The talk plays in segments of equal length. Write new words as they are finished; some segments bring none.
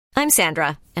I'm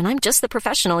Sandra, and I'm just the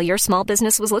professional your small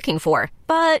business was looking for.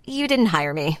 But you didn't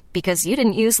hire me because you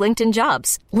didn't use LinkedIn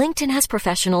Jobs. LinkedIn has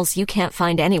professionals you can't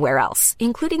find anywhere else,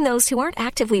 including those who aren't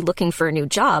actively looking for a new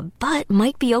job, but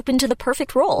might be open to the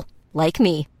perfect role, like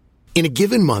me. In a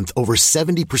given month, over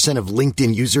 70% of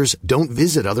LinkedIn users don't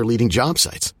visit other leading job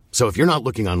sites. So if you're not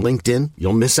looking on LinkedIn,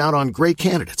 you'll miss out on great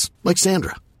candidates like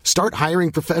Sandra. Start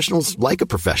hiring professionals like a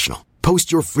professional.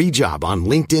 Post your free job on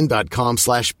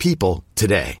linkedin.com/people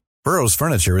today. Burrow's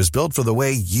furniture is built for the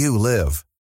way you live.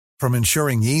 From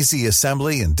ensuring easy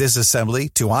assembly and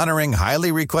disassembly to honoring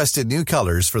highly requested new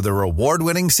colors for their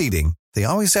award-winning seating, they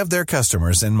always have their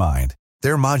customers in mind.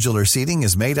 Their modular seating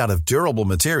is made out of durable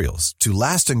materials to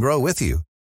last and grow with you.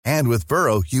 And with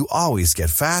Burrow, you always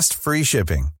get fast, free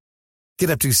shipping.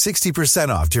 Get up to 60%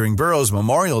 off during Burrow's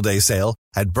Memorial Day sale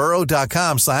at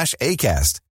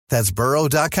burrow.com/ACAST. That's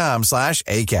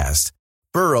burrow.com/ACAST.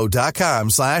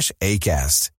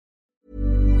 burrow.com/ACAST.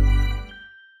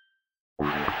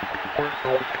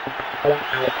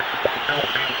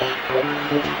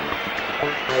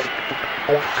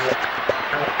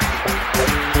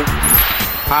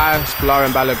 Hi, it's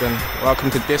Lauren Balogun. Welcome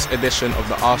to this edition of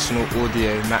the Arsenal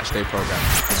Audio Matchday programme.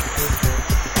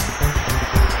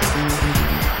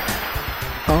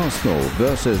 Arsenal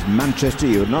versus Manchester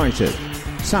United,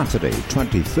 Saturday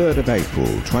 23rd of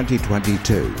April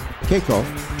 2022. Kick-off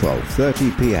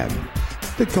 12:30 p.m.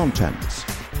 The contents: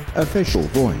 official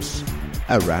voice,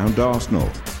 around Arsenal,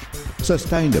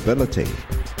 sustainability,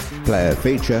 player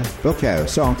feature Bukayo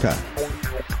Saka,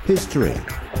 history,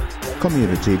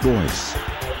 community voice,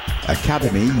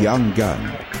 Academy Young Gun,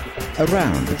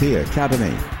 around the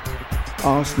Academy,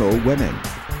 Arsenal women,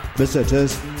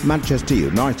 visitors Manchester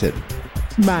United,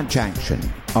 match action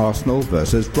Arsenal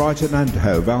versus Brighton and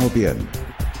Hove Albion,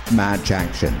 match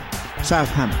action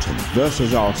Southampton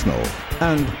versus Arsenal,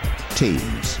 and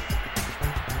teams.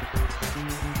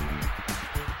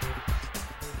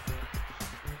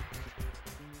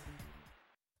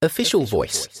 Official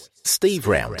voice, Steve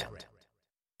Round.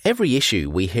 Every issue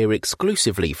we hear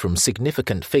exclusively from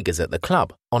significant figures at the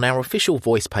club on our official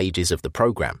voice pages of the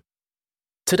programme.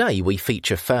 Today we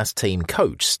feature first-team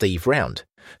coach Steve Round,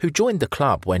 who joined the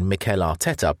club when Mikel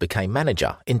Arteta became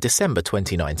manager in December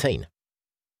 2019.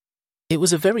 It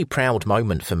was a very proud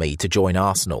moment for me to join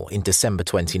Arsenal in December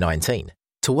 2019,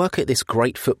 to work at this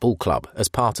great football club as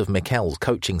part of Mikel's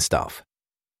coaching staff.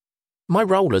 My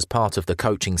role as part of the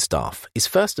coaching staff is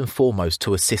first and foremost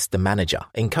to assist the manager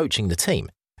in coaching the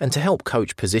team and to help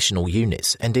coach positional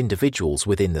units and individuals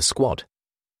within the squad.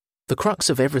 The crux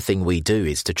of everything we do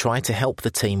is to try to help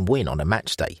the team win on a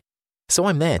match day. So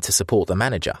I'm there to support the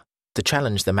manager, to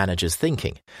challenge the manager's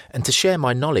thinking, and to share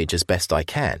my knowledge as best I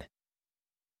can.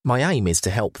 My aim is to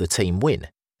help the team win,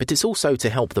 but it's also to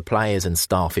help the players and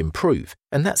staff improve,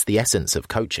 and that's the essence of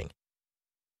coaching.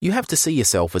 You have to see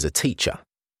yourself as a teacher.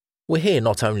 We're here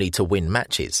not only to win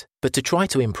matches, but to try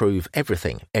to improve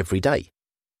everything every day.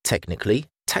 Technically,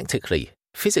 tactically,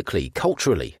 physically,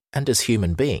 culturally, and as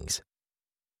human beings.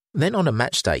 Then on a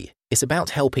match day, it's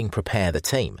about helping prepare the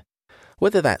team,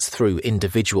 whether that's through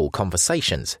individual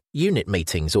conversations, unit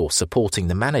meetings, or supporting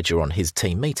the manager on his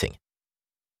team meeting.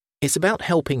 It's about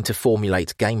helping to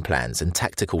formulate game plans and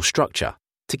tactical structure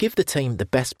to give the team the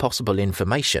best possible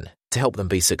information to help them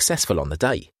be successful on the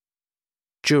day.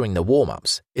 During the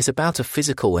warm-ups, it's about a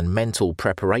physical and mental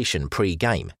preparation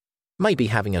pre-game, maybe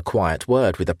having a quiet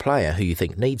word with a player who you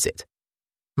think needs it.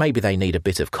 Maybe they need a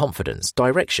bit of confidence,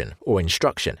 direction, or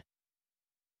instruction.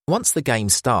 Once the game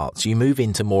starts, you move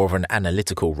into more of an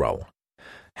analytical role.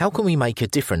 How can we make a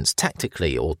difference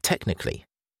tactically or technically?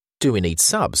 Do we need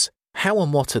subs? How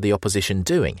and what are the opposition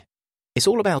doing? It's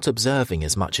all about observing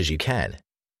as much as you can.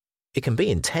 It can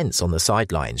be intense on the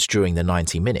sidelines during the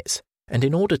 90 minutes, and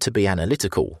in order to be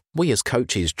analytical, we as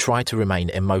coaches try to remain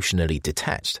emotionally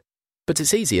detached. But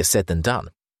it's easier said than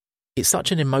done. It's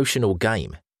such an emotional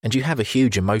game, and you have a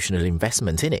huge emotional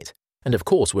investment in it, and of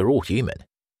course we're all human.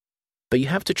 But you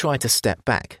have to try to step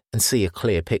back and see a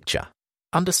clear picture,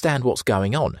 understand what's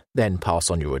going on, then pass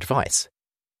on your advice.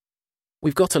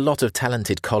 We've got a lot of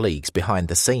talented colleagues behind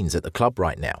the scenes at the club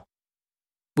right now.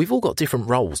 We've all got different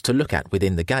roles to look at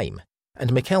within the game,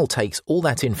 and Mikel takes all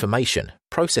that information,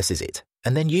 processes it,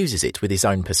 and then uses it with his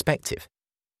own perspective.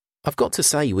 I've got to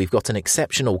say we've got an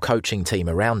exceptional coaching team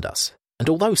around us, and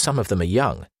although some of them are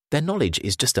young, their knowledge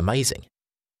is just amazing.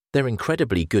 They're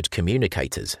incredibly good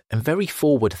communicators and very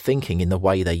forward-thinking in the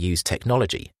way they use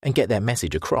technology and get their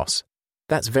message across.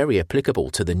 That's very applicable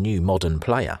to the new modern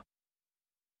player.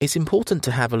 It's important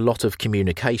to have a lot of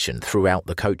communication throughout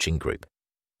the coaching group.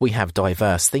 We have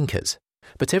diverse thinkers,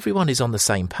 but everyone is on the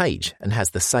same page and has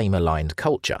the same aligned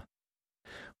culture,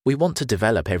 We want to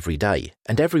develop every day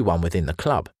and everyone within the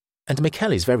club, and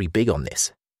Mikel is very big on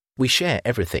this. We share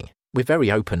everything. We're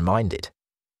very open-minded.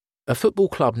 A football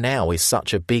club now is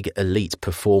such a big elite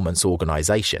performance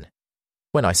organisation.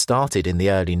 When I started in the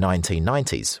early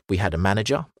 1990s, we had a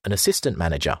manager, an assistant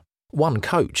manager, one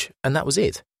coach, and that was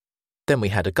it. Then we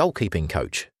had a goalkeeping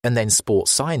coach, and then sports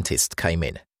scientists came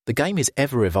in. The game is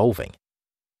ever evolving.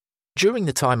 During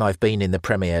the time I've been in the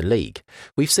Premier League,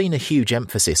 we've seen a huge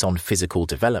emphasis on physical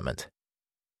development.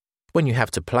 When you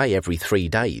have to play every 3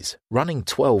 days, running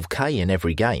 12k in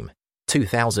every game,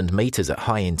 2,000 metres at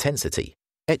high intensity,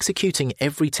 executing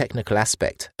every technical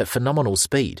aspect at phenomenal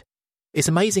speed, it's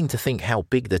amazing to think how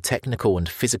big the technical and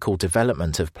physical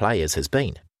development of players has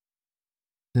been.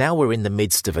 Now we're in the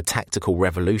midst of a tactical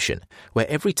revolution where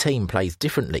every team plays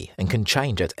differently and can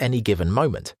change at any given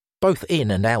moment, both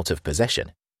in and out of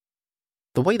possession.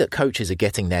 The way that coaches are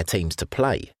getting their teams to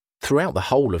play, throughout the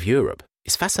whole of Europe,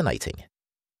 is fascinating.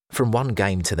 From one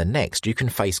game to the next, you can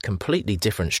face completely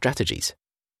different strategies.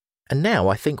 And now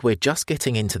I think we're just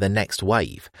getting into the next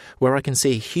wave, where I can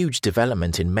see a huge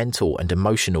development in mental and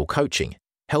emotional coaching,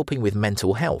 helping with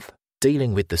mental health,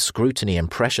 dealing with the scrutiny and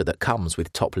pressure that comes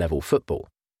with top-level football.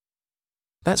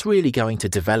 That's really going to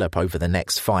develop over the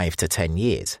next 5 to 10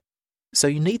 years. So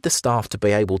you need the staff to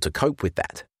be able to cope with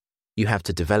that. You have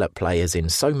to develop players in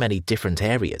so many different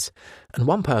areas, and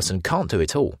one person can't do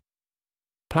it all.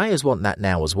 Players want that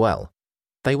now as well.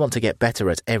 They want to get better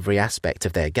at every aspect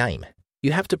of their game.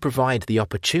 You have to provide the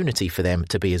opportunity for them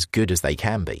to be as good as they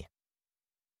can be.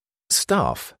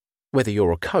 Staff, whether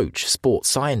you're a coach, sports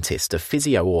scientist, a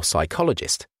physio or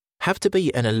psychologist, have to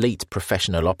be an elite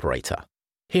professional operator.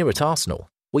 Here at Arsenal,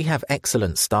 we have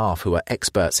excellent staff who are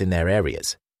experts in their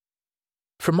areas.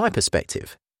 From my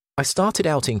perspective, I started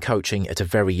out in coaching at a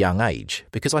very young age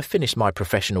because I finished my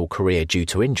professional career due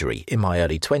to injury in my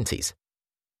early 20s.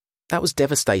 That was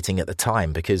devastating at the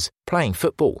time because playing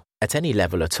football, at any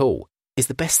level at all, is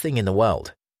the best thing in the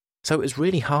world, so it was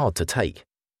really hard to take.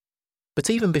 But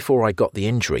even before I got the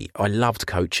injury, I loved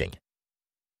coaching.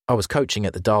 I was coaching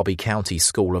at the Derby County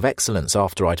School of Excellence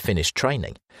after I'd finished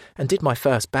training and did my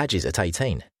first badges at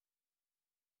 18.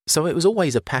 So it was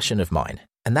always a passion of mine,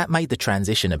 and that made the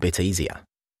transition a bit easier.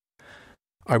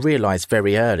 I realised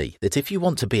very early that if you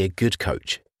want to be a good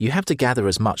coach, you have to gather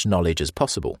as much knowledge as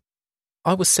possible.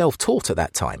 I was self-taught at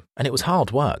that time, and it was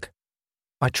hard work.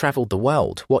 I travelled the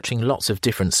world watching lots of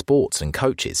different sports and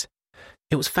coaches.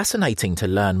 It was fascinating to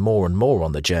learn more and more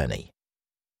on the journey.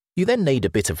 You then need a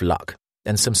bit of luck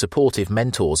and some supportive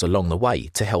mentors along the way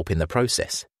to help in the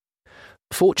process.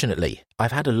 Fortunately,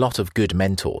 I've had a lot of good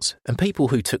mentors and people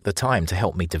who took the time to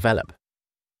help me develop.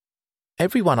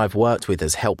 Everyone I've worked with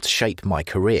has helped shape my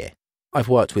career. I've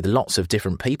worked with lots of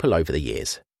different people over the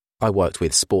years. I worked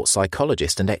with sports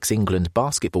psychologist and ex-England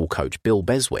basketball coach Bill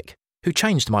Beswick, who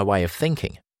changed my way of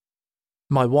thinking.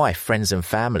 My wife, friends and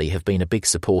family have been a big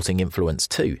supporting influence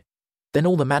too. Then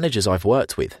all the managers I've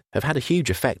worked with have had a huge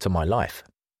effect on my life.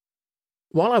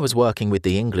 While I was working with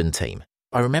the England team,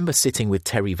 I remember sitting with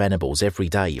Terry Venables every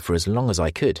day for as long as I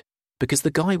could, because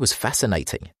the guy was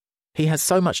fascinating. He has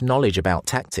so much knowledge about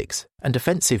tactics, and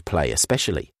defensive play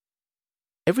especially.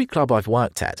 Every club I've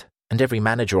worked at, and every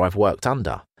manager I've worked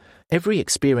under, every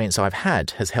experience I've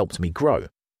had has helped me grow.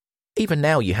 Even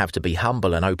now you have to be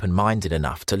humble and open-minded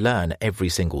enough to learn every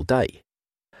single day.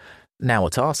 Now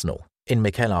at Arsenal, in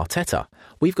Mikel Arteta,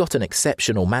 we've got an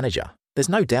exceptional manager, there's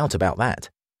no doubt about that,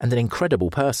 and an incredible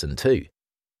person too.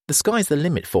 The sky's the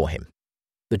limit for him.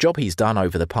 The job he's done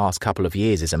over the past couple of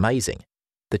years is amazing.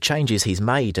 The changes he's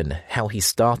made and how he's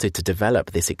started to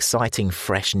develop this exciting,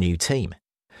 fresh new team.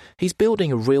 He's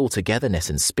building a real togetherness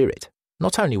and spirit,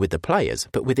 not only with the players,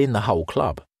 but within the whole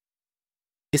club.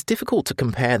 It's difficult to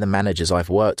compare the managers I've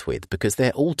worked with because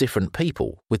they're all different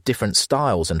people with different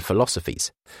styles and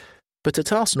philosophies. But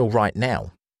at Arsenal right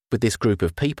now, with this group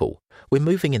of people, we're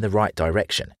moving in the right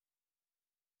direction.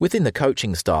 Within the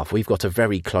coaching staff, we've got a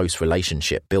very close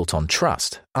relationship built on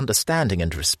trust, understanding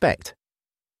and respect.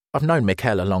 I've known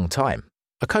Mikel a long time.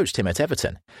 I coached him at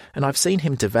Everton, and I've seen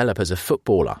him develop as a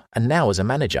footballer and now as a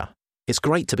manager. It's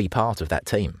great to be part of that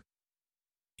team.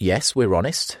 Yes, we're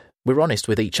honest. We're honest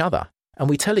with each other, and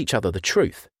we tell each other the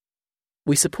truth.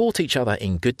 We support each other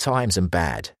in good times and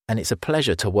bad, and it's a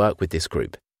pleasure to work with this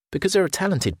group, because they're a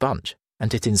talented bunch,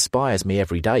 and it inspires me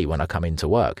every day when I come into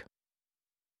work.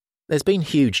 There's been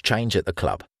huge change at the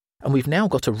club, and we've now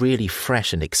got a really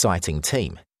fresh and exciting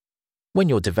team. When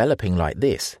you're developing like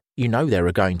this, you know there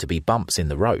are going to be bumps in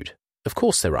the road. Of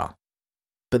course there are.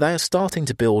 But they are starting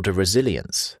to build a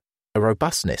resilience, a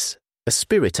robustness, a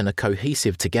spirit and a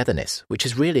cohesive togetherness, which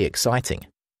is really exciting.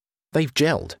 They've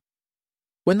gelled.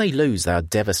 When they lose, they are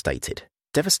devastated.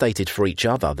 Devastated for each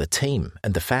other, the team,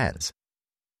 and the fans.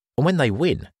 And when they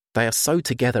win, they are so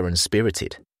together and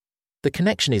spirited. The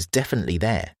connection is definitely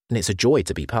there, and it's a joy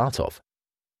to be part of.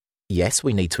 Yes,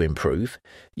 we need to improve.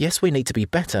 Yes, we need to be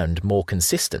better and more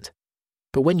consistent.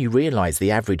 But when you realise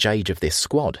the average age of this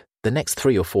squad, the next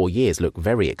 3 or 4 years look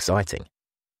very exciting.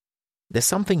 There's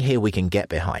something here we can get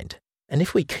behind, and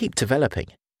if we keep developing,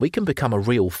 we can become a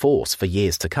real force for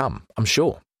years to come, I'm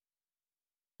sure.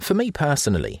 For me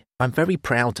personally, I'm very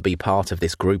proud to be part of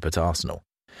this group at Arsenal.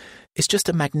 It's just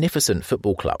a magnificent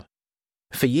football club.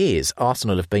 For years,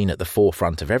 Arsenal have been at the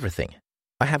forefront of everything.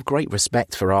 I have great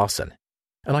respect for Arsene,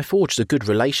 and I forged a good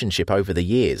relationship over the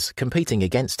years, competing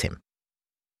against him.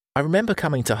 I remember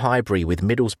coming to Highbury with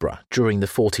Middlesbrough during the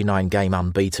 49-game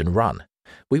unbeaten run.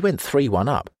 We went 3-1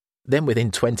 up. Then within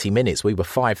 20 minutes we were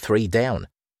 5-3 down.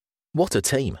 What a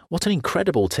team. What an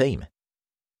incredible team.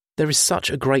 There is such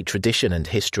a great tradition and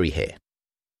history here.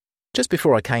 Just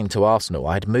before I came to Arsenal,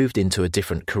 I had moved into a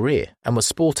different career and was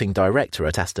sporting director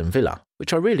at Aston Villa,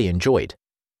 which I really enjoyed.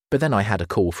 But then I had a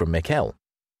call from Mikel.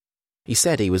 He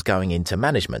said he was going into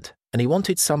management and he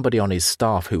wanted somebody on his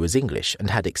staff who was English and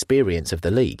had experience of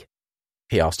the league.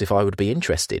 He asked if I would be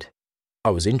interested. I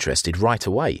was interested right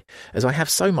away, as I have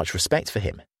so much respect for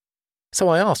him. So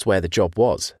I asked where the job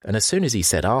was, and as soon as he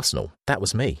said Arsenal, that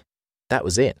was me. That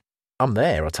was it. I'm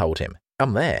there, I told him.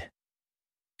 I'm there.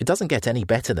 It doesn't get any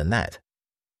better than that.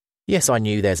 Yes, I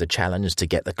knew there's a challenge to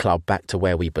get the club back to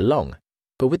where we belong,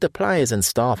 but with the players and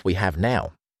staff we have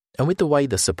now, and with the way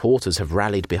the supporters have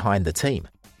rallied behind the team,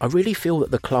 I really feel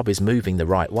that the club is moving the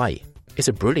right way. It's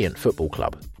a brilliant football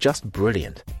club, just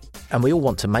brilliant, and we all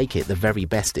want to make it the very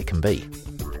best it can be.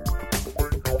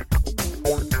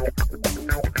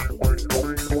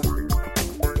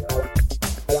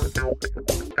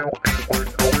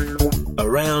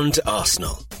 Around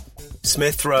Arsenal,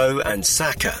 Smith Rowe and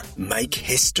Saka make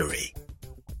history.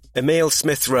 Emile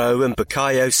Smith Rowe and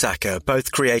Bukayo Saka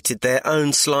both created their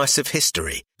own slice of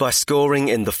history by scoring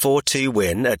in the 4-2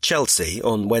 win at Chelsea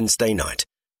on Wednesday night.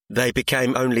 They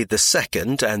became only the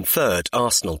second and third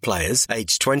Arsenal players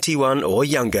aged 21 or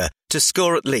younger to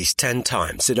score at least 10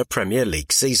 times in a Premier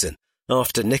League season,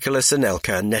 after Nicolas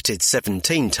Anelka netted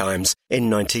 17 times in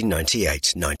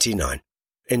 1998-99.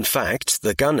 In fact,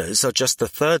 the Gunners are just the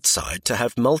third side to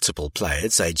have multiple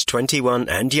players aged 21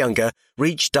 and younger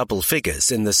reach double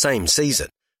figures in the same season,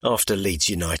 after Leeds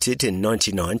United in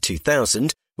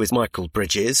 99-2000 with Michael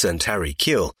Bridges and Harry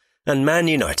Kewell, and Man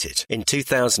United in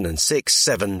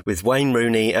 2006-07 with Wayne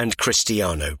Rooney and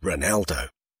Cristiano Ronaldo.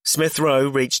 Smith Rowe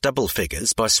reached double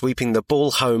figures by sweeping the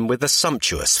ball home with a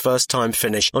sumptuous first-time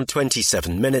finish on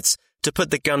 27 minutes to put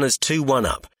the Gunners 2-1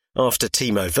 up, after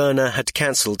Timo Werner had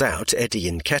cancelled out Eddie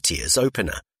Nketiah's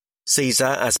opener.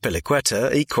 Cesar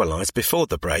Azpilicueta equalised before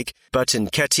the break, but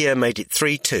Nketiah made it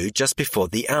 3-2 just before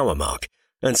the hour mark,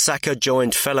 and Saka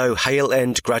joined fellow Hale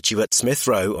End graduate Smith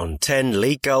Rowe on 10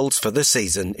 league goals for the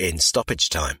season in stoppage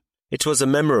time. It was a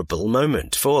memorable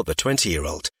moment for the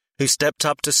 20-year-old, who stepped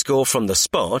up to score from the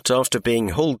spot after being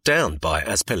hauled down by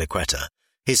Azpilicueta,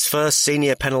 his first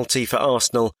senior penalty for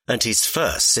Arsenal and his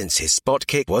first since his spot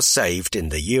kick was saved in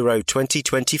the Euro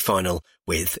 2020 final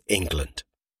with England.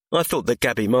 I thought that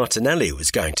Gabby Martinelli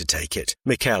was going to take it,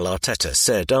 Mikel Arteta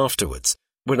said afterwards.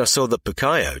 When I saw that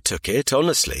Bukayo took it,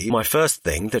 honestly, my first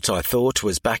thing that I thought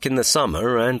was back in the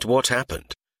summer and what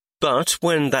happened. But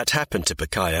when that happened to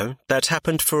Bukayo, that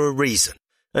happened for a reason,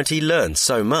 and he learned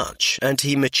so much, and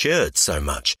he matured so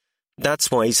much. That's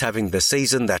why he's having the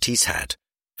season that he's had.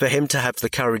 For him to have the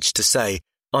courage to say,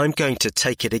 I'm going to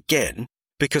take it again,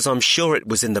 because I'm sure it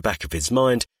was in the back of his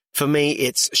mind, for me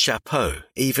it's chapeau,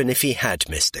 even if he had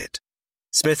missed it.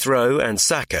 Smith Rowe and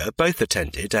Saka both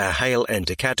attended our Hale End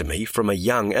Academy from a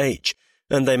young age,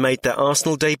 and they made their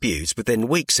Arsenal debuts within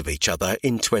weeks of each other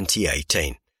in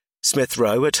 2018. Smith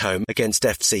Rowe at home against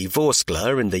FC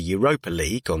Vorskla in the Europa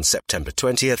League on September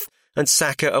 20th, and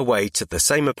Saka away to the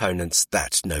same opponents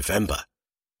that November.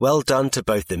 Well done to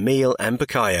both Emile and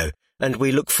Bukayo, and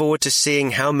we look forward to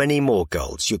seeing how many more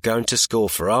goals you're going to score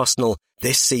for Arsenal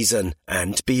this season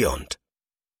and beyond.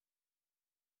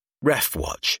 Ref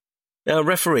Watch. Our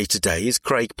referee today is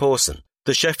Craig Pawson.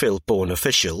 The Sheffield-born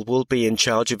official will be in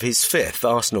charge of his 5th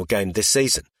Arsenal game this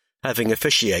season, having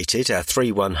officiated our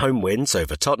 3-1 home wins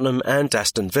over Tottenham and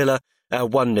Aston Villa, our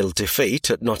 1-0 defeat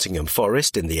at Nottingham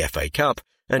Forest in the FA Cup,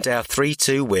 and our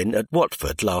 3-2 win at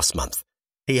Watford last month.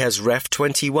 He has reffed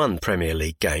 21 Premier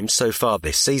League games so far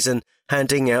this season,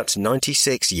 handing out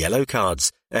 96 yellow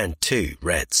cards and 2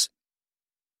 reds.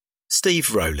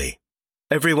 Steve Rowley.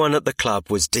 Everyone at the club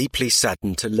was deeply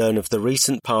saddened to learn of the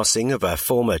recent passing of our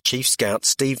former chief scout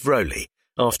Steve Rowley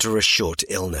after a short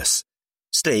illness.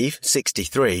 Steve,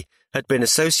 63, had been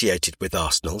associated with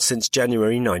Arsenal since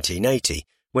January 1980,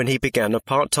 when he began a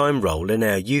part-time role in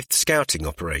our youth scouting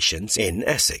operations in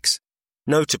Essex.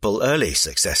 Notable early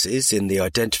successes in the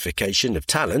identification of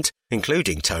talent,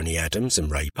 including Tony Adams and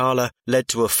Ray Parlour, led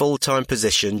to a full-time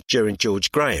position during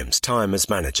George Graham's time as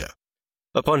manager.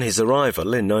 Upon his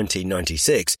arrival in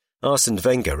 1996, Arsene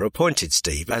Wenger appointed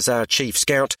Steve as our chief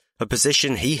scout, a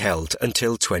position he held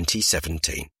until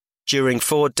 2017. During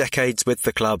 4 decades with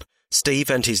the club, Steve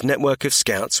and his network of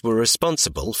scouts were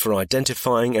responsible for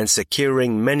identifying and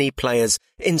securing many players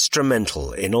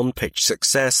instrumental in on-pitch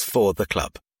success for the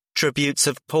club. Tributes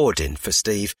have poured in for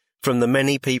Steve from the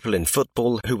many people in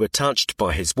football who were touched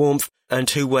by his warmth and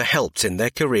who were helped in their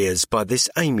careers by this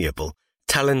amiable,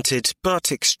 talented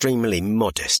but extremely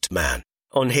modest man.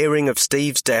 On hearing of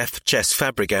Steve's death, Cesc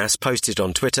Fabregas posted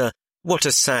on Twitter, "What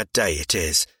a sad day it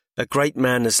is. A great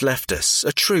man has left us,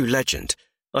 a true legend.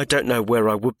 I don't know where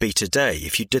I would be today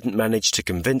if you didn't manage to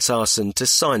convince Arsene to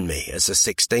sign me as a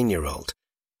 16-year-old.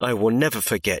 I will never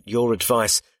forget your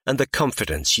advice and the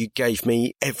confidence you gave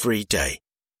me every day.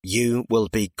 You will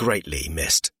be greatly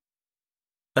missed."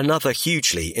 Another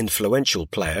hugely influential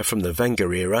player from the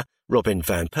Wenger era, Robin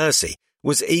van Persie,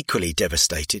 was equally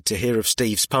devastated to hear of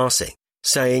Steve's passing,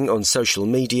 saying on social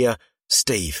media,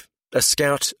 "Steve, a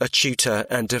scout, a tutor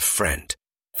and a friend.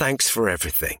 Thanks for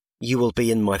everything. You will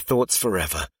be in my thoughts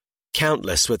forever.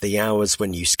 Countless were the hours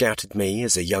when you scouted me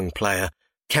as a young player.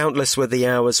 Countless were the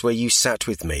hours where you sat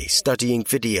with me studying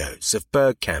videos of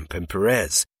Bergkamp and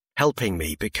Perez, helping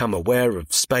me become aware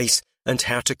of space and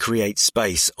how to create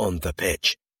space on the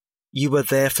pitch. You were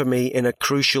there for me in a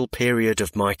crucial period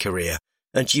of my career,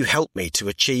 and you helped me to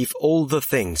achieve all the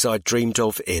things I dreamed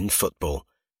of in football.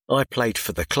 I played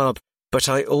for the club, but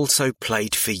I also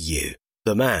played for you,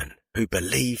 the man who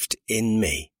believed in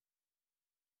me."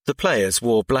 The players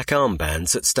wore black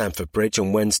armbands at Stamford Bridge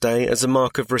on Wednesday as a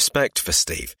mark of respect for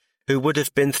Steve, who would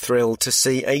have been thrilled to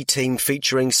see a team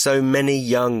featuring so many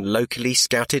young, locally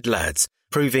scouted lads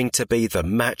proving to be the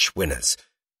match winners.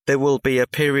 There will be a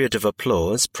period of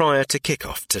applause prior to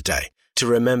kick-off today to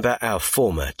remember our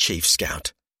former chief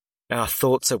scout. Our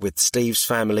thoughts are with Steve's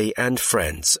family and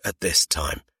friends at this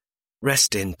time.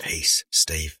 Rest in peace,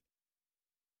 Steve.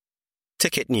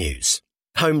 Ticket news.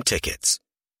 Home tickets.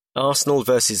 Arsenal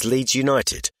vs Leeds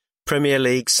United. Premier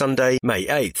League Sunday, May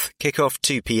 8th. Kick-off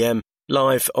 2 p.m.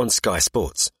 Live on Sky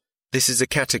Sports. This is a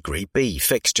Category B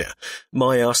fixture.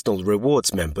 My Arsenal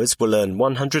Rewards members will earn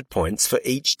 100 points for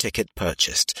each ticket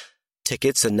purchased.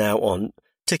 Tickets are now on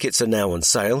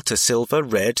sale to Silver,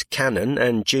 Red, Canon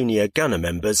and Junior Gunner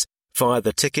members via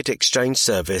the ticket exchange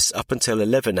service up until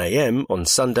 11 a.m. on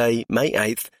Sunday, May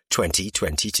 8th,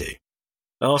 2022.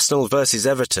 Arsenal vs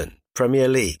Everton, Premier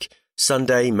League,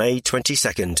 Sunday, May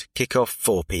 22nd, kick-off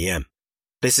 4 p.m.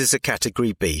 This is a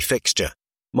Category B fixture.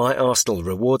 My Arsenal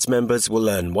Rewards members will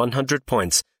earn 100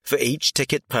 points for each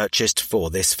ticket purchased for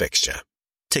this fixture.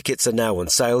 Tickets are now on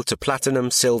sale to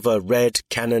Platinum, Silver, Red,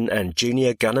 Canon and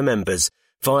Junior Gunner members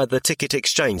via the ticket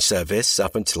exchange service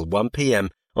up until 1 p.m.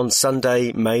 on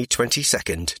Sunday, May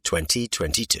 22nd,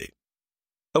 2022.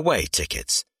 Away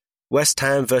tickets. West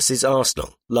Ham vs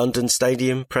Arsenal, London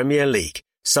Stadium, Premier League,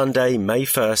 Sunday, May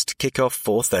 1st, kick-off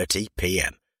 4:30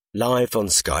 p.m. Live on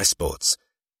Sky Sports.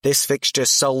 This fixture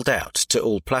sold out to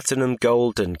all Platinum,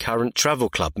 Gold and current Travel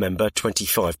Club member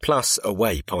 25+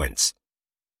 away points.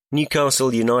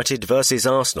 Newcastle United vs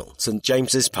Arsenal, St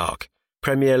James's Park,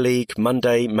 Premier League,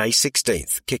 Monday, May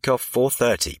 16th, kick-off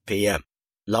 4:30 p.m.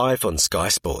 Live on Sky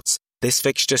Sports. This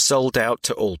fixture sold out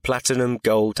to all Platinum,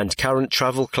 Gold and current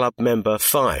Travel Club member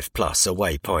 5+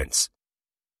 away points.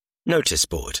 Notice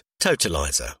board.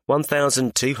 Totaliser,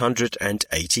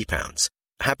 £1,280.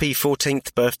 Happy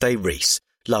 14th birthday, Reese.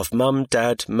 Love Mum,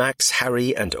 Dad, Max,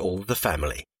 Harry and all the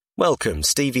family. Welcome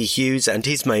Stevie Hughes and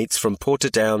his mates from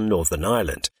Portadown, Northern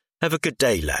Ireland. Have a good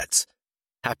day, lads.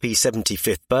 Happy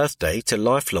 75th birthday to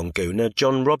lifelong gooner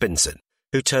John Robinson,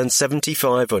 who turned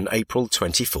 75 on April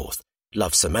 24th.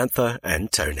 Love Samantha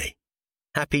and Tony.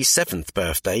 Happy 7th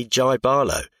birthday, Jai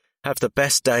Barlow. Have the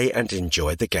best day and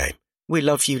enjoy the game. We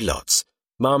love you lots.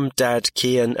 Mum, Dad,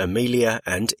 Kian, Amelia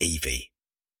and Evie.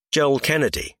 Joel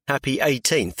Kennedy, happy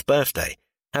 18th birthday.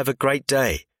 Have a great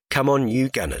day. Come on, you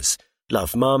Gunners.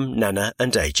 Love Mum, Nana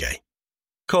and AJ.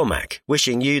 Cormac,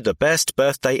 wishing you the best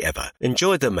birthday ever.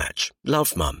 Enjoy the match.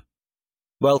 Love Mum.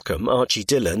 Welcome Archie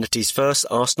Dillon at his first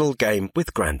Arsenal game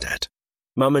with Grandad.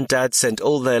 Mum and Dad sent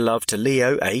all their love to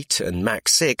Leo, 8, and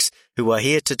Max, 6, who are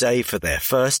here today for their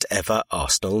first ever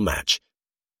Arsenal match.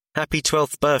 Happy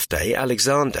 12th birthday,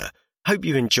 Alexander. Hope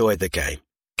you enjoy the game.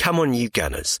 Come on, you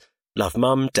Gunners. Love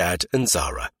Mum, Dad and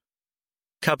Zara.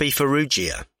 Cubby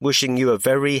Ferrugia, wishing you a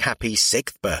very happy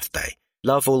 6th birthday.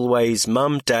 Love always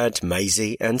Mum, Dad,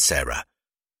 Maisie and Sarah.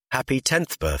 Happy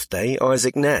 10th birthday,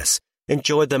 Isaac Ness.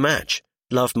 Enjoy the match.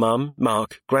 Love Mum,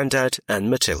 Mark, Grandad and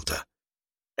Matilda.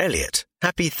 Elliot,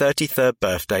 happy 33rd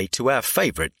birthday to our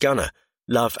favourite gunner.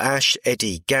 Love Ash,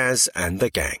 Eddie, Gaz and the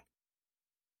gang.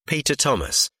 Peter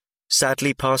Thomas,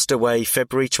 sadly passed away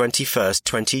February 21st,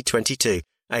 2022,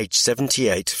 aged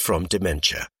 78 from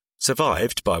dementia.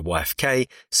 Survived by wife Kay,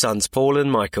 sons Paul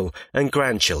and Michael, and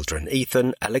grandchildren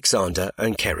Ethan, Alexander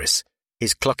and Keris.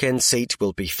 His clock-end seat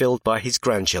will be filled by his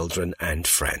grandchildren and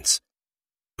friends.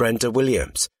 Brenda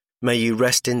Williams, may you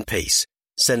rest in peace.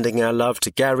 Sending our love to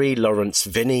Gary, Lawrence,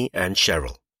 Vinny and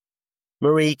Cheryl.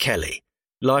 Marie Kelly,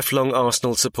 lifelong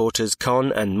Arsenal supporters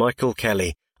Con and Michael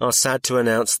Kelly are sad to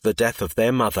announce the death of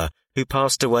their mother, who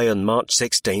passed away on March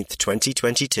 16,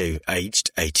 2022,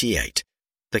 aged 88.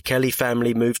 The Kelly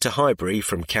family moved to Highbury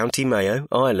from County Mayo,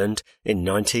 Ireland, in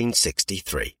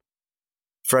 1963.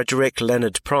 Frederick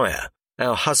Leonard Pryor,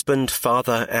 our husband,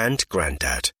 father and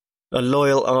granddad. A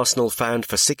loyal Arsenal fan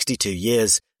for 62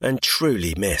 years and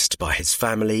truly missed by his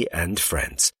family and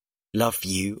friends. Love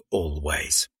you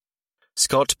always.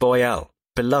 Scott Boyal,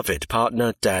 beloved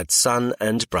partner, dad, son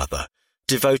and brother.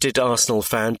 Devoted Arsenal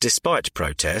fan despite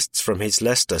protests from his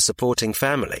Leicester supporting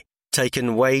family.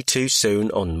 Taken way too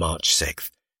soon on March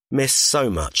 6th. Missed so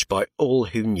much by all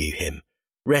who knew him.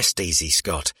 Rest easy,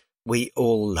 Scott. We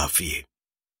all love you.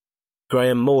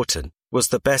 Graham Morton was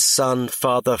the best son,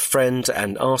 father, friend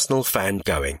and Arsenal fan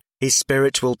going. His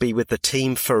spirit will be with the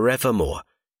team forevermore.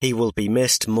 He will be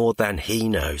missed more than he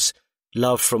knows.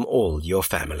 Love from all your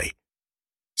family.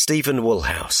 Stephen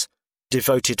Woolhouse,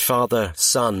 devoted father,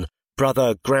 son,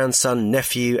 brother, grandson,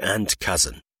 nephew and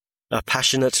cousin. A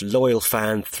passionate, loyal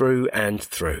fan through and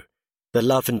through. The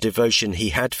love and devotion he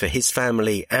had for his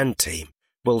family and team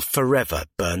will forever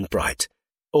burn bright,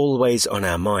 always on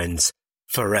our minds,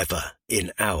 forever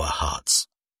in our hearts.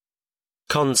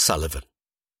 Con Sullivan.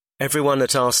 Everyone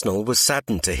at Arsenal was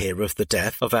saddened to hear of the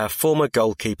death of our former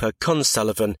goalkeeper Con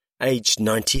Sullivan, aged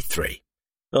 93.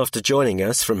 After joining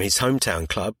us from his hometown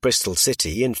club, Bristol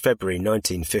City, in February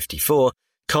 1954,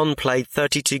 Con played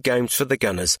 32 games for the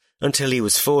Gunners until he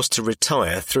was forced to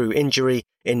retire through injury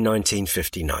in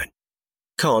 1959.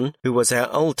 Con, who was our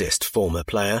oldest former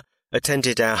player,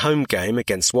 attended our home game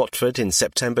against Watford in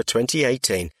September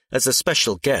 2018 as a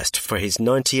special guest for his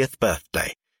 90th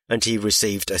birthday, and he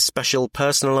received a special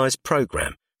personalised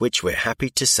programme which we're happy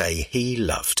to say he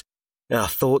loved. Our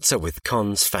thoughts are with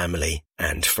Con's family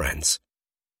and friends.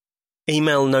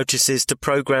 Email notices to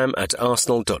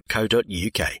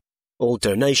programme@arsenal.co.uk. All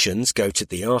donations go to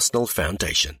the Arsenal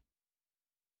Foundation.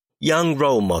 Young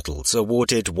Role Models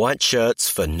awarded white shirts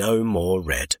for No More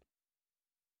Red.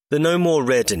 The No More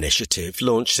Red initiative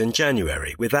launched in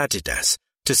January with Adidas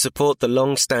to support the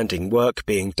long-standing work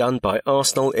being done by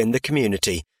Arsenal in the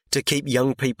community to keep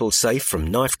young people safe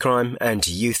from knife crime and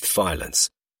youth violence.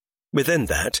 Within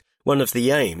that, one of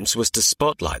the aims was to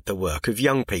spotlight the work of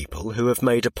young people who have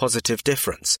made a positive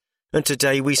difference, and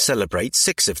today we celebrate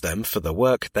 6 of them for the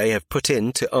work they have put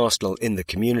into Arsenal in the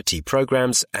community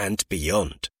programmes and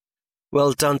beyond.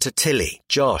 Well done to Tilly,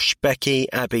 Josh, Becky,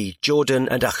 Abby, Jordan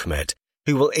and Ahmed,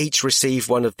 who will each receive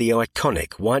one of the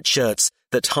iconic white shirts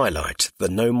that highlight the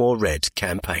No More Red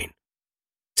campaign.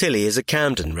 Tilly is a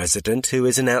Camden resident who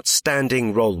is an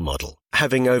outstanding role model,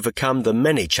 having overcome the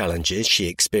many challenges she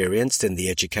experienced in the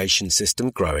education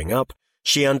system growing up.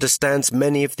 She understands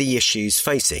many of the issues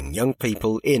facing young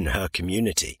people in her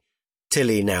community.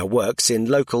 Tilly now works in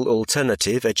local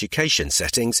alternative education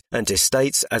settings and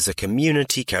estates as a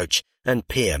community coach and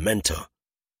peer mentor.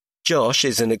 Josh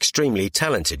is an extremely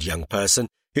talented young person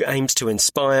who aims to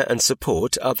inspire and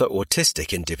support other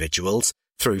autistic individuals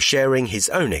through sharing his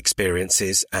own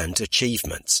experiences and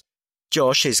achievements.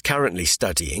 Josh is currently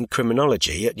studying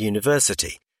criminology at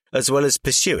university, as well as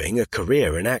pursuing a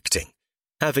career in acting.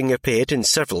 Having appeared in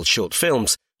several short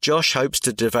films, Josh hopes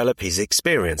to develop his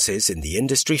experiences in the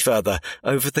industry further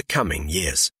over the coming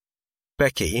years.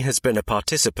 Becky has been a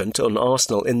participant on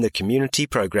Arsenal in the community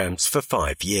programmes for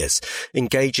 5 years,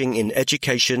 engaging in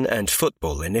education and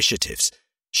football initiatives.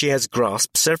 She has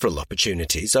grasped several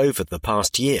opportunities over the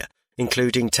past year,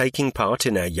 including taking part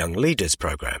in our Young Leaders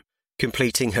programme,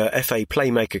 completing her FA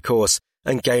Playmaker course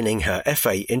and gaining her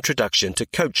FA Introduction to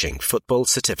Coaching football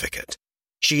certificate.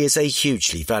 She is a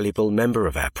hugely valuable member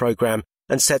of our programme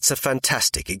and sets a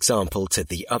fantastic example to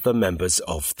the other members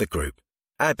of the group.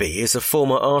 Abby is a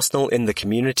former Arsenal in the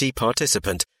community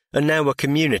participant and now a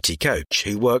community coach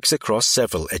who works across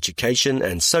several education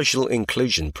and social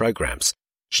inclusion programmes.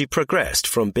 she progressed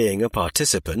from being a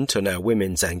participant on our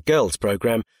women's and girls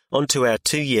programme onto our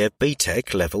 2-year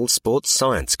BTEC level sports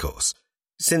science course.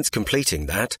 Since completing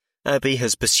that, Abby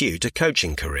has pursued a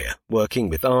coaching career, working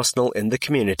with Arsenal in the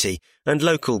community and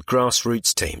local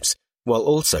grassroots teams, while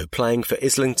also playing for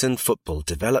Islington Football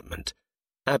Development.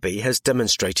 Abby has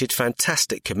demonstrated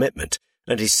fantastic commitment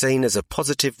and is seen as a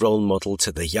positive role model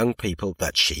to the young people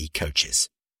that she coaches.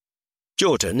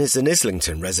 Jordan is an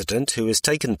Islington resident who has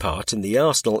taken part in the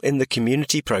Arsenal in the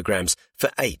community programmes for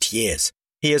 8 years.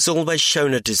 He has always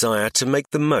shown a desire to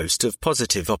make the most of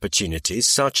positive opportunities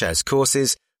such as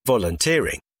courses,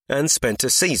 volunteering, and spent a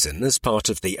season as part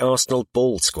of the Arsenal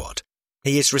ball squad.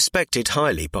 He is respected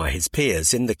highly by his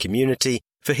peers in the community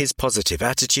for his positive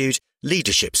attitude,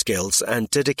 leadership skills, and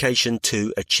dedication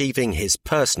to achieving his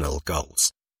personal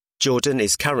goals. Jordan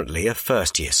is currently a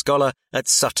first-year scholar at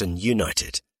Sutton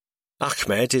United.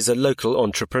 Ahmed is a local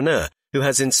entrepreneur who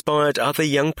has inspired other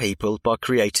young people by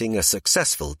creating a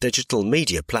successful digital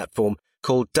media platform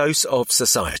called Dose of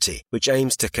Society, which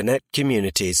aims to connect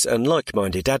communities and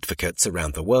like-minded advocates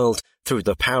around the world through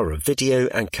the power of video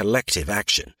and collective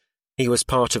action. He was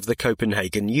part of the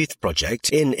Copenhagen Youth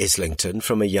Project in Islington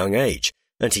from a young age,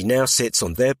 and he now sits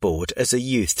on their board as a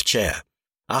youth chair.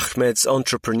 Ahmed's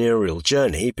entrepreneurial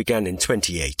journey began in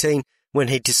 2018 when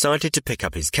he decided to pick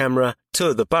up his camera,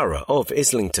 tour the borough of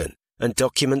Islington, and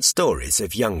document stories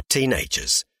of young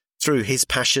teenagers. Through his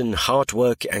passion, hard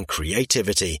work, and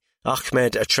creativity,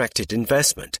 Ahmed attracted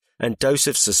investment, and Dose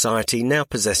of Society now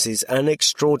possesses an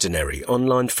extraordinary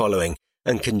online following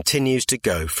and continues to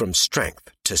go from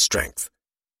strength to strength.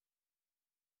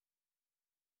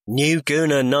 New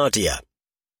Guna Nadia.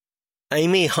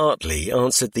 Amy Hartley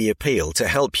answered the appeal to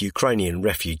help Ukrainian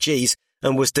refugees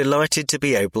and was delighted to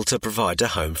be able to provide a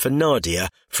home for Nadia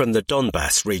from the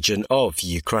Donbass region of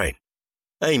Ukraine.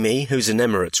 Amy, who's an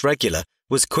Emirates regular,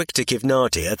 was quick to give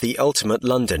Nadia the ultimate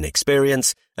London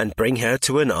experience and bring her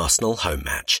to an Arsenal home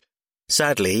match.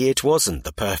 Sadly, it wasn't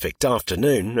the perfect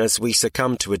afternoon as we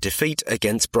succumbed to a defeat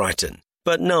against Brighton,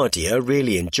 but Nadia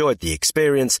really enjoyed the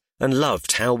experience and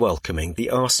loved how welcoming the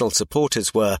Arsenal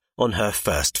supporters were on her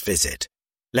first visit.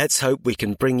 Let's hope we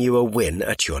can bring you a win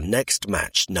at your next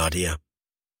match, Nadia.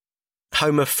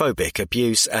 Homophobic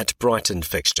abuse at Brighton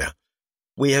fixture.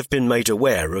 We have been made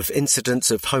aware of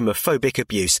incidents of homophobic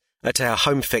abuse at our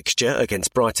home fixture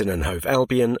against Brighton and Hove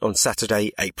Albion on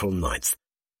Saturday, April 9th.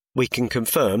 We can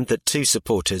confirm that 2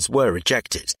 supporters were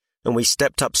ejected, and we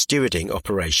stepped up stewarding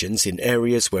operations in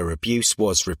areas where abuse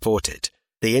was reported.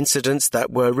 The incidents that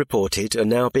were reported are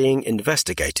now being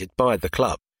investigated by the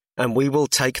club, and we will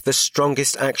take the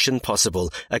strongest action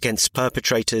possible against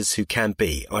perpetrators who can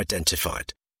be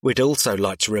identified. We'd also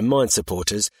like to remind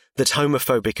supporters that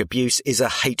homophobic abuse is a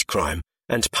hate crime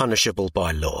and punishable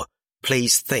by law.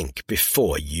 Please think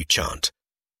before you chant.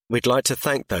 We'd like to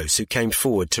thank those who came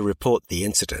forward to report the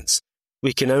incidents.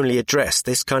 We can only address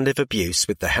this kind of abuse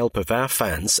with the help of our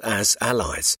fans as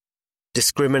allies.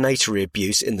 Discriminatory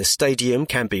abuse in the stadium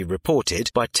can be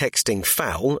reported by texting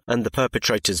foul and the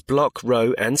perpetrator's block,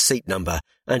 row and seat number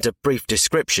and a brief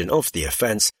description of the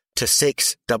offence to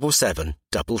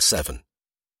 67777.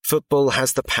 Football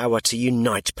has the power to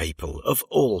unite people of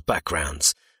all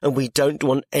backgrounds, and we don't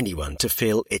want anyone to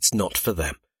feel it's not for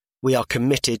them. We are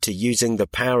committed to using the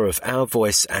power of our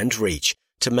voice and reach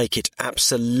to make it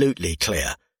absolutely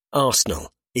clear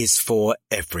Arsenal is for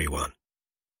everyone.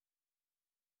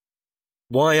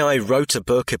 Why I wrote a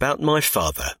book about my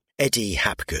father, Eddie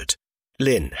Hapgood,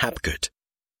 Lynn Hapgood.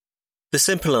 The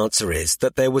simple answer is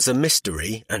that there was a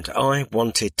mystery and I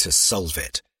wanted to solve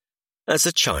it. As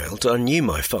a child, I knew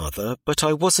my father, but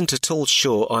I wasn't at all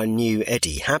sure I knew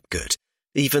Eddie Hapgood,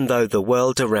 even though the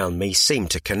world around me seemed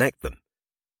to connect them.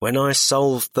 When I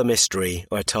solved the mystery,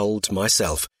 I told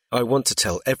myself, I want to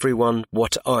tell everyone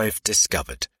what I've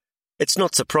discovered. It's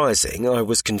not surprising I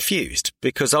was confused,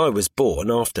 because I was born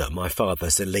after my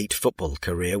father's elite football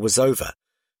career was over.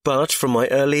 But from my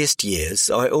earliest years,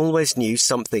 I always knew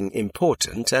something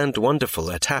important and wonderful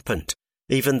had happened,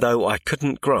 even though I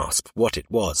couldn't grasp what it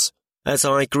was. As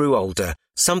I grew older,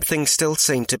 something still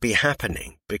seemed to be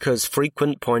happening because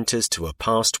frequent pointers to a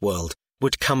past world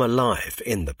would come alive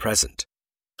in the present,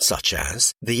 such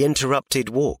as the interrupted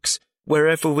walks.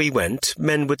 Wherever we went,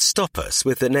 men would stop us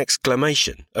with an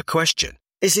exclamation, a question.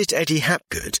 Is it Eddie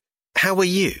Hapgood? How are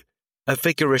you? A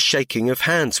vigorous shaking of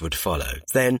hands would follow.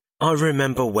 Then, I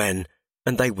remember when,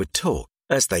 and they would talk.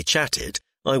 As they chatted,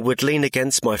 I would lean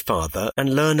against my father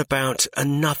and learn about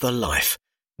another life,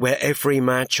 where every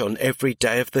match on every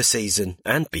day of the season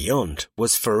and beyond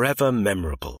was forever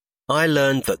memorable. I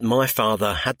learned that my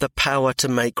father had the power to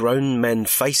make grown men's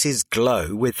faces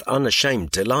glow with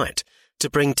unashamed delight, to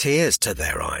bring tears to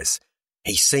their eyes.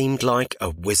 He seemed like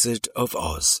a Wizard of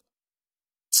Oz.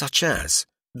 Such as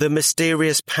the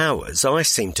mysterious powers I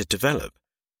seem to develop.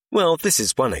 Well, this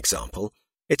is one example.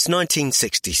 It's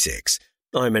 1966.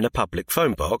 I'm in a public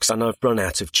phone box and I've run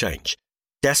out of change.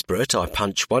 Desperate, I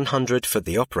punch 100 for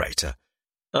the operator.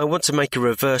 I want to make a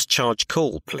reverse charge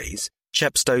call, please.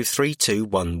 Chepstow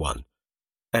 3211.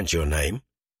 And your name?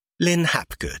 Lynn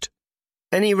Hapgood.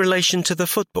 Any relation to the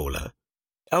footballer?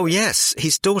 Oh yes,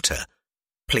 his daughter.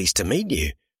 Pleased to meet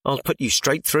you. I'll put you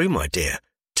straight through, my dear.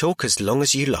 Talk as long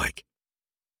as you like.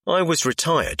 I was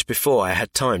retired before I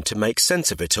had time to make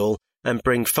sense of it all and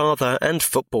bring father and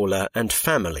footballer and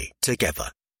family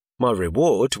together. My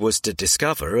reward was to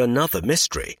discover another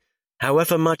mystery.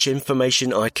 However much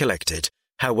information I collected,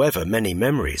 however many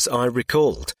memories I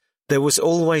recalled, there was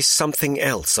always something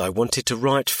else I wanted to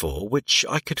write for which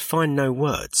I could find no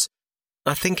words.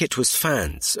 I think it was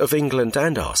fans of England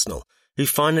and Arsenal who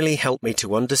finally helped me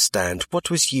to understand what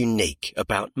was unique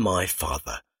about my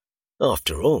father.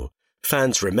 After all,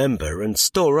 fans remember and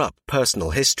store up personal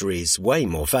histories way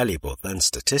more valuable than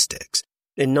statistics.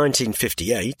 In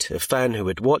 1958, a fan who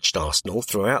had watched Arsenal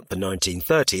throughout the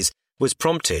 1930s was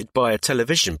prompted by a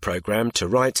television programme to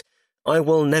write, "I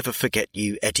will never forget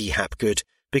you, Eddie Hapgood,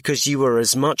 because you were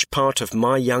as much part of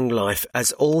my young life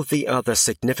as all the other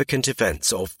significant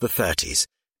events of the 30s,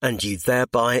 and you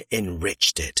thereby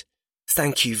enriched it.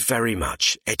 Thank you very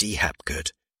much, Eddie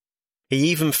Hapgood." He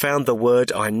even found the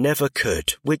word I never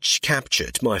could, which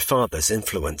captured my father's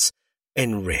influence.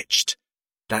 Enriched.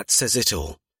 That says it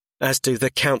all, as do the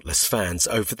countless fans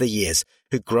over the years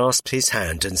who grasped his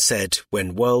hand and said,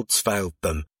 when worlds failed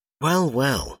them, "Well,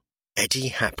 well, Eddie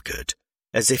Hapgood,"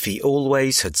 as if he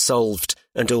always had solved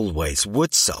and always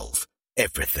would solve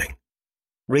everything.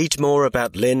 Read more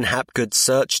about Lynn Hapgood's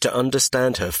search to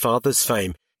understand her father's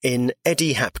fame in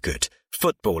Eddie Hapgood,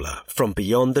 Footballer from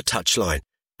Beyond the Touchline,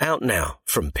 out now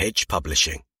from Pidge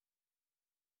Publishing.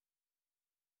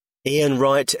 Ian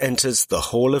Wright enters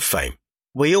the Hall of Fame.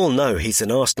 We all know he's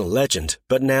an Arsenal legend,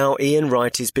 but now Ian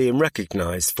Wright is being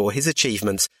recognised for his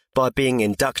achievements by being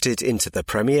inducted into the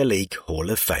Premier League Hall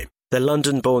of Fame. The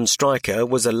London-born striker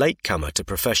was a latecomer to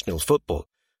professional football,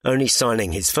 only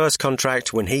signing his first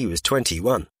contract when he was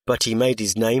 21, but he made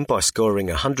his name by scoring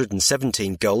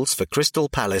 117 goals for Crystal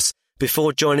Palace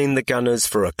before joining the Gunners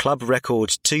for a club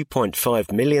record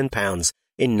 £2.5 million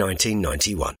in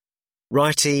 1991.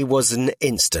 Wrighty was an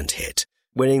instant hit,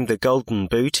 winning the Golden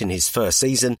Boot in his first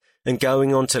season and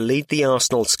going on to lead the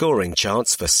Arsenal scoring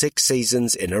charts for 6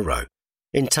 seasons in a row.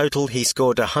 In total, he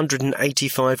scored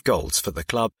 185 goals for the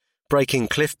club, breaking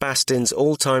Cliff Bastin's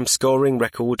all-time scoring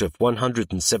record of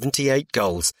 178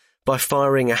 goals by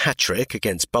firing a hat-trick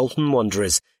against Bolton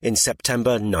Wanderers in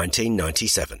September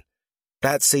 1997.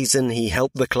 That season, he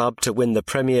helped the club to win the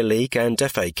Premier League and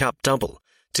FA Cup double,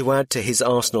 to add to his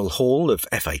Arsenal haul of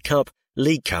FA Cup,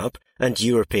 League Cup and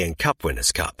European Cup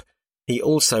Winners' Cup. He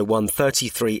also won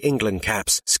 33 England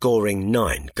caps, scoring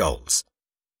 9 goals.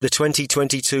 The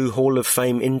 2022 Hall of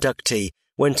Fame inductee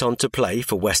went on to play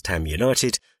for West Ham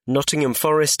United, Nottingham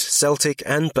Forest, Celtic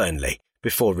and Burnley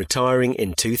before retiring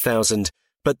in 2000,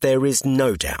 but there is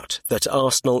no doubt that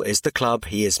Arsenal is the club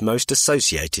he is most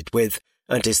associated with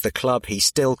and is the club he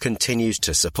still continues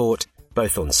to support,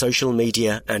 both on social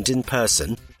media and in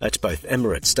person at both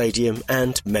Emirates Stadium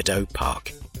and Meadow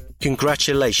Park.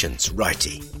 Congratulations,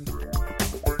 Wrighty.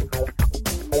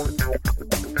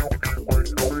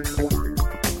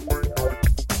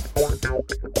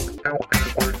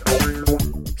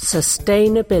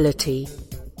 Sustainability.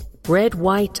 Red,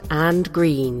 white and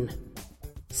green.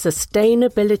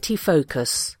 Sustainability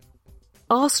focus.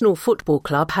 Arsenal Football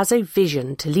Club has a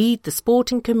vision to lead the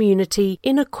sporting community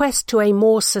in a quest to a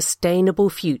more sustainable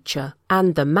future,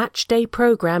 and the Matchday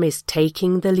programme is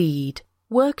taking the lead.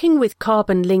 Working with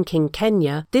Carbon Link in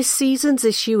Kenya, this season's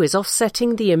issue is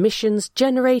offsetting the emissions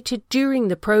generated during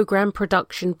the programme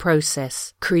production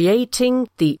process, creating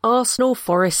the Arsenal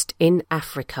Forest in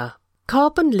Africa.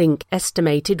 Carbon Link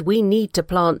estimated we need to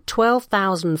plant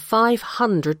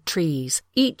 12,500 trees,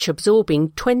 each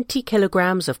absorbing 20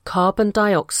 kilograms of carbon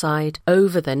dioxide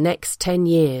over the next 10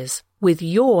 years. With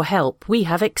your help, we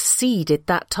have exceeded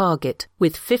that target,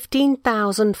 with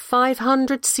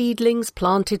 15,500 seedlings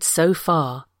planted so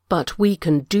far. But we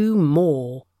can do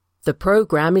more. The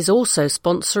programme is also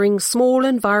sponsoring small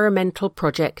environmental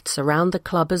projects around the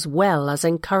club as well as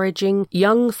encouraging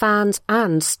young fans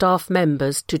and staff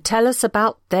members to tell us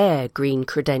about their green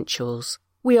credentials.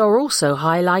 We are also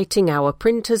highlighting our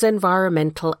printers'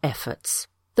 environmental efforts.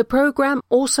 The programme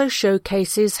also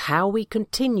showcases how we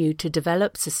continue to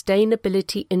develop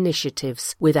sustainability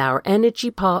initiatives with our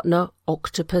energy partner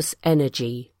Octopus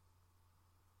Energy.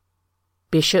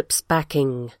 Bishop's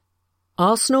backing.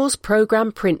 Arsenal's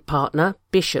programme print partner,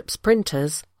 Bishop's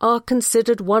Printers, are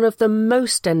considered one of the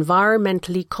most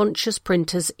environmentally conscious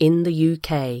printers in the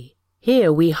UK.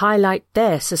 Here we highlight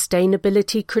their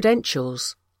sustainability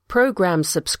credentials. Programme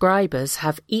subscribers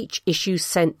have each issue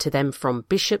sent to them from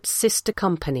Bishop's sister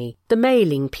company, The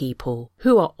Mailing People,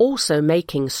 who are also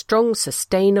making strong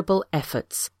sustainable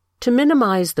efforts. To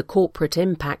minimise the corporate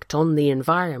impact on the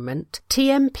environment,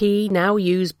 TMP now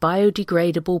use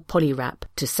biodegradable polywrap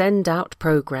to send out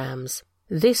programmes.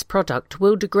 This product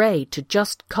will degrade to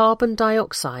just carbon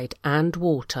dioxide and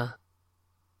water.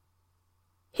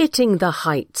 Hitting the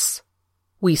heights.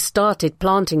 We started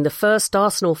planting the first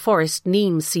Arsenal Forest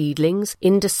neem seedlings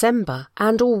in December,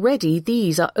 and already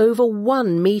these are over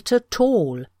 1 metre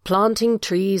tall. Planting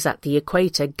trees at the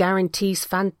equator guarantees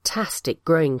fantastic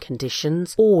growing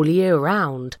conditions all year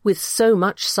round, with so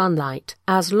much sunlight,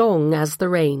 as long as the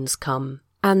rains come.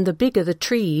 And the bigger the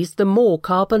trees, the more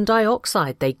carbon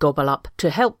dioxide they gobble up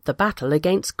to help the battle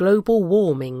against global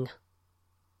warming.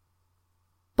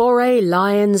 Boré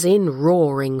lions in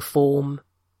roaring form.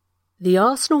 The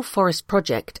Arsenal Forest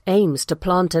project aims to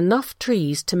plant enough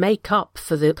trees to make up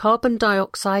for the carbon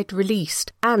dioxide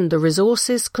released and the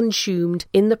resources consumed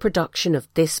in the production of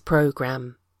this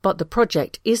programme. But the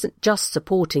project isn't just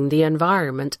supporting the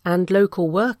environment and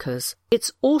local workers,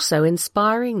 it's also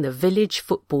inspiring the village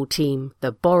football team,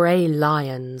 the Boré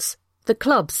Lions. The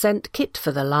club sent kit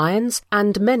for the Lions,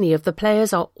 and many of the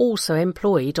players are also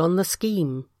employed on the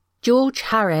scheme. George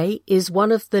Harry is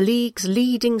one of the league's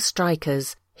leading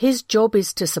strikers. His job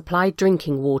is to supply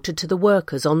drinking water to the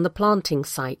workers on the planting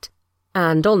site.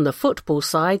 And on the football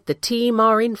side, the team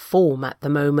are in form at the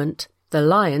moment. The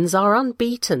Lions are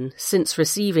unbeaten since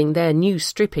receiving their new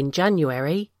strip in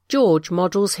January. George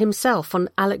models himself on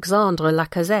Alexandre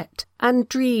Lacazette and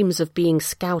dreams of being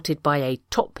scouted by a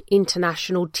top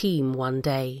international team one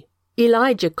day.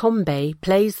 Elijah Combe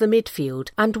plays the midfield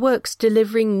and works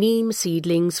delivering neem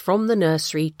seedlings from the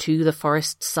nursery to the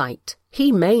forest site.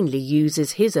 He mainly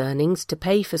uses his earnings to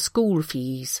pay for school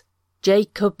fees.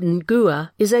 Jacob Ngua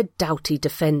is a doughty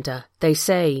defender. They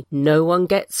say no one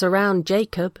gets around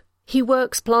Jacob. He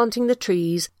works planting the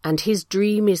trees, and his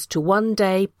dream is to one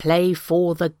day play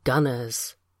for the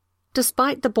Gunners.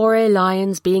 Despite the Boré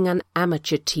Lions being an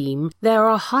amateur team, there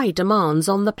are high demands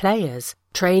on the players.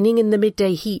 Training in the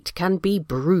midday heat can be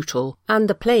brutal, and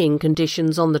the playing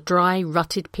conditions on the dry,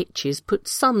 rutted pitches put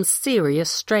some serious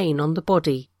strain on the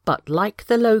body. But like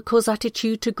the locals'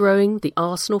 attitude to growing the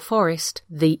Arsenal Forest,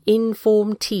 the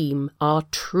in-form team are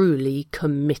truly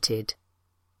committed.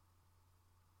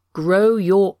 Grow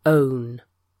your own.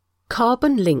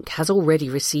 Carbon Link has already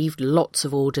received lots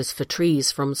of orders for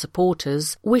trees from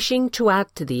supporters wishing to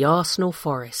add to the Arsenal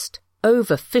Forest.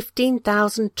 Over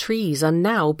 15,000 trees are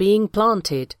now being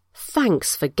planted.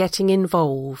 Thanks for getting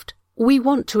involved. We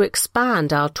want to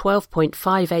expand our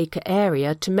 12.5-acre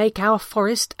area to make our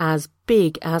forest as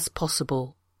big as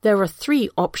possible. There are 3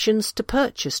 options to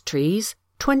purchase trees: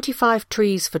 25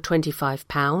 trees for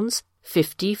 £25,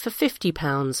 50 for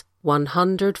 £50,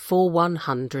 100 for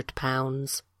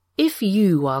 £100. If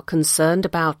you are concerned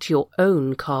about your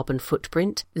own carbon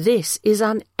footprint, this is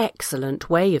an excellent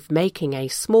way of making a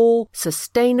small,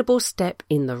 sustainable step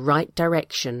in the right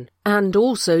direction, and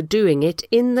also doing it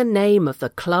in the name of the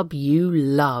club you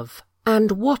love.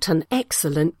 And what an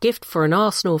excellent gift for an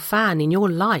Arsenal fan in your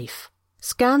life.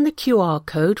 Scan the QR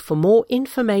code for more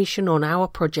information on our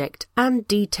project and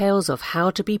details of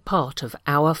how to be part of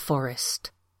our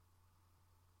forest.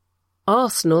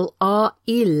 Arsenal are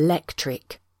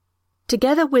electric.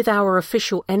 Together with our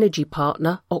official energy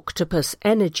partner, Octopus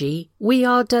Energy, we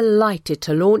are delighted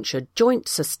to launch a joint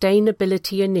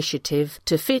sustainability initiative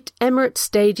to fit Emirates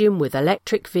Stadium with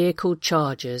electric vehicle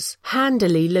chargers,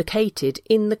 handily located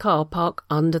in the car park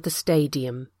under the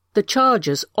stadium. The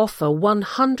chargers offer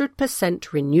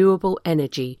 100% renewable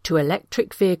energy to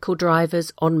electric vehicle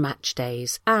drivers on match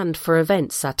days and for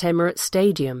events at Emirates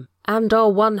Stadium, and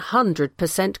are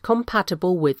 100%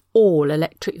 compatible with all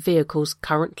electric vehicles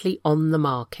currently on the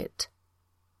market.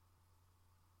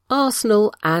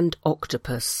 Arsenal and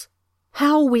Octopus.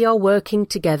 How we are working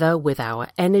together with our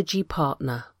energy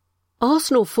partner.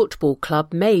 Arsenal Football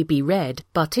Club may be red,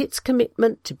 but its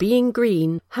commitment to being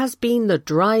green has been the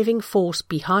driving force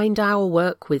behind our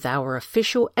work with our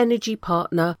official energy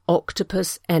partner,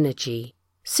 Octopus Energy.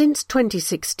 Since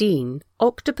 2016,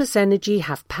 Octopus Energy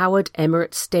have powered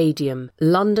Emirates Stadium,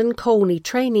 London Colney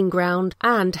Training Ground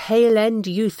and Hale End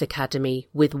Youth Academy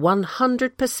with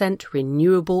 100%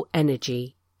 renewable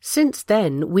energy. Since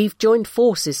then, we've joined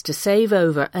forces to save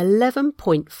over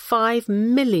 11.5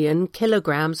 million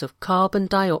kilograms of carbon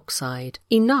dioxide,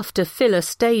 enough to fill a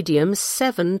stadium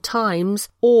 7 times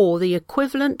or the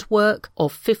equivalent work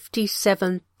of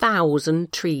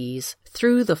 57,000 trees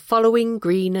through the following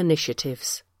green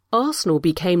initiatives. Arsenal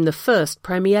became the first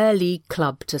Premier League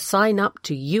club to sign up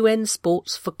to UN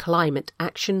Sports for Climate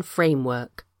Action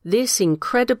Framework. This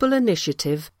incredible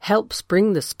initiative helps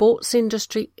bring the sports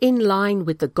industry in line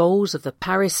with the goals of the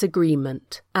Paris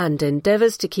Agreement and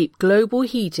endeavours to keep global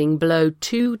heating below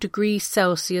 2 degrees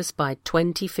Celsius by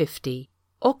 2050.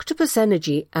 Octopus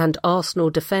Energy and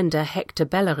Arsenal defender Hector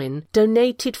Bellerin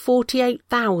donated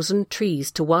 48,000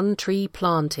 trees to One Tree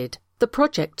Planted. The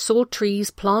project saw trees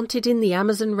planted in the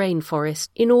Amazon rainforest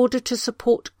in order to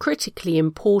support critically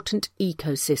important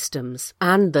ecosystems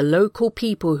and the local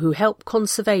people who help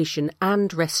conservation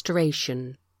and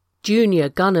restoration. Junior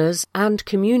gunners and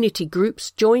community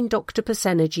groups joined Octopus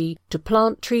Energy to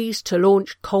plant trees to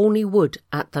launch Colney Wood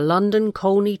at the London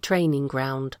Colney Training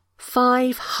Ground.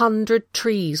 500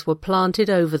 trees were planted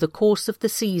over the course of the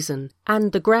season,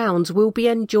 and the grounds will be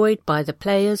enjoyed by the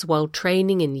players while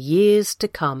training in years to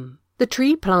come. The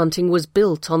tree planting was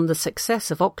built on the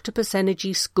success of Octopus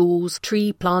Energy School's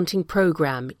tree planting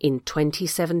programme in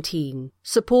 2017,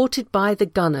 supported by the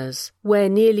Gunners, where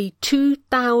nearly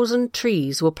 2,000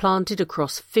 trees were planted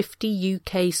across 50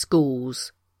 UK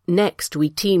schools. Next, we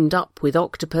teamed up with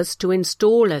Octopus to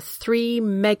install a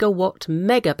 3-megawatt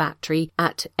mega battery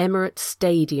at Emirates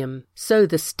Stadium, so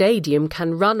the stadium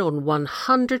can run on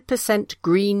 100%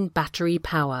 green battery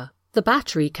power. The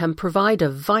battery can provide a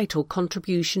vital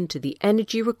contribution to the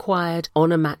energy required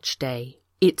on a match day.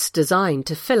 It's designed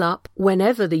to fill up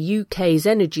whenever the UK's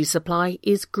energy supply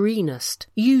is greenest,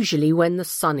 usually when the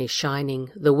sun is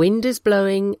shining, the wind is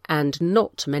blowing and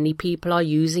not many people are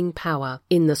using power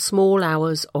in the small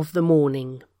hours of the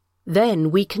morning. Then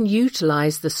we can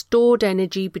utilise the stored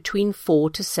energy between 4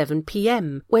 to 7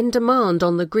 p.m. when demand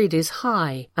on the grid is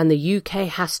high and the UK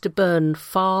has to burn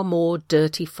far more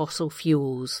dirty fossil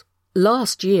fuels.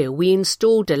 Last year, we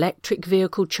installed electric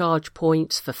vehicle charge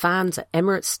points for fans at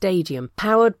Emirates Stadium,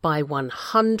 powered by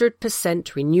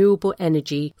 100% renewable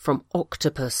energy from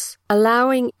Octopus,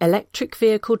 allowing electric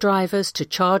vehicle drivers to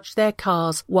charge their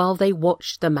cars while they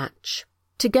watch the match.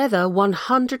 Together,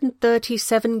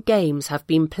 137 games have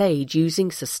been played using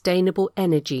sustainable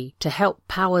energy to help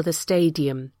power the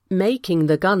stadium, making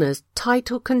the Gunners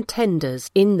title contenders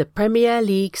in the Premier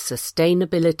League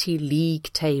Sustainability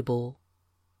League table.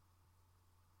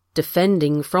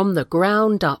 Defending from the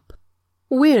ground up.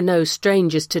 We're no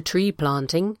strangers to tree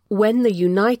planting. When the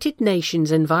United Nations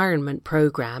Environment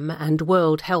Programme and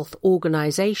World Health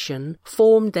Organization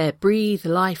formed their Breathe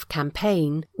Life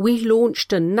campaign, we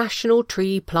launched a national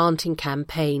tree planting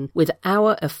campaign with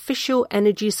our official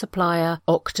energy supplier,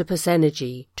 Octopus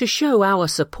Energy, to show our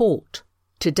support.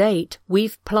 To date,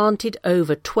 we've planted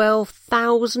over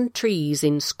 12,000 trees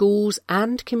in schools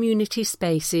and community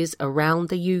spaces around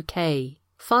the UK.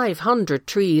 500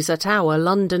 trees at our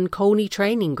London Colney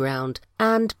Training Ground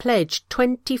and pledged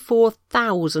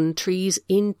 24,000 trees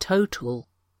in total.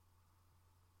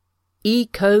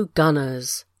 Eco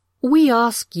Gunners. We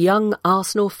ask young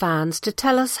Arsenal fans to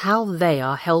tell us how they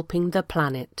are helping the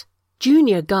planet.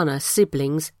 Junior Gunner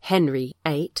siblings Henry,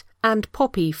 8, and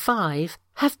Poppy, 5,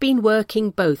 have been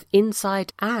working both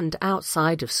inside and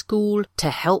outside of school to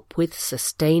help with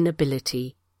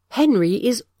sustainability. Henry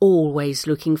is always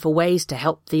looking for ways to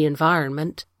help the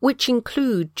environment, which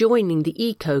include joining the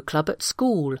Eco Club at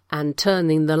school and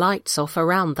turning the lights off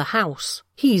around the house.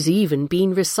 He's even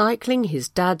been recycling his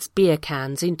dad's beer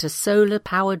cans into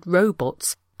solar-powered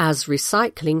robots, as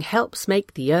recycling helps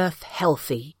make the earth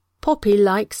healthy. Poppy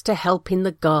likes to help in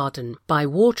the garden by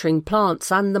watering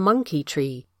plants and the monkey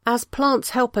tree, as plants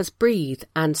help us breathe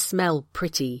and smell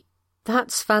pretty.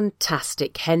 That's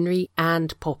fantastic, Henry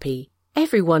and Poppy.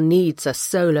 Everyone needs a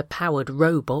solar-powered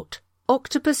robot.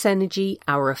 Octopus Energy,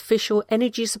 our official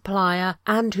energy supplier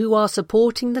and who are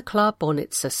supporting the club on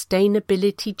its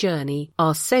sustainability journey,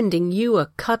 are sending you a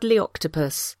cuddly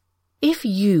octopus. If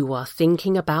you are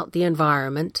thinking about the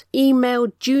environment, email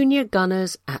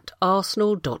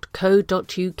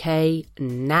juniorgunners@arsenal.co.uk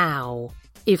now.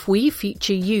 If we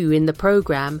feature you in the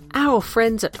programme, our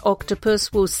friends at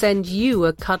Octopus will send you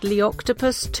a cuddly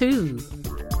octopus too.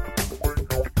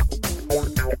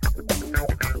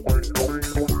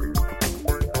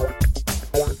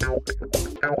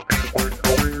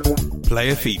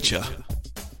 Player feature.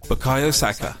 Bukayo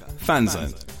Saka,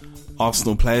 Fanzone.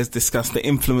 Arsenal players discuss the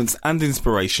influence and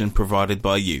inspiration provided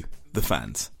by you, the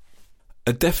fans.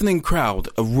 A deafening crowd,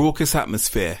 a raucous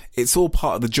atmosphere, it's all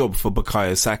part of the job for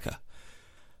Bukayo Saka.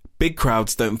 Big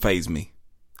crowds don't faze me,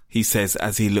 he says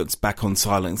as he looks back on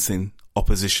silencing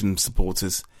opposition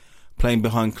supporters, playing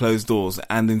behind closed doors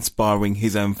and inspiring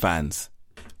his own fans.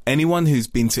 Anyone who's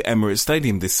been to Emirates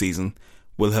Stadium this season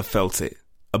will have felt it.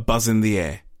 A buzz in the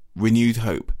air, renewed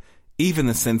hope, even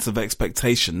a sense of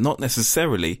expectation, not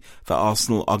necessarily that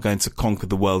Arsenal are going to conquer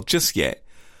the world just yet,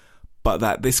 but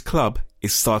that this club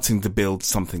is starting to build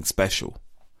something special.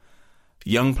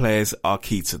 Young players are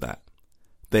key to that.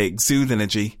 They exude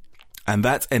energy, and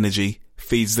that energy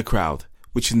feeds the crowd,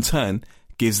 which in turn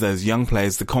gives those young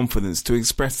players the confidence to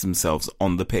express themselves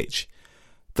on the pitch.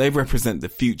 They represent the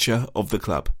future of the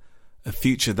club, a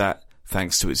future that,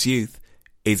 thanks to its youth,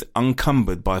 is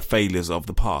unencumbered by failures of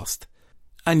the past.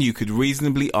 And you could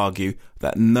reasonably argue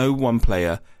that no one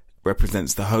player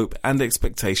represents the hope and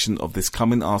expectation of this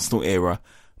coming Arsenal era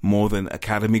more than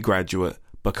academy graduate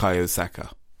Bukayo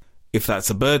Saka. If that's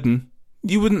a burden,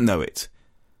 you wouldn't know it.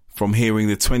 From hearing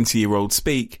the 20-year-old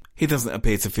speak, he doesn't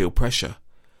appear to feel pressure.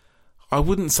 I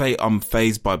wouldn't say I'm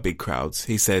fazed by big crowds,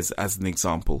 he says as an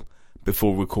example,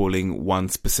 before recalling one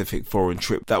specific foreign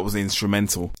trip that was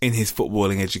instrumental in his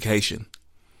footballing education.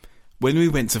 When we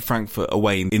went to Frankfurt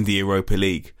away in the Europa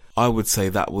League, I would say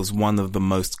that was one of the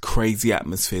most crazy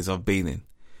atmospheres I've been in.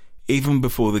 Even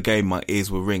before the game, my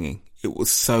ears were ringing. It was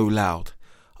so loud.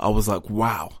 I was like,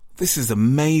 wow, this is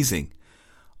amazing.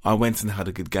 I went and had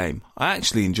a good game. I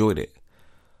actually enjoyed it.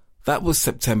 That was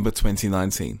September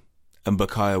 2019, and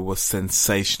Bukayo was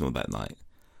sensational that night.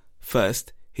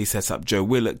 First, he set up Joe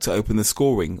Willock to open the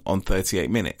scoring on 38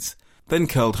 minutes. Then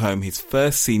curled home his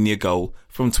first senior goal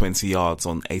from 20 yards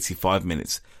on 85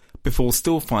 minutes, before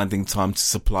still finding time to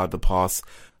supply the pass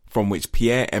from which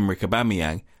Pierre-Emerick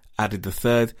Aubameyang added the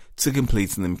third to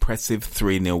complete an impressive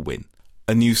 3-0 win.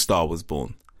 A new star was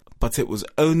born. But it was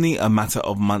only a matter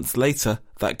of months later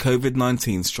that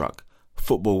COVID-19 struck,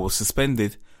 football was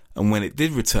suspended, and when it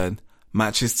did return,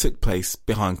 matches took place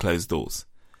behind closed doors.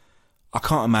 I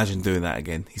can't imagine doing that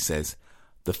again, he says.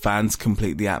 The fans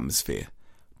complete the atmosphere.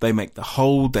 They make the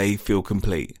whole day feel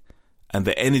complete, and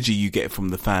the energy you get from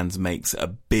the fans makes a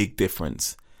big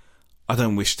difference. I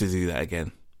don't wish to do that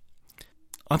again.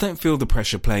 I don't feel the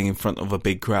pressure playing in front of a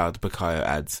big crowd, Bukayo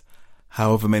adds.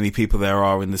 However many people there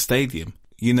are in the stadium,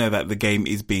 you know that the game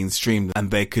is being streamed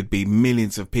and there could be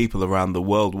millions of people around the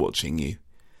world watching you.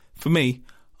 For me,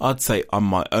 I'd say I'm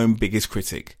my own biggest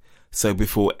critic, so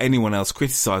before anyone else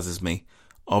criticises me,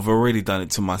 I've already done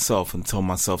it to myself and told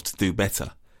myself to do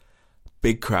better.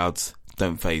 Big crowds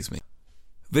don't faze me.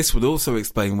 This would also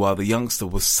explain why the youngster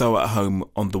was so at home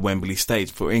on the Wembley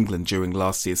stage for England during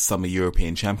last year's Summer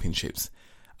European Championships,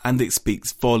 and it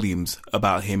speaks volumes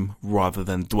about him rather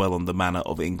than dwell on the manner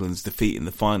of England's defeat in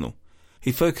the final.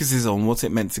 He focuses on what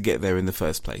it meant to get there in the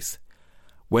first place.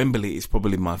 Wembley is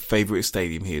probably my favourite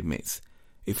stadium, he admits.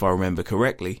 If I remember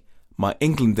correctly, my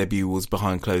England debut was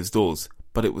behind closed doors,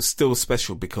 but it was still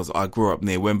special because I grew up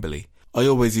near Wembley. I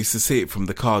always used to see it from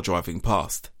the car driving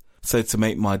past, so to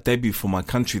make my debut for my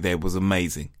country there was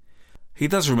amazing. He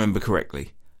does remember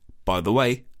correctly. By the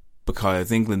way,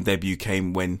 Bukayo's England debut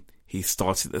came when he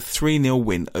started a 3-0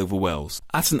 win over Wales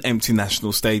at an empty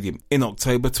national stadium in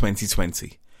October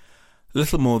 2020.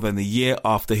 Little more than a year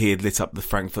after he had lit up the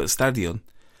Frankfurt Stadion,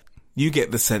 you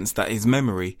get the sense that his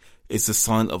memory is the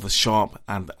sign of a sharp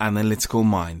and analytical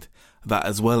mind that,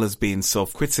 as well as being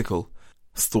self-critical,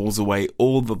 stores away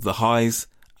all of the highs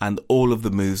and all of the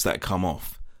moves that come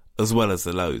off, as well as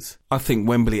the lows. I think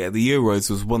Wembley at the Euros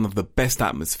was one of the best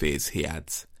atmospheres, he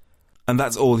adds. And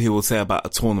that's all he will say about a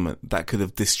tournament that could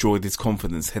have destroyed his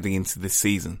confidence heading into this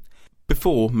season,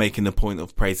 before making a point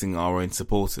of praising our own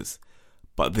supporters.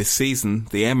 But this season,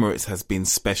 the Emirates has been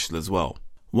special as well.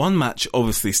 One match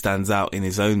obviously stands out in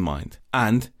his own mind,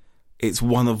 and it's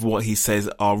one of what he says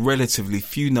are relatively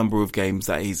few number of games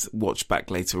that he's watched back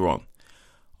later on.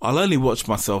 I'll only watch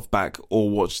myself back or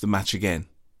watch the match again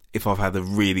if I've had a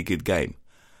really good game.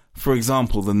 For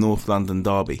example, the North London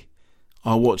derby.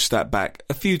 I watched that back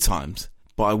a few times,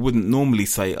 but I wouldn't normally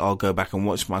say I'll go back and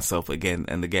watch myself again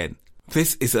and again.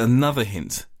 This is another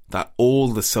hint that all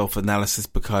the self-analysis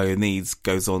Bukayo needs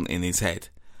goes on in his head,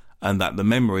 and that the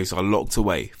memories are locked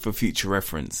away for future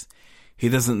reference. He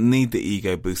doesn't need the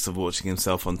ego boost of watching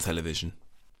himself on television,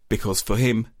 because for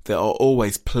him there are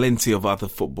always plenty of other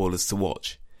footballers to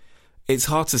watch. It's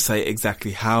hard to say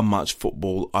exactly how much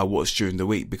football I watch during the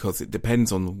week because it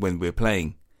depends on when we're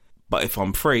playing. But if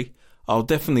I'm free, I'll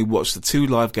definitely watch the 2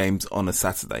 live games on a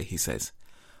Saturday, he says.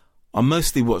 I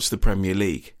mostly watch the Premier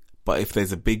League, but if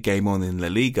there's a big game on in La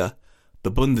Liga,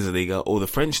 the Bundesliga or the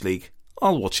French League,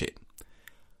 I'll watch it.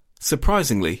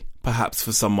 Surprisingly, perhaps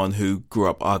for someone who grew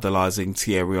up idolising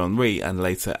Thierry Henry and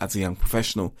later as a young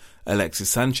professional Alexis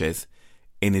Sanchez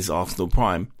in his Arsenal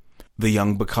prime, the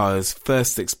young Bukayo's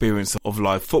first experience of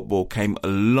live football came a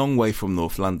long way from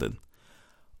North London.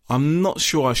 I'm not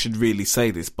sure I should really say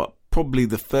this, but probably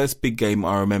the first big game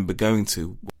I remember going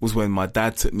to was when my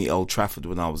dad took me Old Trafford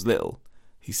when I was little,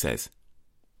 he says.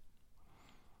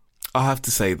 I have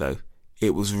to say though,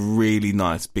 it was really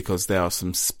nice because there are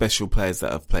some special players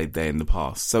that have played there in the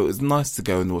past, so it was nice to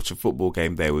go and watch a football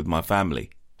game there with my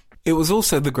family. It was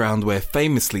also the ground where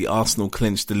famously Arsenal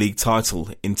clinched the league title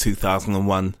in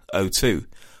 2001-02,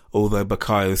 although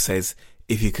Bukayo says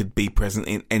if he could be present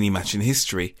in any match in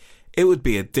history, it would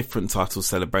be a different title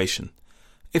celebration.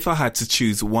 If I had to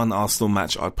choose one Arsenal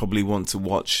match, I'd probably want to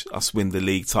watch us win the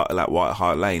league title at White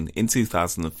Hart Lane in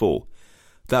 2004.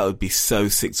 That would be so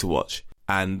sick to watch,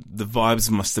 and the vibes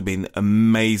must have been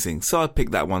amazing, so I'd pick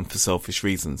that one for selfish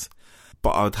reasons.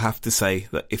 But I'd have to say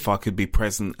that if I could be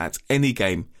present at any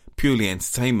game, purely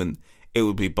entertainment, it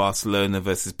would be Barcelona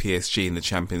versus PSG in the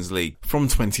Champions League from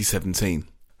 2017.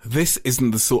 This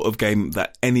isn't the sort of game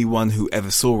that anyone who ever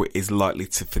saw it is likely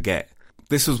to forget.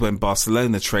 This was when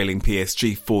Barcelona, trailing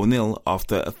PSG 4-0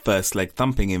 after a first leg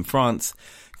thumping in France,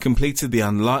 completed the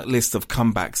unlikeliest of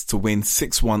comebacks to win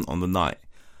 6-1 on the night,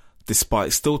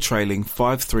 despite still trailing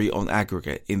 5-3 on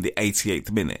aggregate in the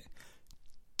 88th minute.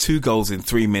 2 goals in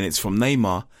 3 minutes from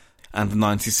Neymar and the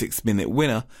 96th minute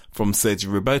winner from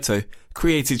Sergio Roberto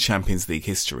created Champions League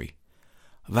history.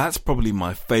 That's probably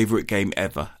my favourite game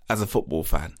ever as a football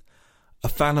fan. A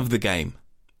fan of the game,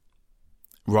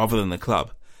 rather than the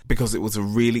club, because it was a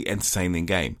really entertaining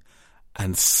game,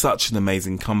 and such an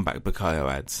amazing comeback, Bukayo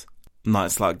adds.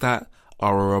 Nights like that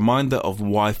are a reminder of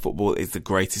why football is the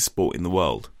greatest sport in the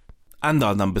world. And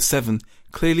our number 7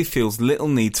 clearly feels little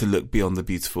need to look beyond the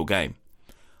beautiful game.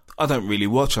 I don't really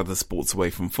watch other sports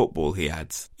away from football, he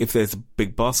adds. If there's a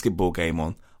big basketball game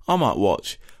on, I might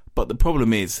watch, but the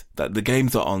problem is that the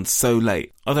games are on so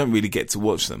late, I don't really get to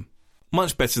watch them.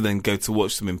 Much better than go to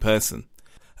watch them in person.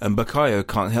 And Bukayo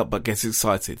can't help but get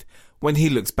excited when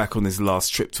he looks back on his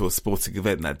last trip to a sporting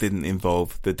event that didn't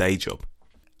involve the day job.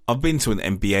 I've been to an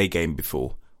NBA game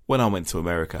before, when I went to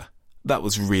America. That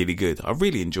was really good. I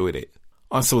really enjoyed it.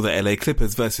 I saw the LA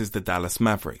Clippers versus the Dallas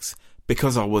Mavericks.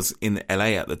 Because I was in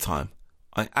LA at the time,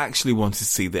 I actually wanted to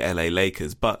see the LA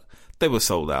Lakers, but they were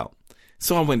sold out.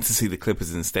 So I went to see the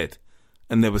Clippers instead.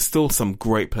 And there were still some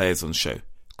great players on show.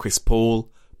 Chris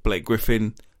Paul, Blake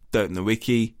Griffin, Dirk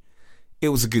Nowitzki. It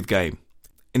was a good game.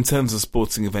 In terms of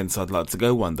sporting events I'd like to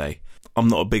go one day, I'm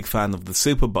not a big fan of the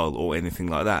Super Bowl or anything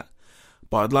like that,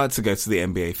 but I'd like to go to the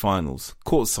NBA Finals,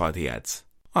 courtside, he adds.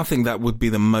 I think that would be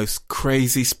the most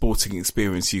crazy sporting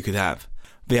experience you could have.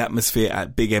 The atmosphere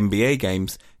at big NBA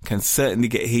games can certainly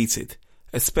get heated,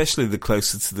 especially the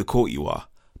closer to the court you are,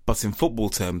 but in football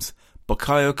terms,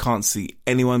 Bukayo can't see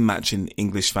anyone matching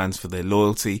English fans for their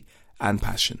loyalty and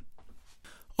passion.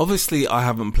 Obviously I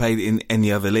haven't played in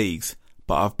any other leagues,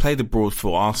 but I've played abroad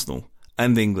for Arsenal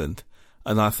and England,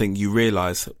 and I think you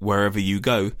realise wherever you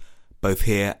go, both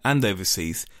here and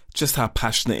overseas, just how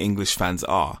passionate English fans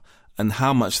are and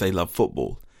how much they love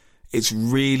football. It's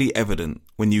really evident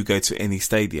when you go to any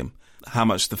stadium how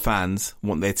much the fans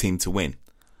want their team to win.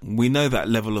 We know that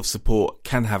level of support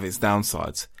can have its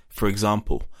downsides. For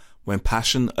example, when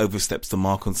passion oversteps the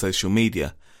mark on social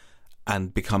media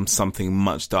and becomes something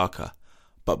much darker.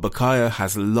 But Bukayo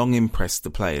has long impressed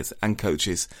the players and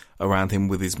coaches around him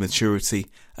with his maturity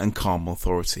and calm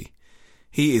authority.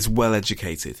 He is well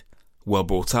educated, well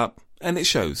brought up, and it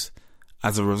shows.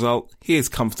 As a result, he is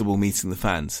comfortable meeting the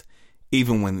fans,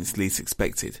 even when it's least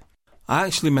expected. I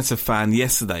actually met a fan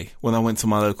yesterday when I went to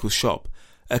my local shop,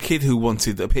 a kid who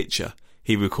wanted a picture,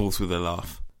 he recalls with a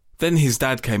laugh. Then his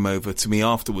dad came over to me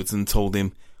afterwards and told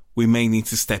him we may need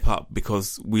to step up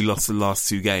because we lost the last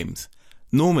 2 games.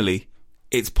 Normally,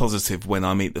 it's positive when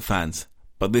I meet the fans,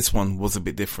 but this one was a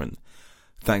bit different.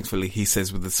 Thankfully, he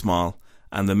says with a smile,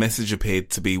 and the message appeared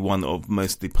to be one of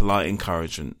mostly polite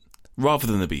encouragement, rather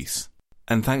than abuse.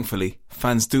 And thankfully,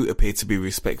 fans do appear to be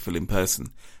respectful in person,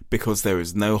 because there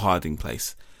is no hiding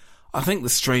place. I think the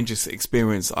strangest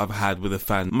experience I've had with a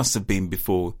fan must have been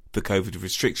before the COVID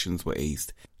restrictions were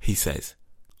eased, he says.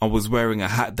 I was wearing a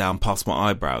hat down past my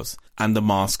eyebrows and a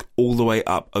mask all the way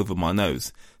up over my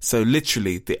nose, so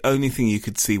literally the only thing you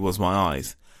could see was my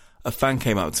eyes. A fan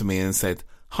came up to me and said,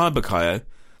 "Hi Bukayo."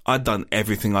 I'd done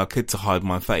everything I could to hide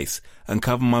my face and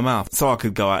cover my mouth so I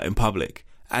could go out in public,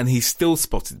 and he still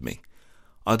spotted me.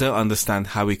 I don't understand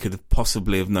how he could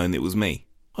possibly have known it was me.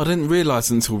 I didn't realise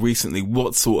until recently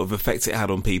what sort of effect it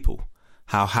had on people,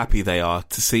 how happy they are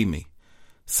to see me.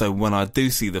 So when I do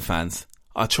see the fans,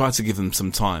 I try to give them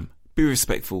some time, be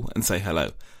respectful and say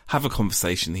hello, have a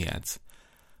conversation, he adds.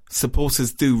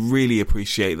 Supporters do really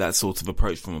appreciate that sort of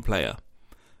approach from a player.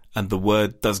 And the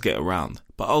word does get around,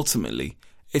 but ultimately,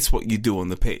 it's what you do on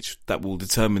the pitch that will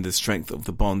determine the strength of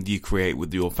the bond you create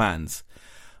with your fans,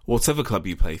 whatever club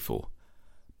you play for.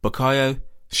 Bukayo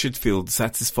should feel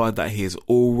satisfied that he has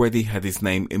already had his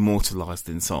name immortalised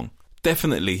in song.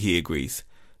 Definitely, he agrees.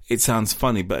 It sounds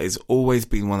funny, but it's always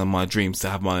been one of my dreams to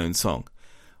have my own song.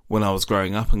 When I was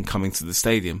growing up and coming to the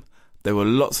stadium, there were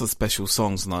lots of special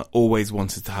songs and I always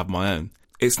wanted to have my own.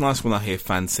 It's nice when I hear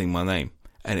fans sing my name,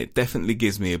 and it definitely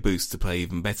gives me a boost to play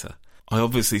even better. I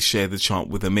obviously share the chant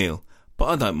with Emil, but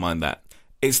I don't mind that.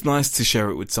 It's nice to share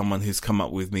it with someone who's come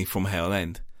up with me from Hale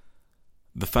End.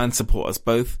 The fans support us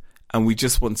both, and we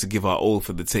just want to give our all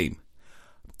for the team.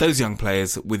 Those young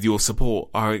players, with your support,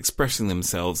 are expressing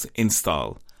themselves in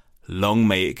style. Long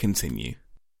may it continue.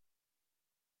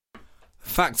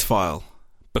 Fact file.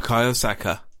 Bukayo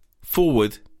Saka,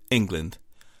 forward, England.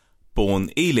 Born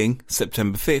Ealing,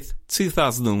 September 5th,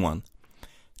 2001.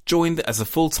 Joined as a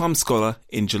full-time scholar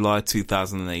in July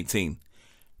 2018.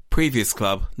 Previous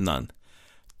club, none.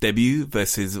 Debut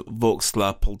versus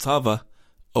Vorskla Poltava,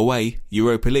 away,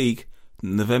 Europa League,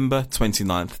 November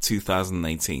 29th,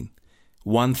 2018.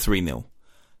 Won 3-0.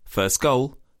 First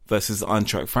goal versus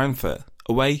Eintracht Frankfurt,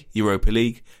 away, Europa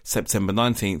League, September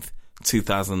 19th,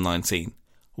 2019.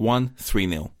 Won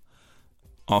 3-0.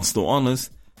 Arsenal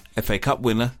Honours, FA Cup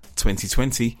winner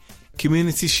 2020,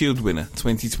 Community Shield winner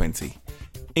 2020.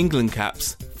 England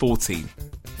caps 14.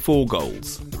 4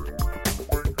 goals.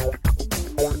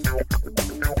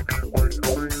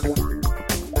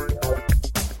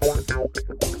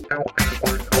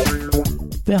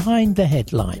 Behind the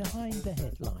headline.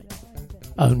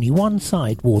 Only one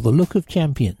side wore the look of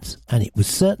champions, and it was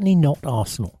certainly not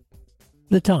Arsenal.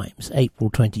 The Times, April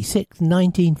 26,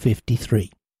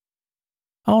 1953.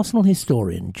 Arsenal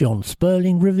historian John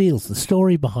Sperling reveals the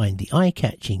story behind the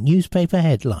eye-catching newspaper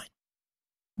headline.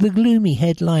 The gloomy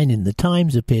headline in the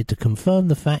Times appeared to confirm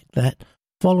the fact that,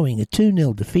 following a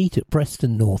 2-0 defeat at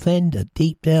Preston North End at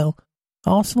Deepdale,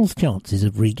 Arsenal's chances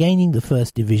of regaining the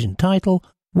First Division title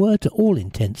were to all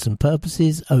intents and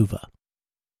purposes over.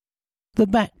 The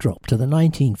backdrop to the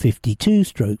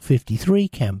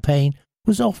 1952-53 campaign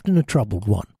was often a troubled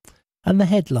one, and the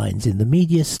headlines in the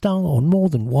media stung on more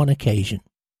than one occasion.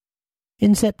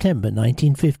 In September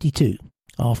 1952,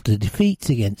 after defeats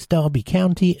against Derby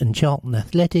County and Charlton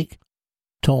Athletic,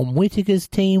 Tom Whittaker's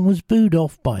team was booed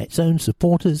off by its own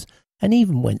supporters and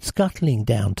even went scuttling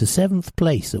down to 7th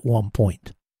place at one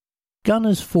point.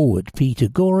 Gunners forward Peter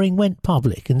Goring went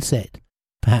public and said,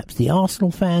 "Perhaps the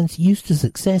Arsenal fans, used to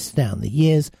success down the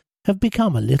years, have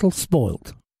become a little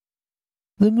spoilt."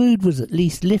 The mood was at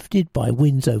least lifted by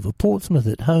wins over Portsmouth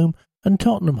at home and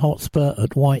Tottenham Hotspur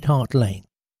at White Hart Lane.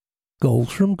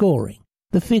 Goals from Goring,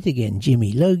 the fit-again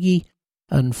Jimmy Logie,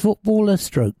 and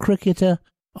footballer-stroke-cricketer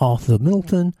Arthur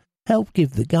Milton helped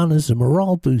give the Gunners a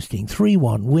morale-boosting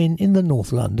 3-1 win in the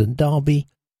North London derby,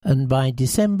 and by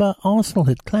December Arsenal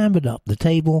had clambered up the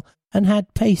table and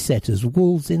had pace-setters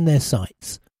Wolves in their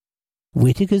sights.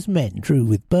 Whittaker's men drew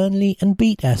with Burnley and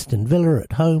beat Aston Villa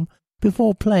at home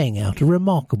before playing out a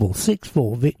remarkable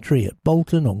 6-4 victory at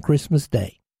Bolton on Christmas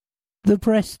Day. The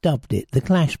press dubbed it the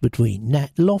clash between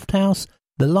Nat Lofthouse,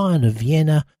 the Lion of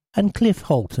Vienna, and Cliff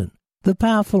Holton, the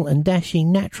powerful and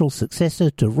dashing natural successor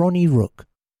to Ronnie Rook.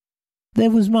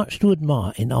 There was much to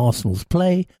admire in Arsenal's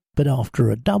play, but after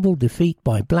a double defeat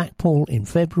by Blackpool in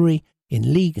February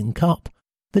in League and Cup,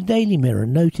 the Daily Mirror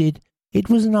noted, "It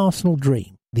was an Arsenal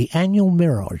dream, the annual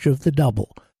mirage of the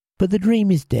double, but the dream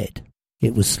is dead.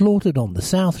 It was slaughtered on the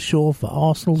South Shore for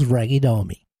Arsenal's ragged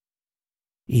army."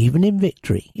 Even in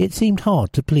victory, it seemed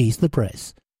hard to please the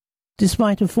press.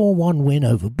 Despite a 4-1 win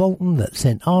over Bolton that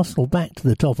sent Arsenal back to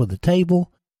the top of the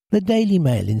table, the Daily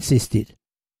Mail insisted,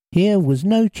 here was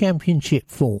no championship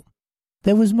form.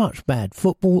 There was much bad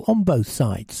football on both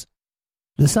sides.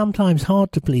 The sometimes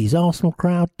hard-to-please Arsenal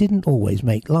crowd didn't always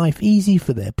make life easy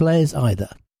for their players either.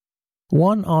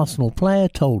 One Arsenal player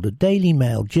told a Daily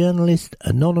Mail journalist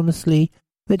anonymously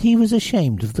that he was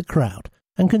ashamed of the crowd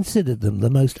and considered them the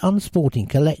most unsporting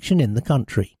collection in the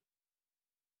country.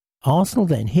 Arsenal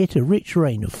then hit a rich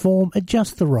reign of form at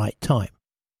just the right time,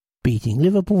 beating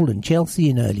Liverpool and Chelsea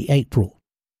in early April.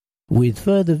 With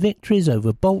further victories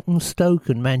over Bolton, Stoke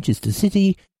and Manchester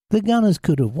City, the Gunners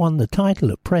could have won the title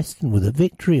at Preston with a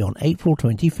victory on April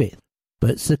 25th,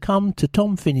 but succumbed to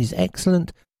Tom Finney's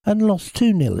excellent and lost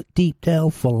 2-0 at Deepdale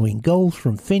following goals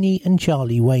from Finney and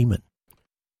Charlie Wayman.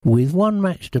 With one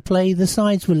match to play, the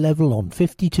sides were level on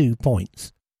 52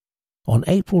 points. On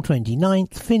April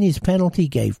 29th, Finney's penalty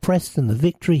gave Preston the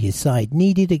victory his side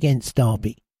needed against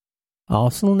Derby.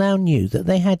 Arsenal now knew that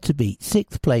they had to beat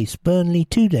 6th place Burnley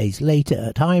 2 days later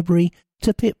at Highbury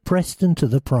to pip Preston to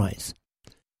the prize.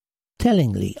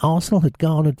 Tellingly, Arsenal had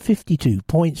garnered 52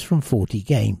 points from 40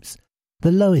 games,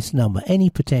 the lowest number any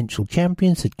potential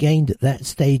champions had gained at that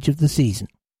stage of the season.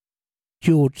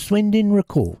 George Swindon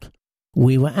recalled,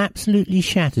 "We were absolutely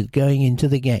shattered going into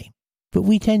the game, but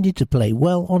we tended to play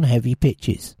well on heavy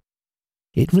pitches.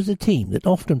 It was a team that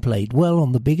often played well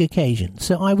on the big occasions,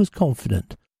 so I was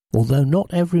confident, although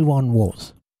not everyone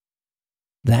was."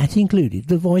 That included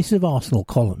the Voice of Arsenal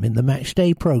column in the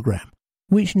Matchday programme,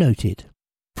 which noted,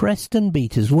 "Preston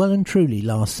beat us well and truly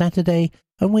last Saturday,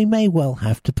 and we may well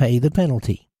have to pay the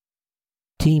penalty."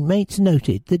 Teammates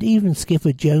noted that even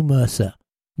skipper Joe Mercer,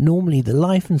 normally the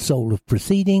life and soul of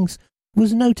proceedings,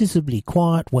 was noticeably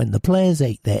quiet when the players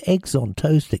ate their eggs on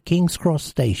toast at King's Cross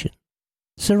Station,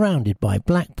 surrounded by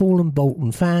Blackpool and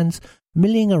Bolton fans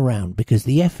milling around because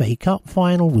the FA Cup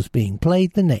final was being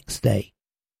played the next day.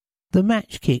 The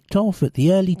match kicked off at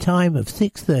the early time of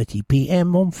 6:30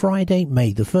 p.m. on Friday,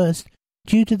 May the 1st,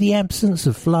 due to the absence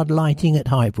of flood lighting at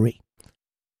Highbury.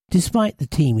 Despite the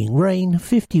teeming rain,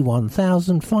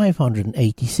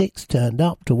 51,586 turned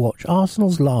up to watch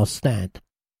Arsenal's last stand.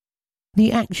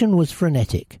 The action was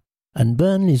frenetic, and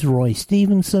Burnley's Roy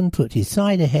Stevenson put his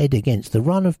side ahead against the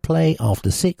run of play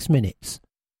after 6 minutes.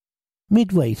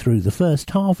 Midway through the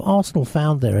first half, Arsenal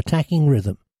found their attacking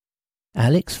rhythm.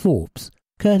 Alex Forbes,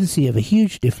 courtesy of a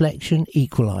huge deflection,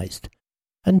 equalised,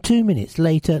 and 2 minutes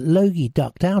later Logie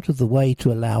ducked out of the way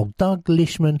to allow Doug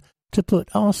Lishman to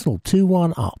put Arsenal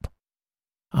 2-1 up.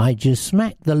 "I just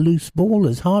smacked the loose ball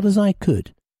as hard as I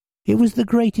could. It was the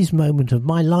greatest moment of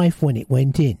my life when it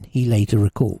went in," he later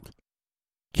recalled.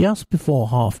 Just before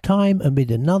half-time,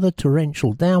 amid another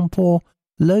torrential downpour,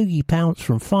 Logie pounced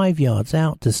from 5 yards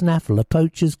out to snaffle a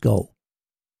poacher's goal.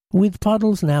 With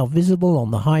puddles now visible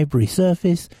on the Highbury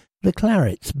surface, the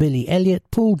Clarets' Billy Elliott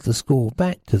pulled the score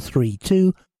back to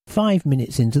 3-2 5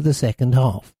 minutes into the second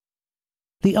half.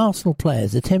 The Arsenal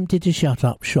players attempted to shut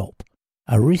up shop,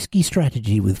 a risky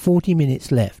strategy with 40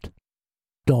 minutes left.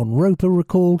 Don Roper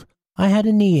recalled, "I had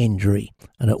a knee injury,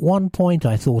 and at one point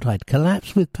I thought I'd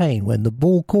collapse with pain when the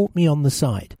ball caught me on the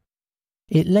side.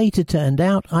 It later turned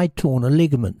out I'd torn a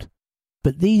ligament,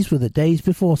 but these were the days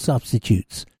before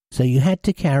substitutes, so you had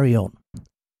to carry on."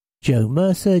 Joe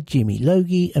Mercer, Jimmy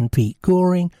Logie and Pete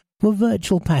Goring were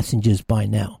virtual passengers by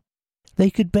now. They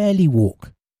could barely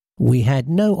walk. We had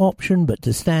no option but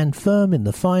to stand firm in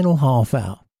the final half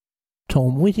hour.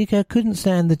 Tom Whittaker couldn't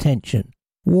stand the tension,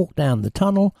 walked down the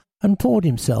tunnel and poured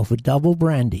himself a double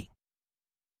brandy.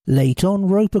 Late on,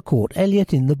 Roper caught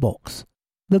Elliott in the box.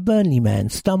 The Burnley man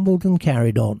stumbled and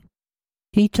carried on.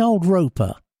 He told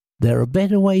Roper, "There are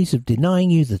better ways of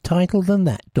denying you the title than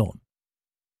that, Don."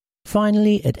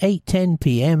 Finally, at 8:10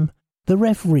 p.m, the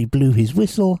referee blew his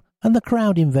whistle and the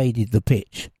crowd invaded the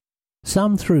pitch.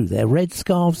 Some threw their red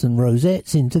scarves and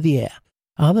rosettes into the air.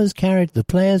 Others carried the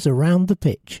players around the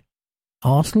pitch.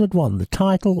 Arsenal had won the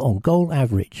title on goal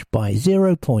average by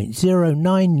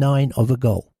 0.099 of a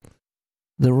goal.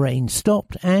 The rain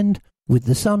stopped and, with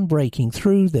the sun breaking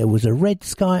through, there was a red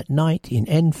sky at night in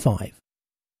N5.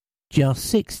 Just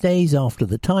 6 days after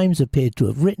the Times appeared to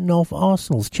have written off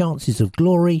Arsenal's chances of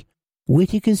glory,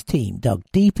 Whittaker's team dug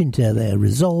deep into their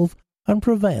resolve and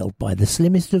prevailed by the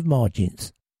slimmest of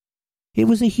margins. It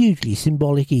was a hugely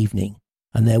symbolic evening,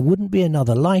 and there wouldn't be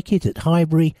another like it at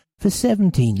Highbury for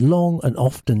 17 long and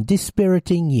often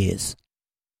dispiriting years.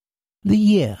 The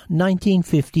year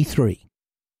 1953.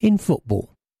 In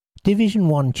football, Division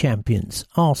 1 champions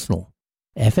Arsenal,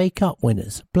 FA Cup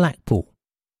winners Blackpool.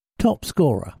 Top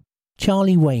scorer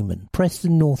Charlie Wayman,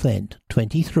 Preston North End,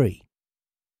 23.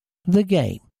 The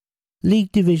game,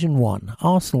 League Division 1,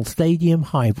 Arsenal Stadium,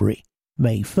 Highbury,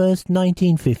 May 1st,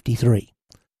 1953.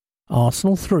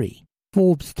 Arsenal 3,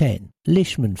 Forbes 10,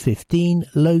 Lishman 15,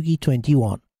 Logie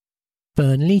 21.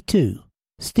 Burnley 2,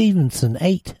 Stevenson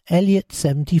 8, Elliott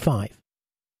 75.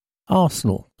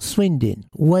 Arsenal, Swindon,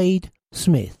 Wade,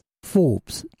 Smith,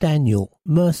 Forbes, Daniel,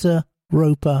 Mercer,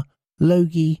 Roper,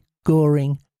 Logie,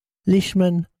 Goring,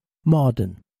 Lishman,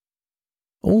 Marden.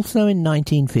 Also in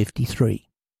 1953,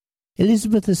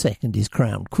 Elizabeth II is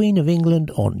crowned Queen of England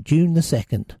on June the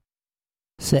 2nd.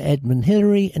 Sir Edmund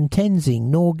Hillary and Tenzing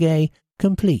Norgay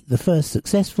complete the first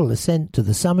successful ascent to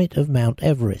the summit of Mount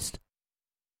Everest.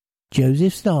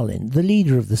 Joseph Stalin, the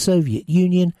leader of the Soviet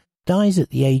Union, dies at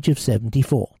the age of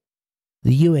 74.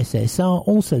 The USSR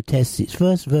also tests its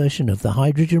first version of the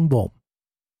hydrogen bomb.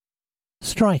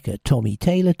 Striker Tommy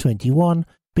Taylor, 21,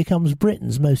 becomes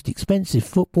Britain's most expensive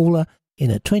footballer in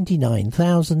a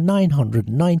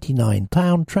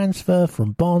 £29,999 transfer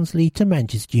from Barnsley to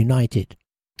Manchester United.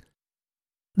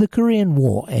 The Korean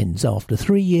War ends after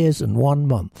 3 years and 1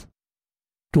 month.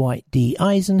 Dwight D.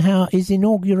 Eisenhower is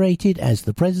inaugurated as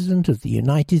the President of the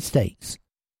United States.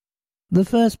 The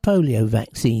first polio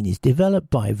vaccine is developed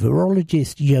by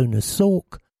virologist Jonas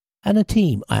Salk and a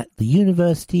team at the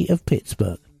University of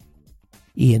Pittsburgh.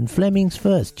 Ian Fleming's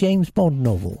first James Bond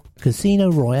novel,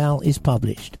 Casino Royale, is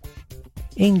published.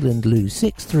 England lose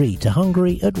 6-3 to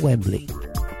Hungary at Wembley.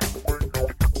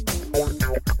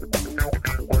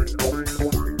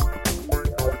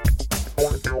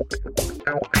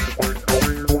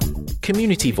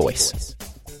 Community Voice.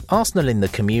 Arsenal in the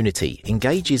Community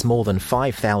engages more than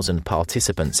 5,000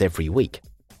 participants every week.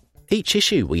 Each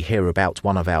issue we hear about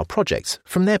one of our projects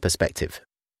from their perspective.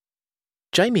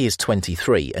 Jamie is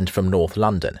 23 and from North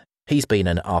London. He's been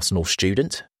an Arsenal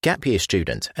student, gap year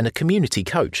student and a community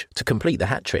coach to complete the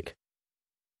hat-trick.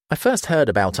 I first heard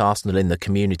about Arsenal in the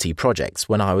Community projects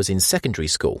when I was in secondary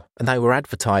school and they were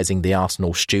advertising the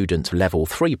Arsenal Student Level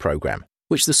 3 programme,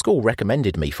 which the school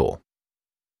recommended me for.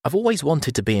 I've always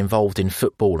wanted to be involved in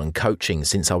football and coaching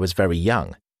since I was very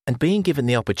young, and being given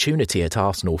the opportunity at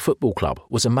Arsenal Football Club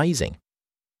was amazing.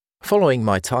 Following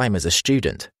my time as a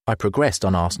student, I progressed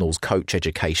on Arsenal's coach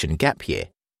education gap year,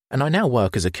 and I now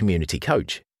work as a community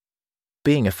coach.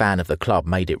 Being a fan of the club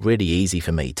made it really easy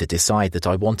for me to decide that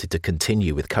I wanted to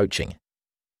continue with coaching.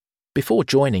 Before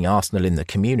joining Arsenal in the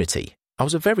Community, I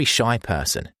was a very shy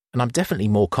person, and I'm definitely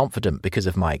more confident because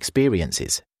of my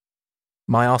experiences.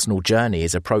 My Arsenal journey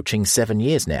is approaching 7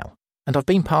 years now, and I've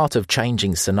been part of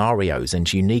changing scenarios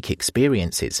and unique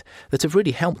experiences that have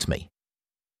really helped me.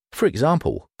 For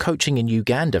example, coaching in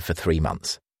Uganda for 3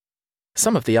 months.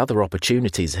 Some of the other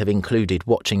opportunities have included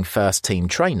watching first-team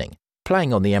training,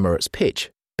 playing on the Emirates pitch,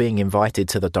 being invited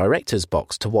to the director's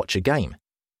box to watch a game,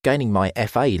 gaining my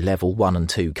FA Level 1 and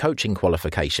 2 coaching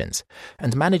qualifications,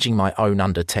 and managing my own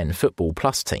under-10 Football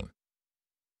Plus team.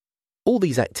 All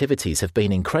these activities have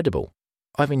been incredible.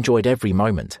 I've enjoyed every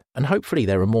moment, and hopefully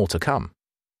there are more to come.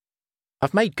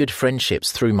 I've made good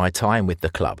friendships through my time with the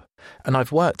club, and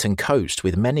I've worked and coached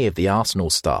with many of the Arsenal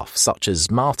staff such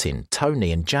as Martin,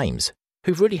 Tony and James,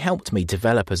 who've really helped me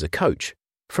develop as a coach,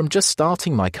 from just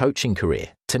starting my coaching career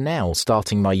to now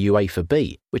starting my UEFA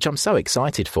B, which I'm so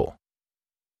excited for.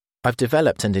 I've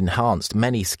developed and enhanced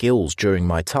many skills during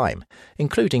my time,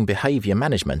 including behaviour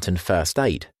management and first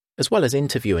aid, as well as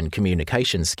interview and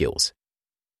communication skills.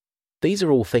 These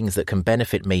are all things that can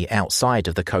benefit me outside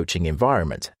of the coaching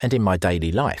environment and in my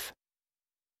daily life.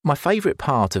 My favourite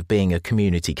part of being a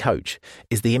community coach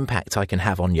is the impact I can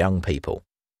have on young people.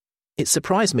 It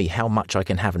surprised me how much I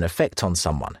can have an effect on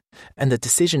someone and the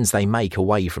decisions they make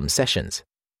away from sessions.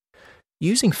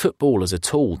 Using football as a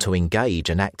tool to engage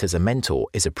and act as a mentor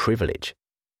is a privilege.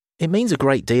 It means a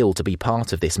great deal to be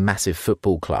part of this massive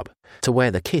football club, to wear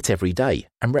the kit every day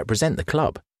and represent the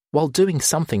club while doing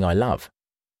something I love.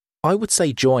 I would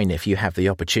say join if you have the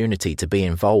opportunity to be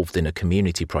involved in a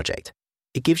community project.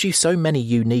 It gives you so many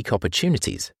unique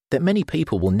opportunities that many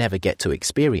people will never get to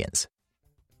experience.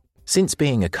 Since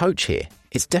being a coach here,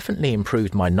 it's definitely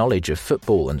improved my knowledge of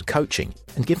football and coaching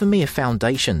and given me a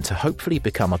foundation to hopefully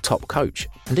become a top coach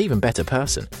and even better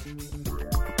person.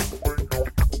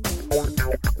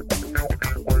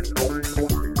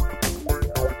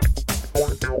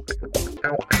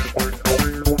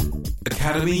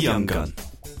 Academy Young Gun,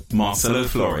 Marcelo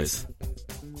Flores.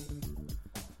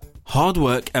 Hard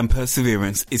work and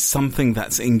perseverance is something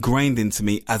that's ingrained into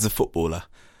me as a footballer,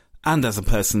 and as a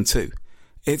person too.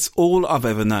 It's all I've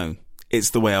ever known.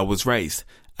 It's the way I was raised,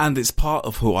 and it's part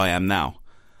of who I am now.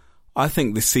 I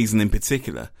think this season in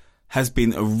particular has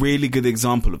been a really good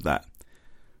example of that.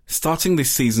 Starting this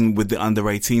season with the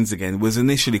under-18s again was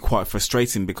initially quite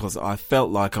frustrating because I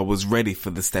felt like I was ready for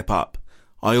the step up.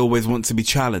 I always want to be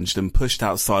challenged and pushed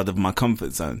outside of my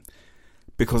comfort zone,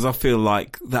 because I feel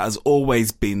like that has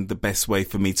always been the best way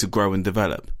for me to grow and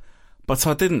develop. But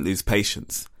I didn't lose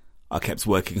patience. I kept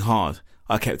working hard.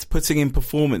 I kept putting in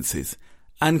performances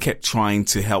and kept trying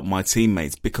to help my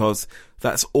teammates, because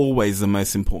that's always the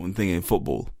most important thing in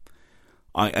football.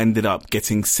 I ended up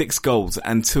getting 6 goals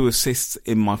and 2 assists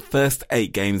in my first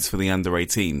 8 games for the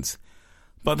under-18s.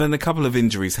 But then a couple of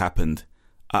injuries happened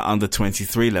at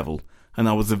under-23 level, and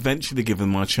I was eventually given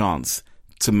my chance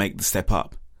to make the step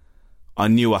up. I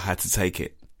knew I had to take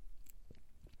it.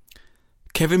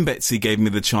 Kevin Betsy gave me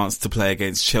the chance to play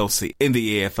against Chelsea in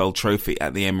the EFL Trophy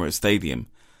at the Emirates Stadium.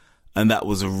 and that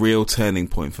was a real turning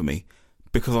point for me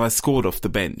because I scored off the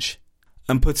bench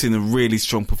and put in a really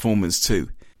strong performance too.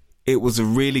 It was a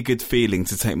really good feeling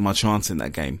to take my chance in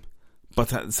that game,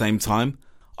 but at the same time,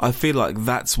 I feel like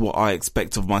that's what I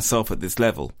expect of myself at this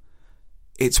level.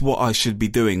 It's what I should be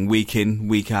doing week in,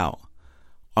 week out.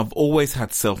 I've always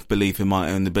had self-belief in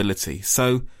my own ability,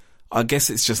 so I guess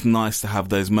it's just nice to have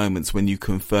those moments when you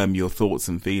confirm your thoughts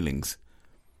and feelings.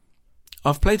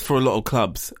 I've played for a lot of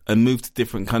clubs and moved to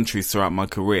different countries throughout my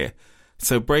career,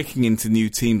 so breaking into new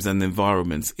teams and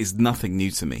environments is nothing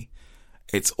new to me.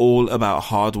 It's all about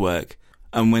hard work,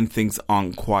 and when things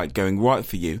aren't quite going right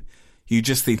for you, you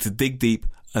just need to dig deep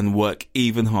and work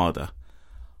even harder.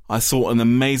 I saw an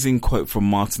amazing quote from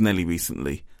Martinelli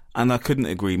recently, and I couldn't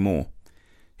agree more.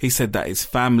 He said that his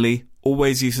family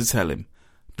always used to tell him,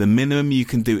 the minimum you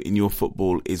can do in your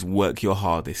football is work your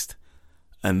hardest.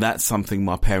 And that's something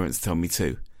my parents tell me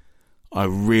too. I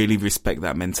really respect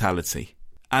that mentality.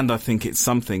 And I think it's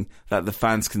something that the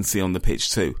fans can see on the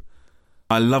pitch too.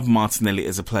 I love Martinelli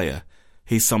as a player.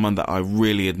 He's someone that I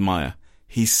really admire.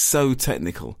 He's so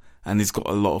technical and he's got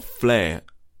a lot of flair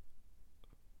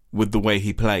with the way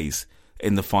he plays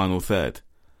in the final third.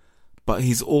 But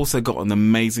he's also got an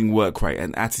amazing work rate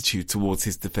and attitude towards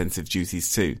his defensive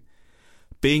duties too.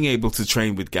 Being able to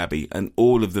train with Gabby and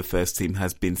all of the first team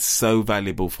has been so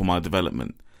valuable for my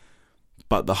development.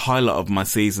 But the highlight of my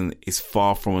season is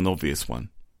far from an obvious one.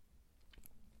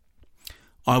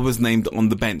 I was named on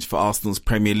the bench for Arsenal's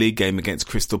Premier League game against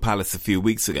Crystal Palace a few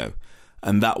weeks ago,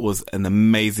 and that was an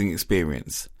amazing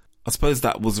experience. I suppose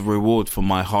that was a reward for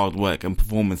my hard work and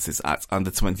performances at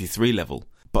under 23 level,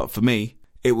 but for me,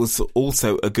 it was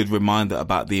also a good reminder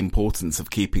about the importance of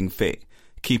keeping fit,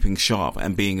 keeping sharp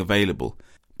and being available,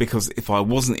 because if I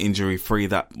wasn't injury free,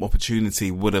 that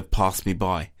opportunity would have passed me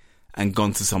by and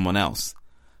gone to someone else.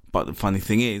 But the funny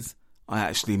thing is, I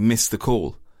actually missed the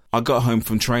call. I got home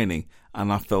from training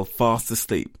and I fell fast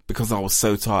asleep because I was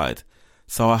so tired,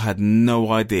 so I had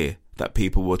no idea that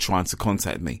people were trying to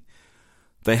contact me.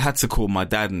 They had to call my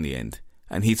dad in the end,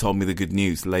 and he told me the good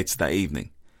news later that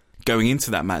evening. Going into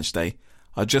that match day,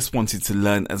 I just wanted to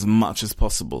learn as much as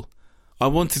possible. I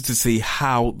wanted to see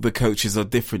how the coaches are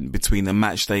different between a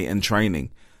match day and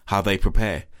training, how they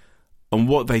prepare, and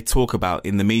what they talk about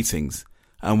in the meetings,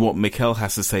 and what Mikel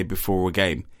has to say before a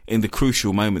game, in the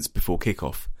crucial moments before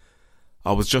kickoff.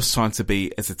 I was just trying to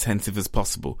be as attentive as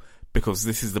possible, because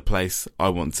this is the place I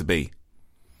want to be.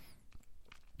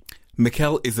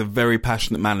 Mikel is a very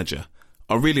passionate manager.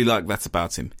 I really like that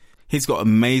about him. He's got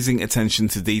amazing attention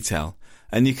to detail,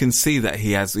 and you can see that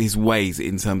he has his ways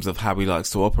in terms of how he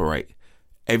likes to operate.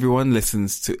 Everyone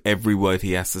listens to every word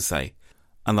he has to say,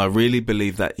 and I really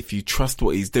believe that if you trust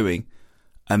what he's doing,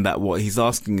 and that what he's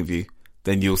asking of you,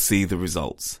 then you'll see the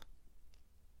results.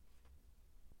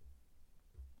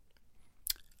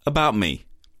 About me.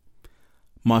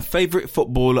 My favourite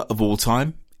footballer of all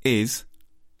time is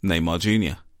Neymar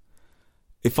Jr.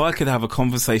 If I could have a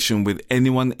conversation with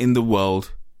anyone in the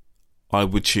world, I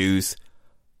would choose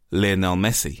Lionel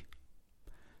Messi.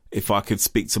 If I could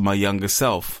speak to my younger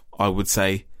self, I would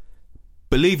say,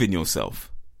 believe in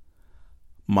yourself.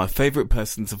 My favourite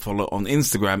person to follow on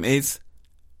Instagram is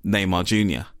Neymar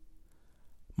Jr.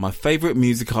 My favourite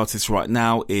music artist right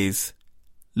now is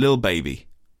Lil Baby.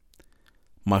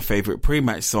 My favourite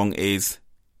pre-match song is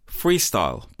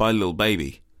Freestyle by Lil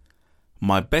Baby.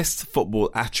 My best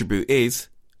football attribute is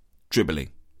dribbling.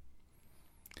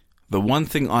 The one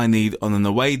thing I need on an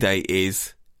away day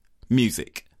is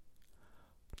music.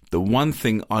 The one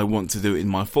thing I want to do in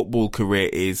my football career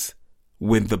is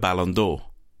win the Ballon d'Or.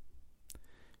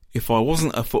 If I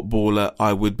wasn't a footballer,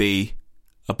 I would be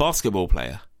a basketball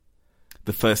player.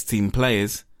 The first team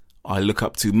players I look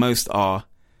up to most are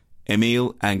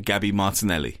Emile and Gabby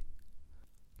Martinelli.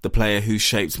 The player who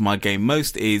shaped my game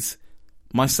most is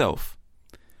myself.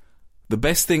 The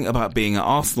best thing about being at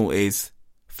Arsenal is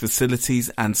facilities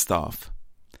and staff.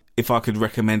 If I could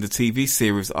recommend a TV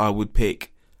series, I would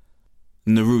pick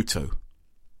Naruto.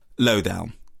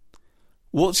 Lowdown.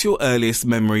 What's your earliest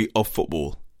memory of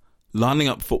football? Lining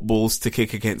up footballs to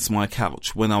kick against my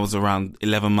couch when I was around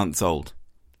 11 months old.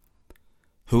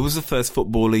 Who was the first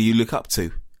footballer you look up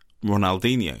to?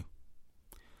 Ronaldinho.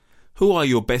 Who are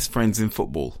your best friends in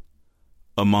football?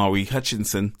 Omari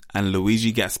Hutchinson and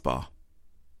Luigi Gaspar.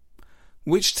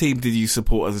 Which team did you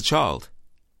support as a child?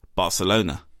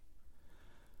 Barcelona.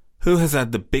 Who has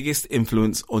had the biggest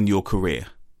influence on your career?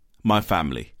 My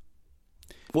family.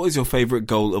 What is your favourite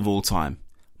goal of all time?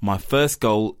 My first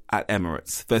goal at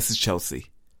Emirates versus Chelsea.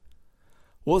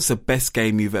 What's the best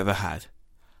game you've ever had?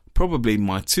 Probably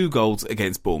my 2 goals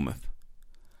against Bournemouth.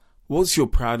 What's your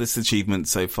proudest achievement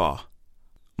so far?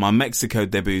 My Mexico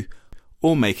debut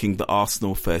or making the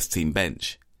Arsenal first team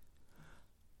bench?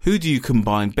 Who do you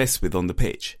combine best with on the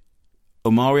pitch?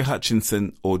 Omari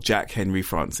Hutchinson or Jack Henry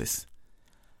Francis?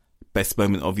 Best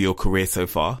moment of your career so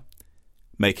far?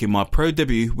 Making my pro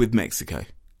debut with Mexico.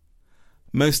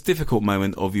 Most difficult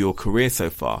moment of your career so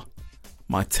far?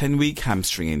 My 10-week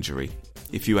hamstring injury.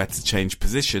 If you had to change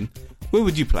position, where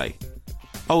would you play?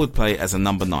 I would play as a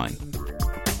number 9.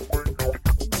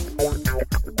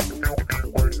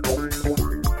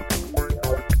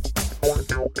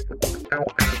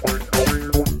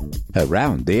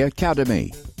 Around the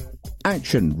Academy.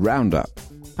 Action Roundup.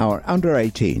 Our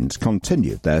under-18s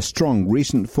continued their strong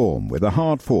recent form with a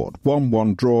hard-fought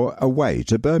 1-1 draw away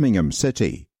to Birmingham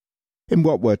City. In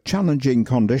what were challenging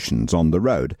conditions on the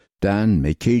road, Dan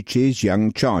Mikichi's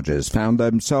young Chargers found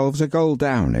themselves a goal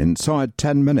down inside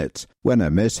 10 minutes when a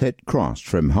mishit cross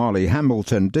from Harley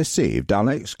Hamilton deceived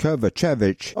Alex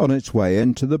Kovacevic on its way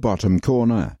into the bottom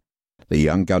corner. The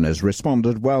young Gunners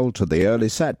responded well to the early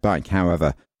setback,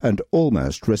 however, and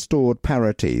almost restored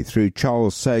parity through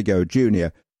Charles Sago Jr.,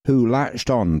 who latched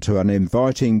on to an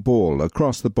inviting ball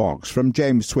across the box from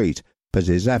James Sweet, but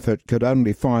his effort could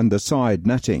only find the side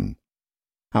netting.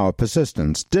 Our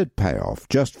persistence did pay off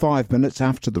just 5 minutes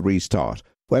after the restart,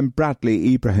 when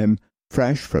Bradley Ibrahim,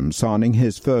 fresh from signing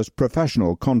his first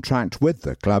professional contract with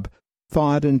the club,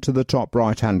 fired into the top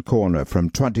right-hand corner from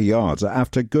 20 yards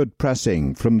after good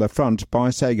pressing from the front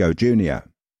by Sago Jr.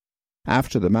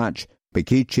 After the match,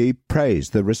 Mikichi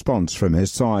praised the response from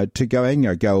his side to going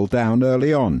a goal down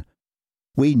early on.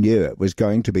 We knew it was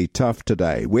going to be tough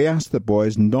today. We asked the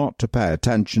boys not to pay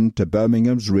attention to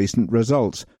Birmingham's recent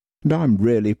results, and I'm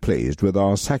really pleased with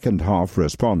our second-half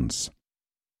response.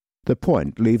 The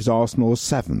point leaves Arsenal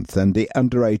 7th in the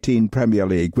Under-18 Premier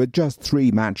League with just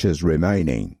 3 matches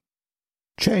remaining.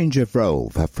 Change of role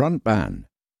for frontman.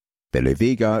 Billy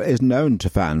Vigar is known to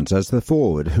fans as the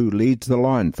forward who leads the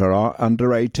line for our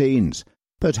under-18s,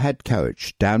 but head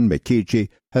coach Dan Mikichi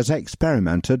has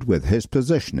experimented with his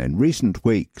position in recent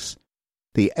weeks.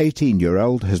 The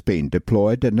 18-year-old has been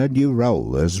deployed in a new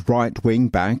role as right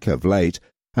wing-back of late,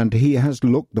 and he has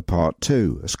looked the part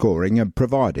too, scoring and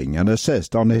providing an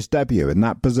assist on his debut in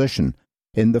that position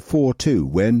in the 4-2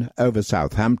 win over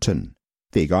Southampton.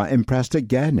 Vigar impressed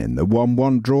again in the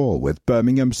 1-1 draw with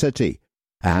Birmingham City,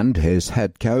 and his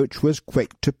head coach was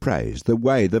quick to praise the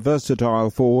way the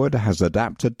versatile forward has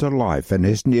adapted to life in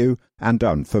his new and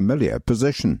unfamiliar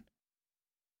position.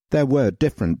 There were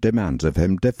different demands of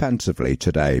him defensively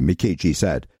today, Mikichi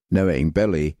said. Knowing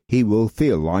Billy, he will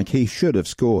feel like he should have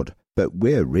scored, but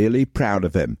we're really proud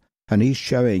of him, and he's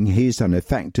showing he's an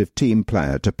effective team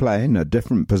player to play in a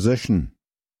different position.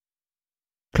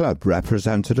 Club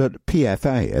represented at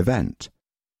PFA event.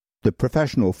 The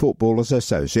Professional Footballers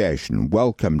Association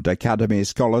welcomed academy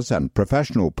scholars and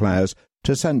professional players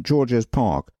to St George's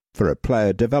Park for a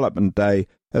player development day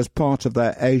as part of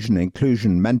their Asian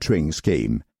Inclusion Mentoring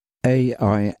Scheme,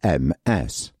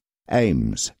 AIMS.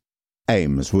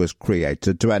 AIMS was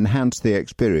created to enhance the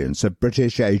experience of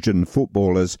British Asian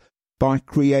footballers by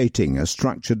creating a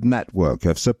structured network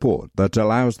of support that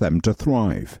allows them to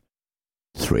thrive.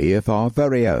 3 of our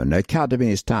very own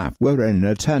academy staff were in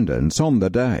attendance on the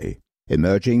day.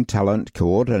 Emerging Talent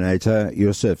Coordinator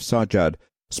Yusuf Sajjad,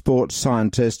 Sports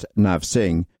Scientist Nav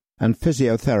Singh, and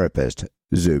Physiotherapist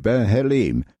Zubair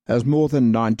Halim, as more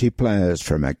than 90 players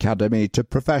from academy to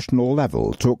professional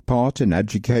level took part in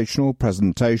educational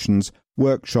presentations,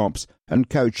 workshops and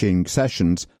coaching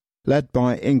sessions led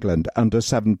by England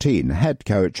Under-17 head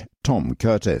coach Tom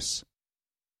Curtis.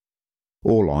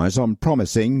 All eyes on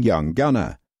promising young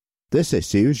gunner. This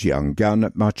issue's young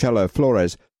gun, Marcelo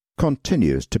Flores,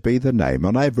 continues to be the name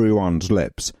on everyone's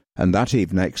lips, and that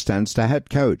even extends to head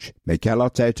coach Mikel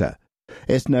Arteta.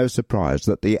 It's no surprise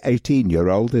that the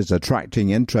 18-year-old is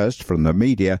attracting interest from the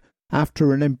media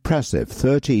after an impressive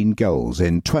 13 goals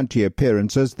in 20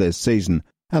 appearances this season,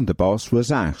 and the boss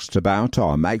was asked about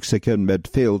our Mexican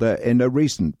midfielder in a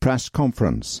recent press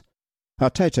conference.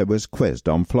 Arteta was quizzed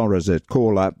on Flores'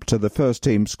 call-up to the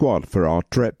first-team squad for our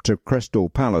trip to Crystal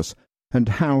Palace and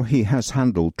how he has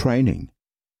handled training.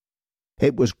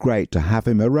 It was great to have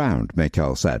him around,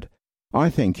 Mikel said. I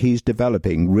think he's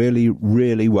developing really,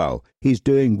 really well. He's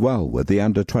doing well with the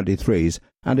under-23s,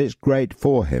 and it's great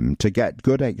for him to get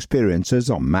good experiences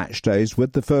on match days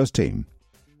with the first team.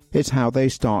 It's how they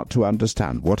start to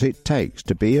understand what it takes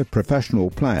to be a professional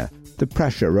player, the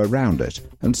pressure around it,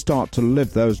 and start to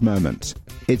live those moments.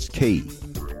 It's key.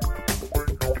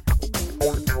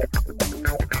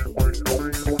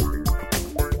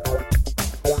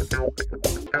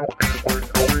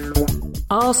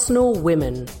 Arsenal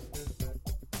Women.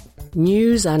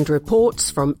 News and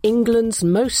reports from England's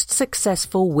most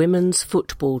successful women's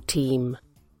football team.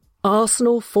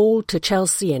 Arsenal fall to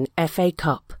Chelsea in FA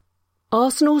Cup.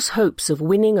 Arsenal's hopes of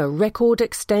winning a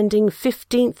record-extending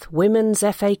 15th Women's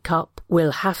FA Cup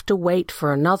will have to wait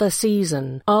for another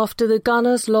season after the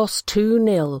Gunners lost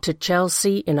 2-0 to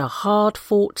Chelsea in a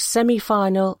hard-fought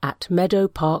semi-final at Meadow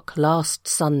Park last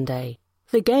Sunday.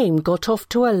 The game got off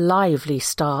to a lively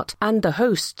start and the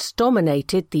hosts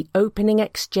dominated the opening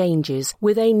exchanges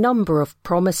with a number of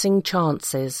promising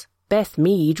chances. Beth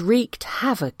Mead wreaked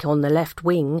havoc on the left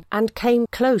wing and came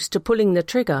close to pulling the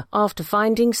trigger after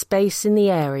finding space in the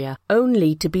area,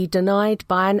 only to be denied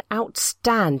by an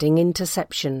outstanding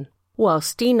interception, while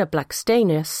Stina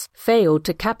Blackstenius failed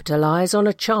to capitalise on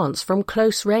a chance from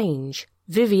close range.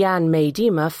 Vivianne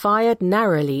Miedema fired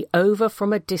narrowly over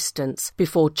from a distance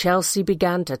before Chelsea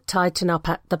began to tighten up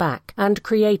at the back and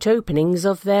create openings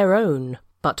of their own,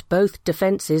 but both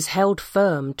defences held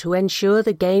firm to ensure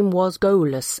the game was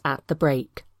goalless at the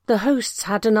break. The hosts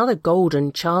had another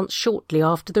golden chance shortly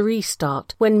after the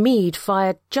restart, when Mead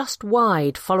fired just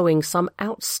wide following some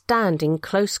outstanding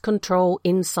close control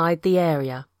inside the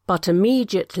area. But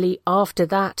immediately after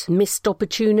that missed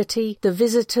opportunity, the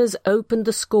visitors opened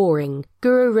the scoring.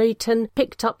 Guro Reiten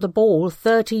picked up the ball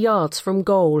 30 yards from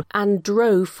goal and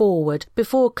drove forward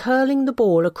before curling the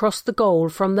ball across the goal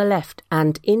from the left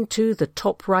and into the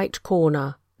top right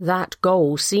corner. That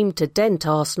goal seemed to dent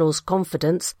Arsenal's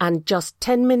confidence, and just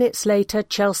 10 minutes later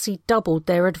Chelsea doubled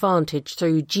their advantage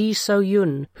through Ji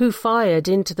So-yun, who fired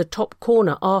into the top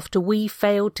corner after we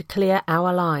failed to clear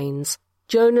our lines.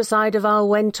 Jonas Eidevall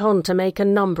went on to make a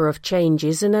number of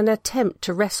changes in an attempt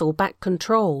to wrestle back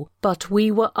control, but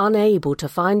we were unable to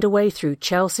find a way through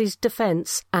Chelsea's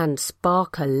defence and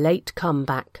spark a late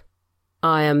comeback.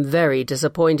 I am very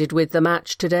disappointed with the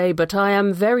match today, but I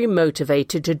am very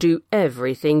motivated to do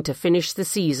everything to finish the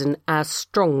season as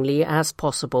strongly as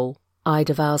possible,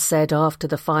 Eidevall said after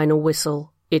the final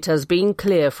whistle. It has been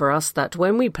clear for us that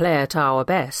when we play at our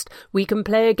best, we can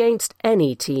play against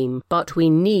any team, but we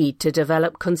need to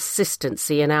develop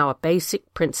consistency in our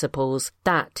basic principles.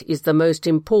 That is the most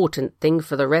important thing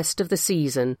for the rest of the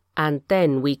season, and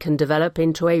then we can develop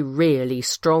into a really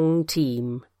strong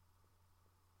team.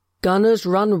 Gunners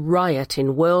run riot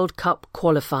in World Cup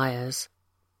qualifiers.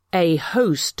 A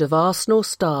host of Arsenal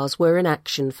stars were in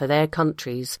action for their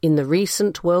countries in the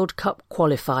recent World Cup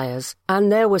qualifiers, and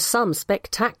there were some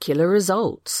spectacular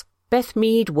results. Beth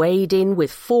Mead weighed in with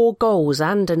 4 goals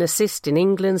and an assist in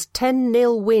England's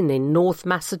 10-0 win in North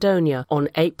Macedonia on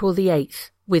April the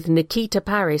 8th, with Nikita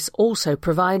Paris also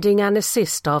providing an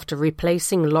assist after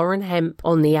replacing Lauren Hemp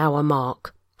on the hour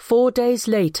mark. 4 days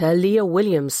later, Leah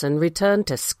Williamson returned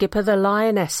to skipper the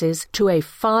Lionesses to a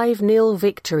 5-0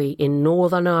 victory in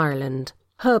Northern Ireland.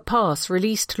 Her pass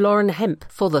released Lauren Hemp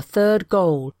for the 3rd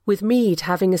goal, with Mead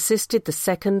having assisted the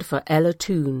 2nd for Ella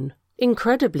Toone.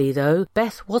 Incredibly, though,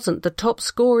 Beth wasn't the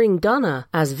top-scoring gunner,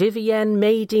 as Vivianne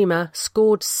Miedema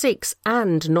scored 6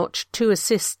 and notched 2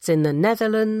 assists in the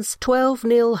Netherlands'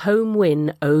 12-0 home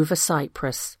win over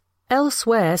Cyprus.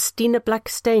 Elsewhere, Stina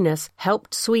Blackstenius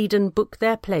helped Sweden book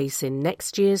their place in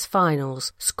next year's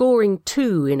finals, scoring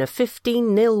 2 in a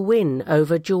 15-0 win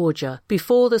over Georgia,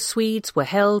 before the Swedes were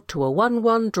held to a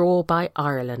 1-1 draw by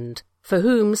Ireland, for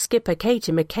whom skipper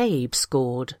Katie McCabe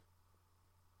scored.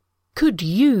 Could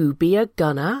you be a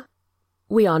gunner?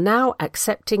 We are now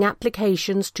accepting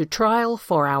applications to trial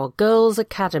for our Girls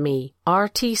Academy,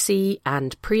 RTC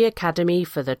and Pre-Academy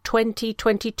for the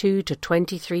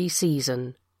 2022-23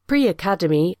 season.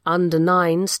 Pre-Academy,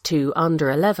 under-9s to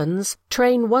under-11s,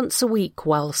 train once a week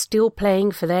while still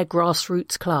playing for their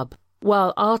grassroots club,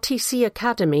 while RTC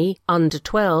Academy,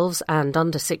 under-12s and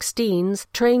under-16s,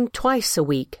 train twice a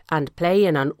week and play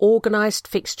in an organised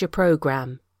fixture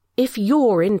programme. If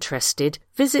you're interested,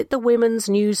 visit the women's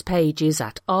news pages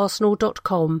at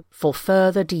arsenal.com for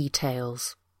further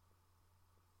details.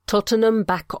 Tottenham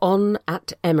back on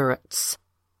at Emirates.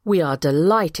 We are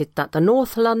delighted that the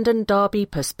North London derby,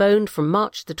 postponed from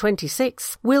March the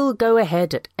 26th, will go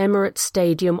ahead at Emirates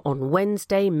Stadium on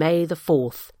Wednesday, May the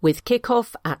 4th, with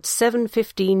kick-off at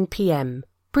 7:15 p.m.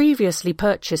 Previously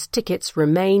purchased tickets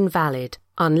remain valid,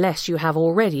 unless you have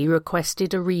already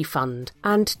requested a refund,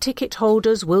 and ticket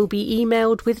holders will be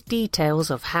emailed with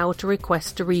details of how to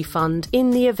request a refund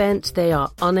in the event they are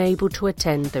unable to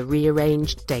attend the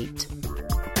rearranged date.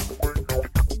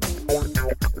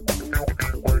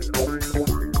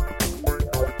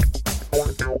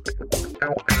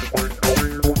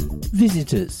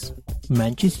 Visitors,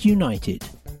 Manchester United.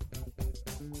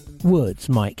 Words,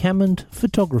 Mike Hammond.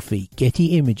 Photography,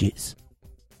 Getty Images.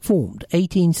 Formed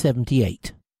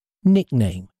 1878.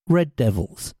 Nickname Red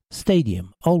Devils.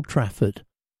 Stadium Old Trafford.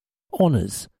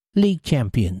 Honours: League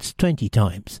Champions 20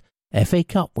 times, FA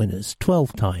Cup winners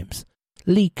 12 times,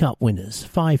 League Cup winners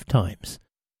 5 times,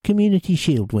 Community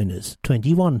Shield winners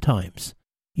 21 times,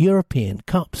 European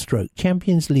Cup /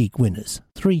 Champions League winners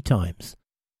 3 times,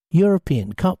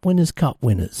 European Cup winners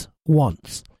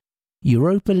once,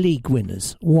 Europa League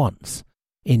winners once,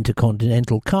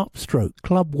 Intercontinental Cup /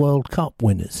 Club World Cup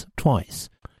winners twice,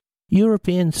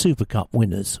 European Super Cup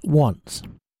winners once.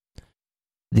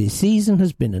 This season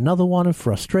has been another one of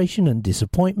frustration and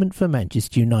disappointment for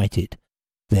Manchester United.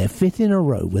 Their 5th in a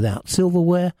row without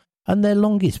silverware and their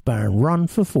longest barren run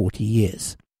for 40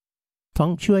 years.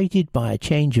 Punctuated by a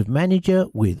change of manager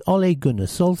with Ole Gunnar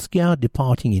Solskjaer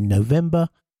departing in November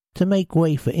to make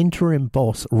way for interim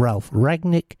boss Ralf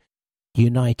Rangnick,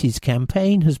 United's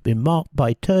campaign has been marked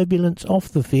by turbulence off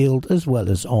the field as well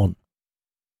as on.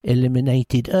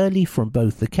 Eliminated early from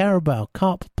both the Carabao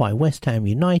Cup by West Ham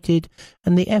United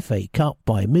and the FA Cup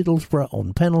by Middlesbrough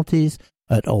on penalties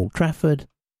at Old Trafford,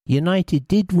 United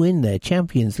did win their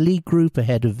Champions League group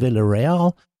ahead of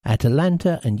Villarreal,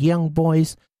 Atalanta and Young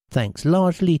Boys, thanks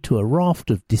largely to a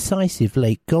raft of decisive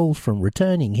late goals from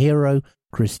returning hero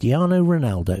Cristiano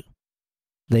Ronaldo.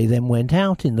 They then went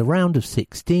out in the round of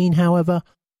 16, however,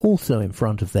 also in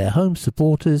front of their home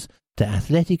supporters, to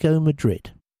Atletico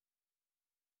Madrid.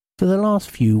 For the last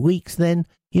few weeks then,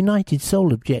 United's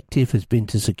sole objective has been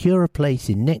to secure a place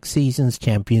in next season's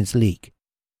Champions League.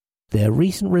 Their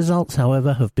recent results,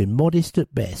 however, have been modest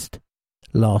at best.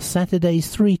 Last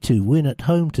Saturday's 3-2 win at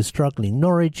home to struggling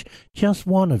Norwich, just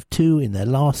one of 2 in their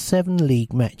last 7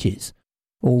 league matches,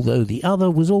 although the other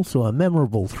was also a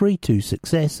memorable 3-2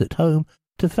 success at home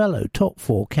to fellow top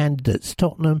 4 candidates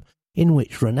Tottenham, in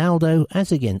which Ronaldo,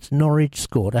 as against Norwich,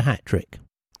 scored a hat-trick.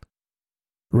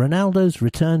 Ronaldo's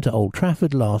return to Old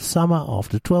Trafford last summer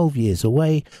after 12 years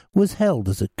away was hailed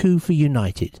as a coup for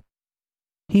United.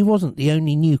 He wasn't the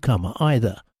only newcomer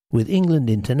either, with England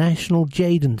international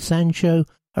Jadon Sancho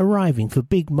arriving for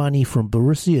big money from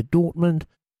Borussia Dortmund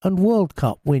and World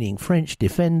Cup winning French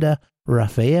defender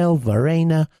Raphael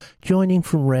Varane joining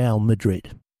from Real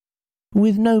Madrid.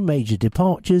 With no major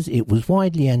departures, it was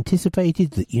widely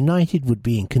anticipated that United would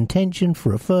be in contention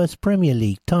for a first Premier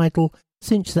League title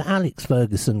since Sir Alex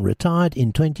Ferguson retired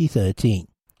in 2013.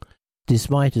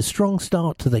 Despite a strong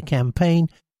start to the campaign,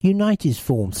 United's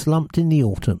form slumped in the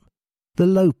autumn. The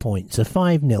low points, a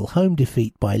 5-0 home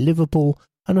defeat by Liverpool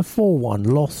and a 4-1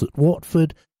 loss at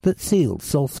Watford that sealed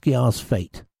Solskjaer's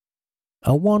fate.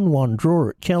 A 1-1 draw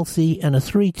at Chelsea and a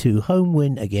 3-2 home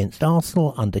win against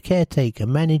Arsenal under caretaker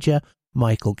manager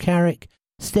Michael Carrick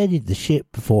steadied the ship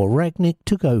before Rangnick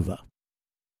took over.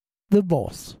 The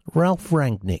boss, Ralf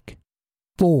Rangnick.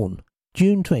 Born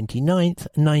June 29,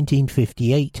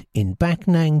 1958 in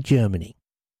Backnang, Germany.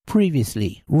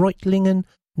 Previously Reutlingen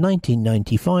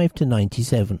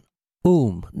 1995-97,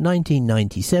 Ulm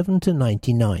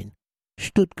 1997-99,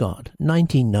 Stuttgart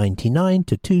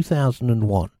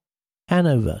 1999-2001,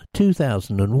 Hanover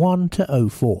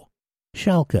 2001-04,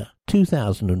 Schalke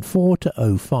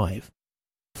 2004-05,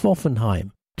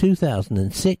 Pfoffenheim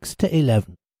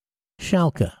 2006-11,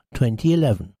 Schalke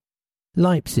 2011,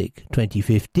 Leipzig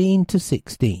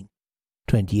 2015-16,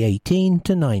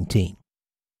 2018-19.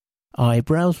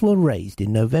 Eyebrows were raised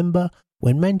in November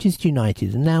when Manchester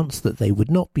United announced that they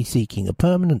would not be seeking a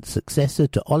permanent successor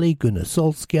to Ole Gunnar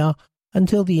Solskjaer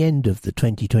until the end of the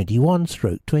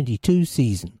 2021-22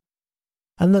 season,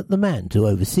 and that the man to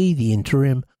oversee the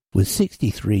interim was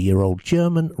 63-year-old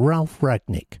German Ralf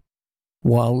Rangnick.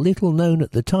 While little known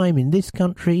at the time in this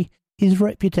country, his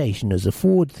reputation as a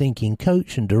forward-thinking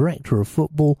coach and director of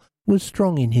football was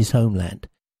strong in his homeland,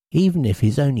 even if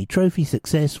his only trophy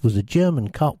success was a German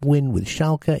Cup win with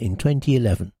Schalke in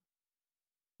 2011.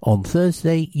 On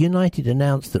Thursday, United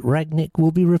announced that Rangnick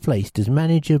will be replaced as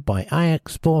manager by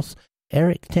Ajax boss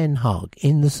Erik ten Hag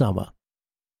in the summer.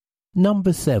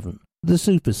 Number 7. The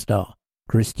superstar,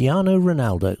 Cristiano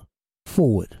Ronaldo.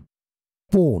 Forward.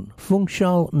 Born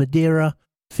Funchal, Madeira,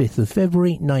 5th of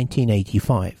February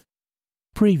 1985.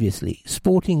 Previously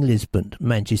Sporting Lisbon,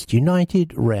 Manchester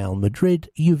United, Real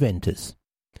Madrid, Juventus.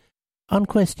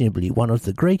 Unquestionably one of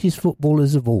the greatest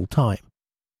footballers of all time.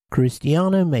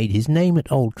 Cristiano made his name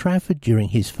at Old Trafford during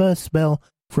his first spell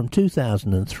from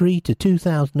 2003 to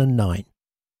 2009,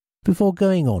 before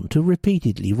going on to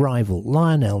repeatedly rival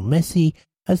Lionel Messi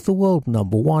as the world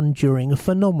number 1 during a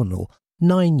phenomenal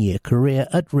 9-year career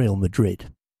at Real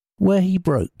Madrid, where he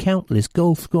broke countless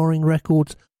goal-scoring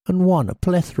records and won a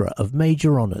plethora of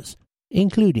major honours,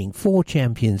 including 4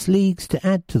 Champions Leagues to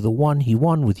add to the one he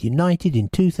won with United in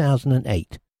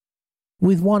 2008,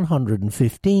 With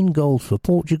 115 goals for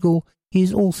Portugal, he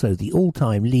is also the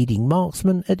all-time leading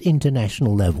marksman at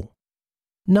international level.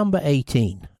 Number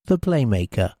 18, the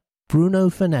playmaker, Bruno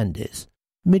Fernandes,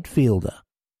 midfielder,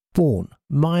 born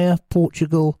Maia,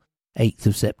 Portugal, 8th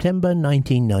of September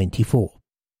 1994.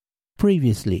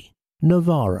 Previously,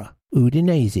 Novara,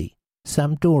 Udinese,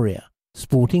 Sampdoria,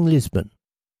 Sporting Lisbon.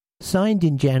 Signed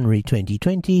in January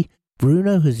 2020,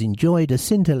 Bruno has enjoyed a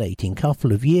scintillating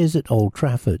couple of years at Old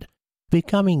Trafford,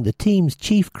 becoming the team's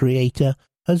chief creator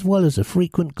as well as a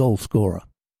frequent goalscorer.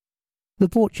 The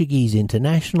Portuguese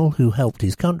international, who helped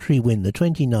his country win the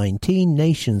 2019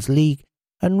 Nations League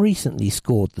and recently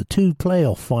scored the 2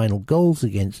 playoff final goals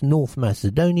against North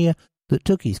Macedonia that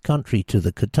took his country to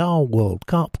the Qatar World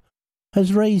Cup,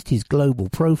 has raised his global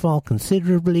profile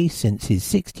considerably since his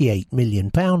 £68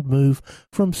 million move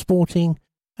from Sporting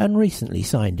and recently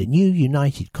signed a new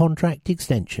United contract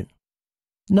extension.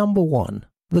 Number 1,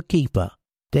 the keeper,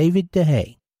 David De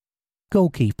Gea.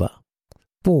 Goalkeeper,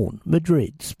 born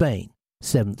Madrid, Spain,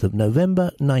 7th of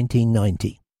November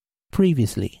 1990.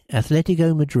 Previously,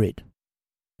 Atletico Madrid.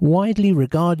 Widely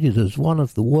regarded as one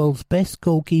of the world's best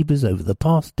goalkeepers over the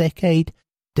past decade,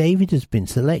 David has been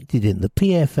selected in the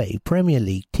PFA Premier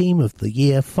League Team of the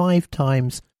Year 5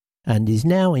 times and is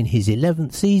now in his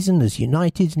 11th season as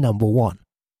United's number 1,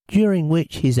 during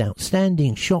which his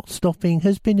outstanding shot-stopping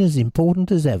has been as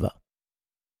important as ever.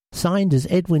 Signed as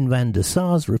Edwin van der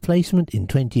Sar's replacement in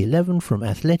 2011 from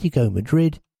Atletico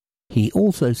Madrid, he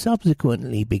also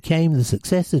subsequently became the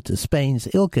successor to Spain's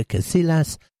Iker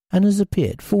Casillas and has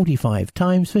appeared 45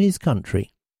 times for his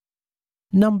country.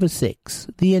 Number 6,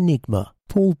 the enigma,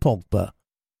 Paul Pogba,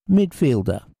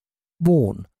 midfielder,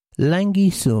 born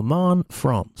Langui-sur-Marne,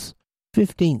 France,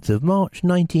 15th of March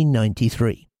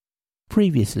 1993.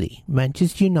 Previously,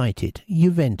 Manchester United,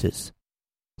 Juventus.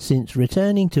 Since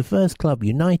returning to First Club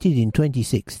United in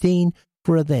 2016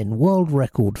 for a then world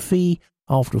record fee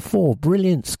after 4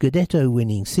 brilliant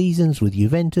Scudetto-winning seasons with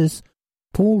Juventus,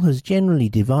 Paul has generally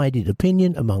divided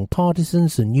opinion among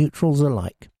partisans and neutrals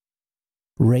alike.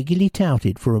 Regularly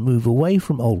touted for a move away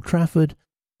from Old Trafford,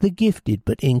 the gifted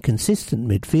but inconsistent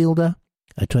midfielder,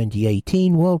 a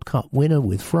 2018 World Cup winner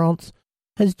with France,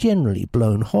 has generally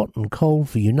blown hot and cold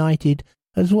for United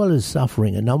as well as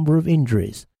suffering a number of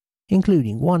injuries,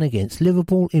 including one against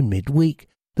Liverpool in midweek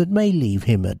that may leave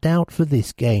him a doubt for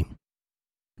this game.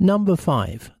 Number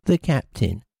 5, the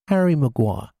captain, Harry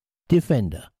Maguire,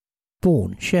 defender,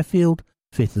 born Sheffield,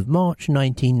 5th of March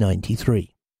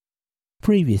 1993.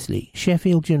 Previously,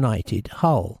 Sheffield United,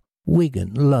 Hull,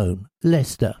 Wigan, loan,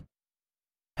 Leicester.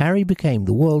 Harry became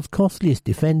the world's costliest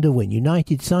defender when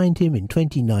United signed him in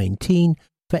 2019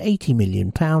 for £80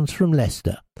 million from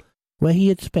Leicester, where he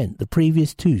had spent the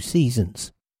previous 2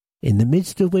 seasons, in the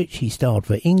midst of which he starred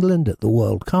for England at the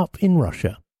World Cup in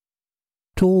Russia.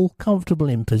 Tall, comfortable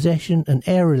in possession and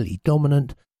aerially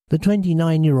dominant, the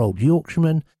 29-year-old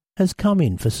Yorkshireman has come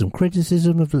in for some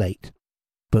criticism of late,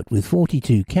 but with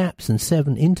 42 caps and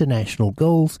 7 international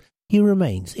goals, he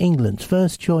remains England's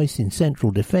first choice in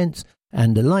central defence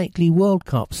and a likely World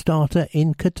Cup starter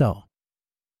in Qatar.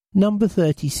 Number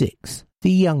 36,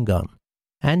 the young gun,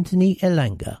 Anthony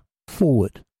Elanga,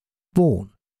 forward, born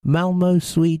Malmö,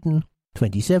 Sweden,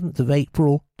 27th of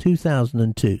April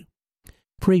 2002.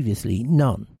 Previously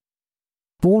none.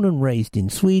 Born and raised in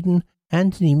Sweden,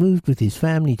 Anthony moved with his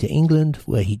family to England,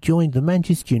 where he joined the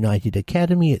Manchester United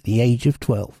Academy at the age of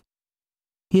 12.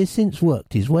 He has since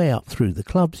worked his way up through the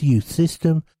club's youth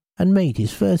system and made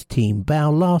his first team bow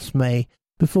last May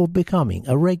before becoming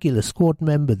a regular squad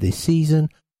member this season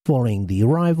following the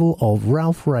arrival of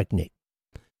Ralf Rangnick.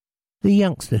 The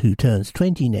youngster, who turns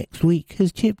 20 next week,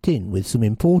 has chipped in with some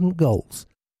important goals,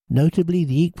 notably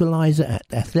the equaliser at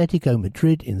Atletico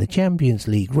Madrid in the Champions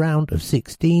League round of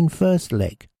 16 first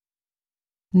leg.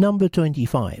 Number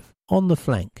 25, on the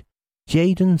flank,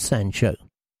 Jadon Sancho,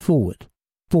 forward,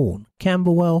 born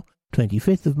Camberwell,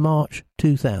 25th of March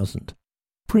 2000.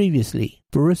 Previously,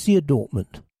 Borussia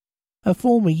Dortmund. A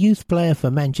former youth player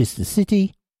for Manchester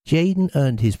City, Jadon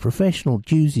earned his professional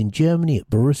dues in Germany at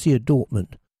Borussia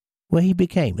Dortmund, where he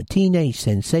became a teenage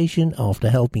sensation after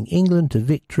helping England to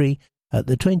victory at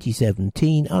the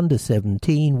 2017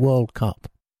 Under-17 World Cup.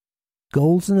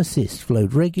 Goals and assists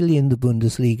flowed regularly in the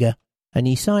Bundesliga, and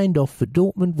he signed off for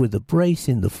Dortmund with a brace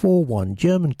in the 4-1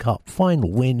 German Cup final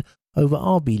win over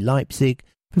RB Leipzig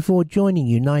before joining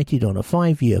United on a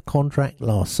 5-year contract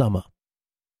last summer.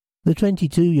 The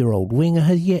 22-year-old winger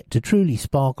has yet to truly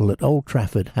sparkle at Old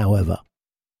Trafford, however.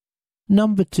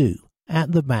 Number 2,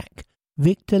 at the back,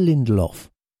 Victor Lindelof,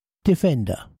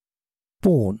 defender,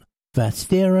 born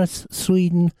Västerås,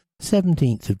 Sweden,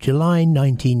 17th of July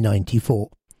 1994.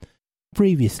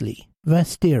 Previously,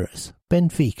 Västerås,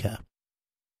 Benfica.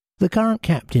 The current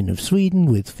captain of Sweden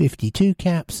with 52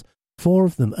 caps, 4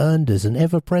 of them earned as an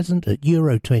ever-present at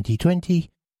Euro 2020,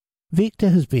 Victor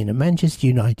has been a Manchester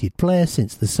United player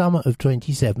since the summer of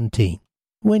 2017,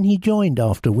 when he joined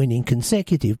after winning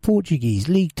consecutive Portuguese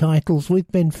league titles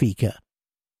with Benfica.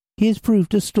 He has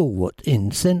proved a stalwart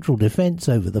in central defence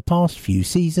over the past few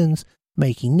seasons,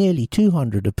 making nearly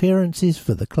 200 appearances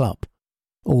for the club,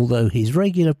 although his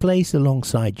regular place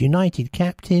alongside United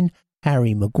captain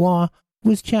Harry Maguire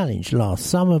was challenged last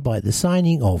summer by the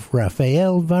signing of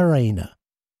Rafael Varane.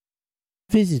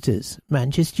 Visitors,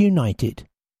 Manchester United.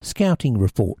 Scouting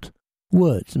report.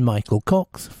 Words, Michael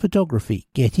Cox. Photography,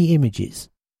 Getty Images.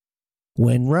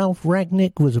 When Ralf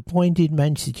Rangnick was appointed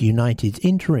Manchester United's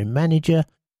interim manager,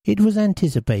 it was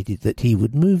anticipated that he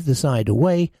would move the side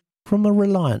away from a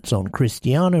reliance on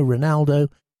Cristiano Ronaldo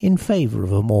in favour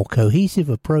of a more cohesive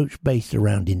approach based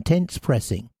around intense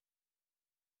pressing.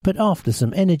 But after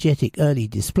some energetic early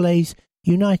displays,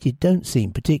 United don't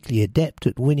seem particularly adept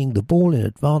at winning the ball in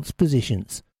advanced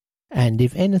positions, and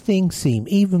if anything seem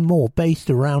even more based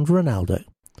around Ronaldo.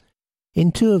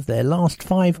 In 2 of their last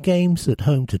 5 games at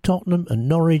home to Tottenham and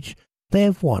Norwich, they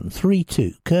have won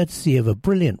 3-2 courtesy of a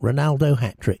brilliant Ronaldo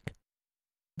hat-trick.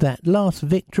 That last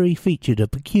victory featured a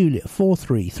peculiar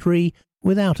 4-3-3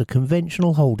 without a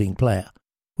conventional holding player,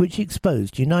 which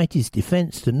exposed United's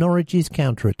defence to Norwich's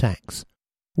counter-attacks,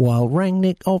 while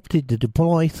Rangnick opted to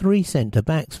deploy 3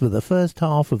 centre-backs for the first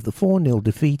half of the 4-0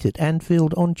 defeat at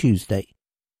Anfield on Tuesday.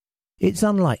 It's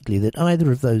unlikely that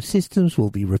either of those systems will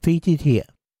be repeated here.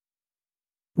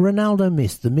 Ronaldo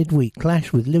missed the midweek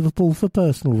clash with Liverpool for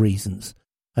personal reasons,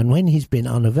 and when he's been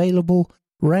unavailable,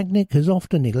 Rangnick has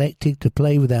often elected to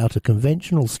play without a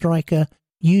conventional striker,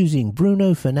 using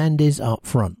Bruno Fernandes up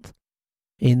front.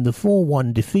 In the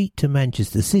 4-1 defeat to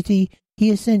Manchester City,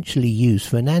 he essentially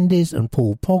used Fernandes and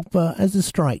Paul Pogba as a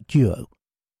strike duo,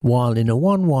 while in a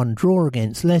 1-1 draw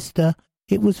against Leicester,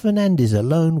 it was Fernandes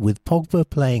alone with Pogba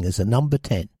playing as a number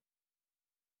 10.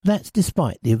 That's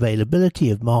despite the availability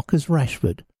of Marcus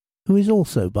Rashford, who is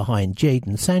also behind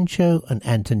Jadon Sancho and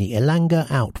Anthony Elanga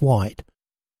out wide.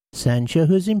 Sancho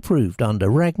has improved under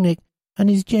Rangnick and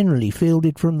is generally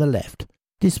fielded from the left,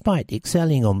 despite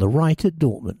excelling on the right at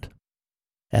Dortmund.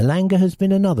 Elanga has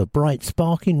been another bright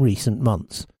spark in recent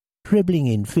months, dribbling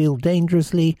in field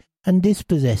dangerously and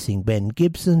dispossessing Ben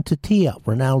Gibson to tee up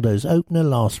Ronaldo's opener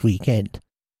last weekend.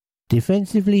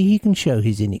 Defensively, he can show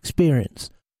his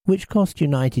inexperience, which cost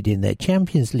United in their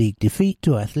Champions League defeat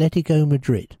to Atletico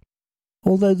Madrid,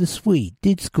 although the Swede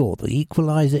did score the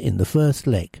equaliser in the first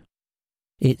leg.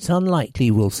 It's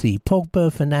unlikely we'll see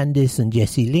Pogba, Fernandes and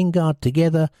Jesse Lingard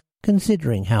together,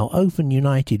 considering how open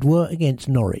United were against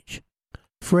Norwich.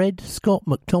 Fred, Scott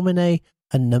McTominay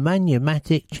and Nemanja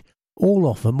Matic all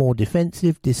offer more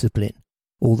defensive discipline,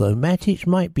 although Matic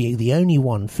might be the only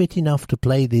one fit enough to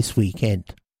play this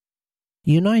weekend.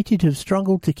 United have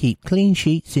struggled to keep clean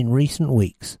sheets in recent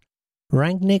weeks.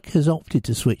 Rangnick has opted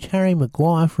to switch Harry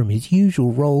Maguire from his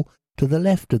usual role to the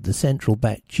left of the central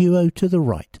back duo to the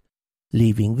right,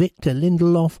 leaving Victor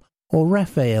Lindelof or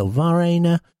Rafael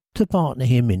Varane to partner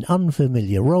him in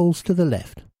unfamiliar roles to the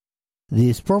left.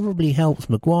 This probably helps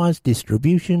Maguire's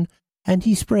distribution, and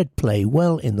he spread play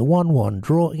well in the 1-1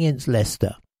 draw against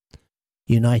Leicester.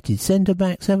 United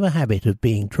centre-backs have a habit of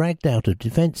being dragged out of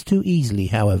defence too easily,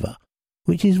 however,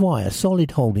 which is why a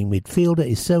solid holding midfielder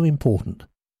is so important.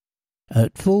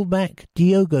 At full-back,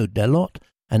 Diogo Dalot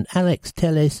and Alex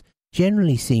Telles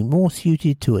generally seem more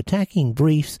suited to attacking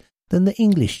briefs than the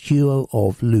English duo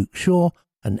of Luke Shaw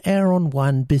and Aaron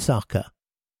Wan-Bissaka,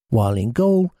 while in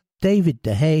goal, David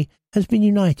De Gea has been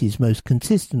United's most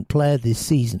consistent player this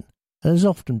season and has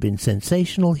often been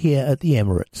sensational here at the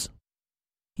Emirates.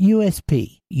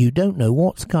 USP, you don't know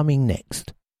what's coming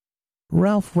next.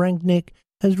 Ralf Rangnick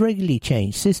has regularly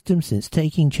changed systems since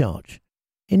taking charge,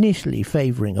 initially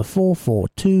favouring a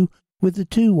 4-4-2 with the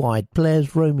 2 wide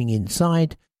players roaming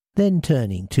inside, then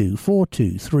turning to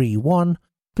 4-2-3-1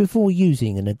 before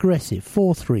using an aggressive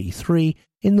 4-3-3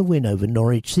 in the win over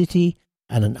Norwich City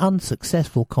and an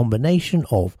unsuccessful combination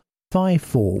of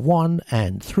 5-4-1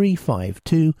 and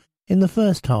 3-5-2 in the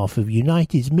first half of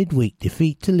United's midweek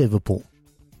defeat to Liverpool.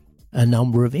 A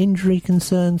number of injury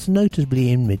concerns,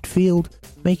 notably in midfield,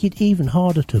 make it even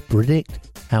harder to predict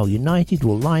how United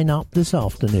will line up this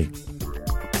afternoon.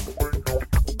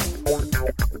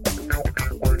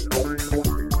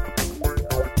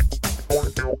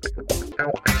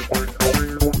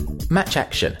 Match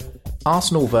action.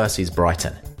 Arsenal vs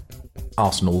Brighton.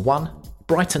 Arsenal 1,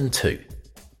 Brighton 2.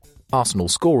 Arsenal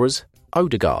scorers,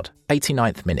 Odegaard,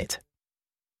 89th minute.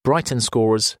 Brighton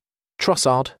scorers,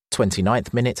 Trossard,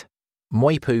 29th minute.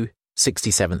 Mwepu,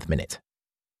 67th minute.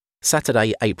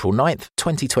 Saturday, April 9th,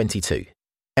 2022.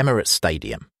 Emirates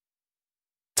Stadium.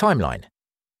 Timeline.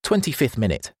 25th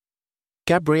minute.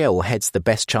 Gabriel heads the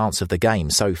best chance of the game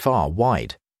so far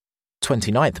wide.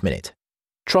 29th minute.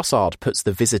 Trossard puts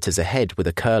the visitors ahead with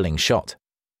a curling shot.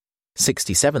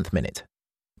 67th minute.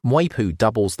 Mwepu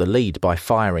doubles the lead by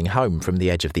firing home from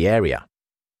the edge of the area.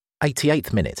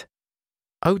 88th minute.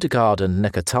 Odegaard and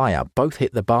Nketiah both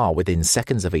hit the bar within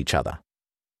seconds of each other.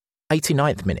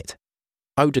 89th minute.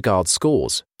 Odegaard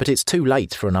scores, but it's too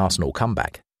late for an Arsenal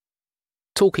comeback.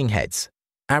 Talking heads.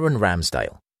 Aaron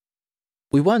Ramsdale.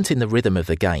 We weren't in the rhythm of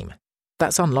the game.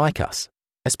 That's unlike us,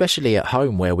 especially at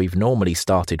home where we've normally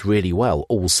started really well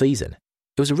all season.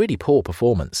 It was a really poor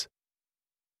performance.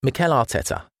 Mikel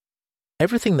Arteta.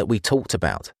 Everything that we talked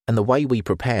about and the way we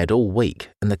prepared all week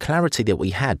and the clarity that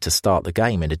we had to start the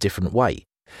game in a different way,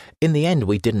 in the end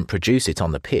we didn't produce it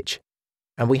on the pitch.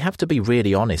 And we have to be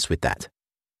really honest with that.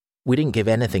 We didn't give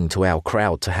anything to our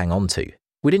crowd to hang on to.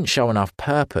 We didn't show enough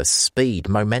purpose, speed,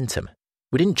 momentum.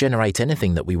 We didn't generate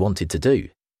anything that we wanted to do.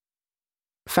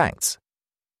 Facts.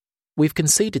 We've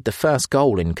conceded the first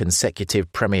goal in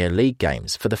consecutive Premier League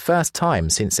games for the first time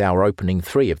since our opening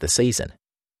 3 of the season.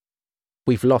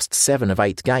 We've lost 7 of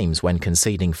 8 games when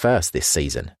conceding first this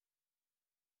season.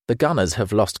 The Gunners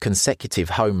have lost consecutive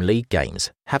home league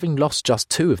games, having lost just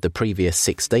 2 of the previous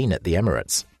 16 at the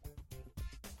Emirates.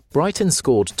 Brighton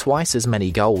scored twice as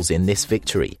many goals in this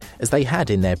victory as they had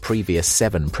in their previous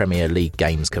 7 Premier League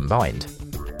games combined.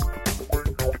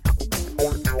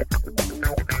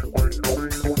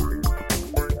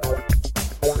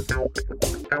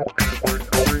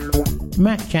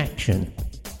 Match action.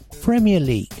 Premier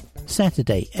League,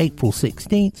 Saturday, April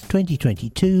 16th,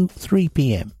 2022, 3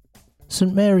 p.m.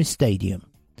 St Mary's Stadium.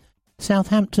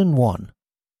 Southampton 1,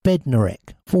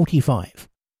 Bednarek 45,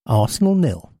 Arsenal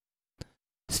 0.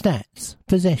 Stats: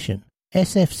 possession,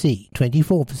 SFC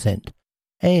 24%,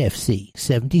 AFC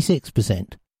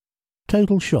 76%.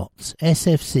 Total shots,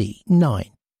 SFC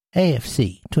 9,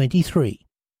 AFC 23.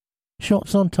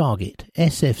 Shots on target,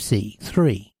 SFC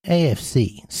 3,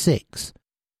 AFC 6.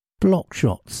 Block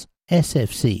shots,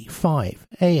 SFC 5,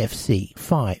 AFC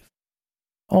 5.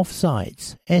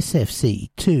 Offsides, SFC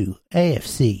 2,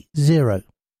 AFC 0.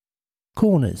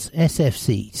 Corners,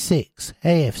 SFC 6,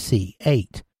 AFC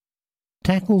 8.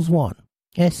 Tackles 1,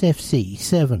 SFC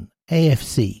 7,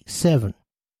 AFC 7.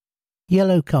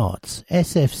 Yellow cards,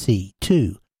 SFC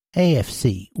 2,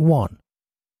 AFC 1.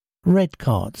 Red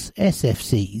cards,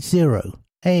 SFC 0,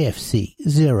 AFC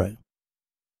 0.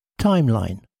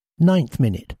 Timeline, 9th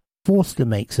minute. Forster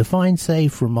makes a fine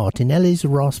save from Martinelli's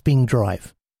rasping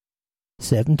drive.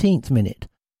 17th minute.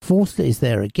 Forster is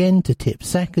there again to tip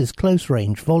Saka's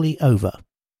close-range volley over.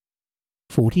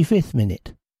 45th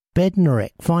minute.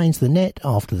 Bednarek finds the net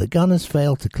after the Gunners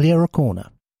fail to clear a corner.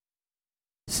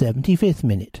 75th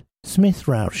minute. Smith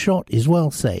Rowe's shot is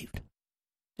well saved.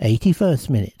 81st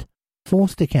minute.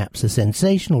 Forster caps a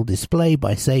sensational display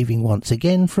by saving once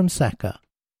again from Saka.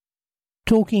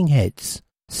 Talking heads.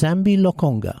 Sambi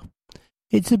Lokonga.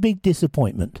 It's a big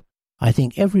disappointment. I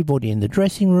think everybody in the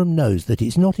dressing room knows that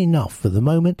it's not enough for the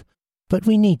moment, but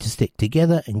we need to stick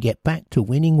together and get back to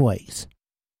winning ways.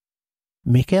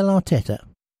 Mikel Arteta.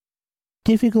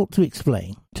 Difficult to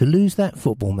explain, to lose that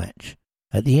football match.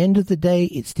 At the end of the day,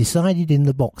 it's decided in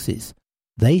the boxes.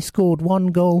 They scored 1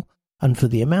 goal, and for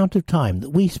the amount of time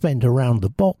that we spent around the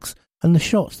box and the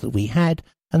shots that we had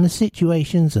and the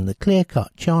situations and the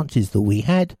clear-cut chances that we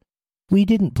had, we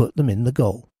didn't put them in the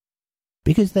goal.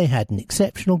 Because they had an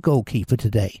exceptional goalkeeper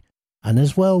today, and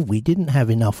as well we didn't have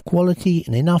enough quality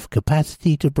and enough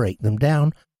capacity to break them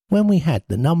down when we had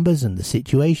the numbers and the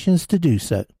situations to do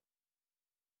so.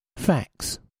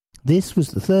 Facts. This was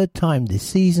the 3rd time this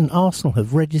season Arsenal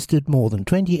have registered more than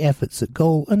 20 efforts at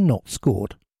goal and not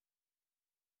scored.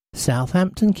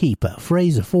 Southampton keeper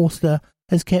Fraser Forster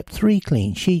has kept 3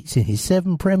 clean sheets in his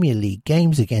 7 Premier League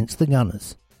games against the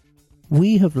Gunners.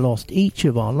 We have lost each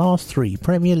of our last 3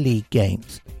 Premier League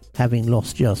games, having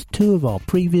lost just 2 of our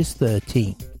previous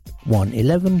 13, won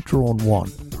 11, drawn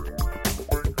 1.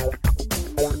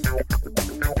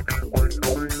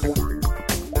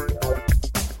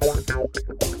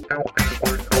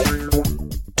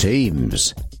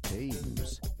 Teams.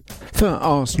 For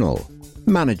Arsenal,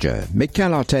 manager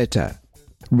Mikel Arteta.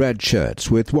 Red shirts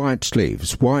with white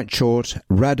sleeves, white short,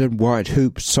 red and white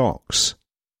hoop socks.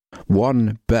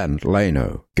 1. Bernd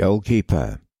Leno,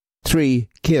 goalkeeper. 3.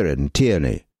 Kieran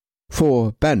Tierney.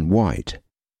 4. Ben White.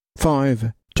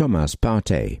 5. Thomas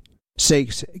Partey.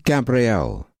 6.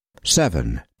 Gabriel.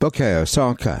 7. Bukayo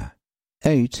Saka.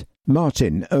 8.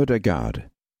 Martin Odegaard.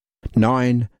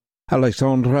 9.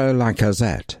 Alexandre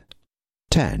Lacazette.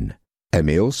 10.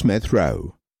 Emile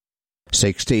Smith-Rowe.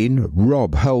 16.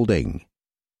 Rob Holding.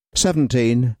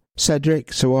 17.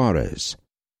 Cedric Soares.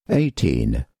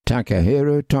 18.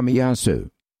 Takahiro Tomiyasu.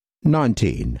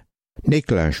 19.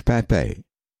 Nicolas Pepe.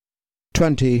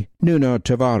 20. Nuno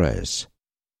Tavares.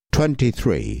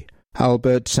 23.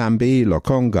 Albert Sambi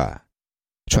Lokonga.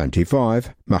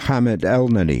 25. Mohamed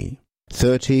Elneny.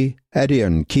 30.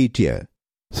 Edion Ketia.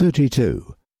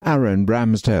 32. Aaron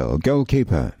Ramsdale,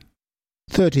 goalkeeper.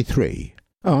 33.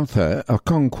 Arthur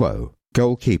Okonkwo,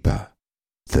 goalkeeper.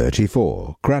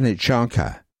 34. Granit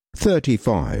Xhaka.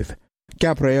 35.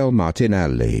 Gabriel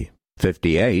Martinelli.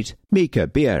 58. Mika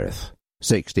Bierth.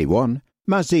 61.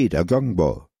 Mazid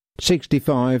Agongbo.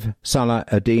 65. Salah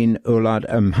Adin Ulad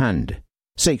Mhand.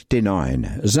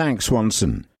 69. Zach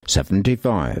Swanson.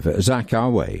 75. Zach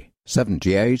Awe.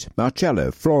 78.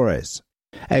 Marcelo Flores.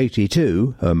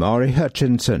 82. Omari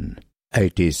Hutchinson.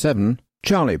 87.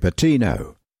 Charlie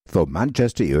Patino. For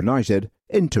Manchester United,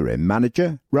 interim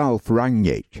manager Ralph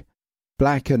Rangnick.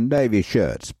 Black and navy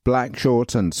shirts, black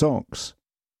shorts and socks.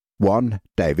 1.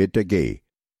 David De Gea,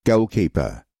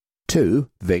 goalkeeper. 2.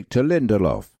 Victor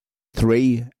Lindelof.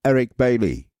 3. Eric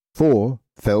Bailly. 4.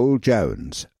 Phil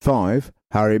Jones. 5.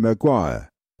 Harry Maguire.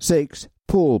 6.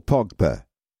 Paul Pogba.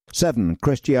 7.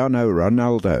 Cristiano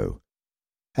Ronaldo.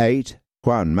 8.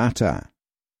 Juan Mata.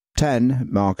 10.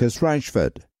 Marcus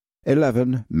Rashford.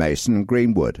 11. Mason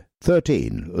Greenwood.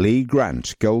 13. Lee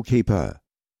Grant, goalkeeper.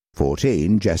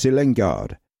 14. Jesse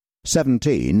Lingard.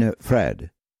 17. Fred.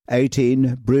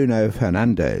 18. Bruno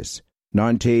Fernandes.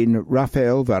 19.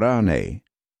 Rafael Varane.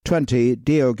 20.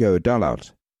 Diogo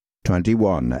Dalot.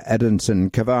 21.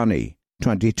 Edinson Cavani.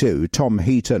 22. Tom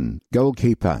Heaton,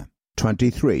 goalkeeper.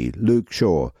 23. Luke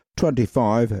Shaw.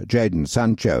 25. Jadon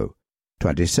Sancho.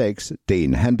 26.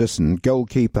 Dean Henderson,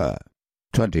 goalkeeper.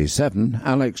 27.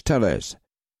 Alex Telles.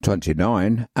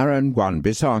 29. Aaron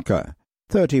Wan-Bissaka.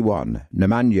 31.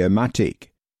 Nemanja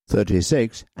Matic.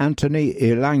 36. Anthony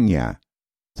Elanga.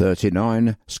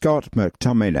 39. Scott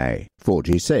McTominay.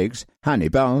 46.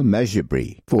 Hannibal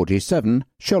Mejbri. 47.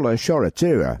 Shola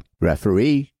Shoretira.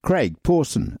 Referee Craig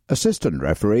Pawson. Assistant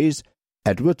referees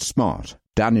Edward Smart,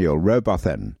 Daniel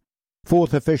Robothen.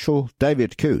 Fourth official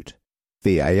David Coote.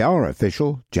 VAR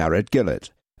official Jared Gillett.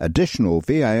 Additional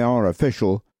VAR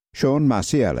official Sean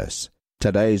Macielis.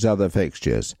 Today's other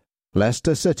fixtures: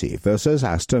 Leicester City versus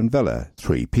Aston Villa,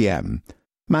 3 p.m.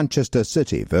 Manchester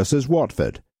City versus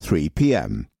Watford, 3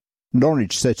 p.m.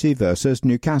 Norwich City versus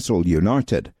Newcastle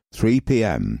United, 3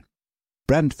 p.m.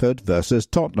 Brentford versus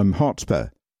Tottenham Hotspur,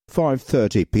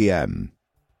 5:30 p.m.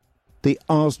 The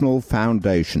Arsenal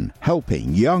Foundation,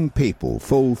 helping young people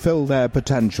fulfill their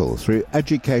potential through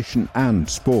education and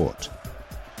sport.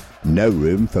 No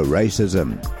room for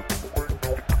racism.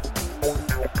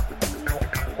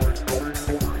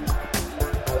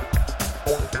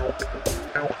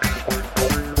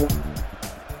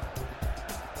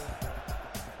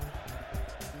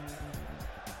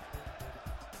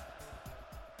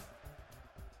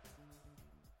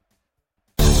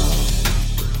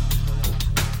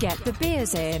 Get the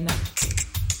beers in.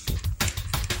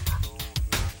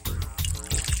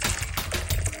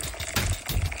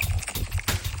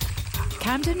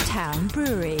 Camden Town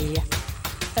Brewery,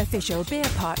 official beer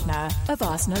partner of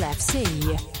Arsenal FC.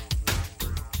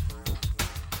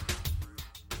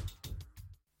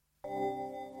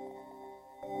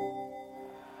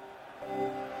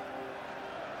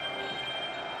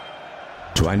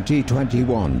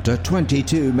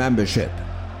 (2021-22) membership,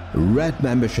 Red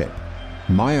membership,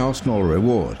 My Arsenal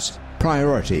Rewards,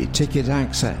 Priority Ticket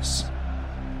Access.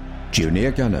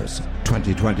 Junior Gunners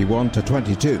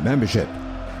 2021-22 membership,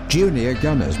 Junior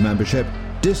Gunners membership,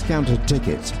 discounted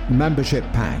tickets, membership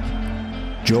pack.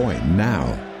 Join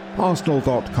now.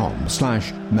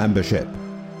 Arsenal.com/membership.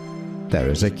 There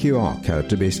is a QR code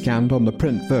to be scanned on the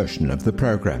print version of the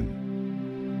programme.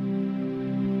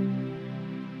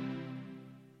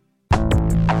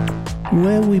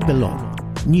 Where We Belong.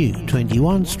 New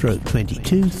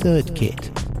 21/22 third kit.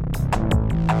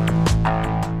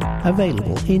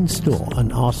 Available in-store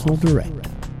and Arsenal Direct.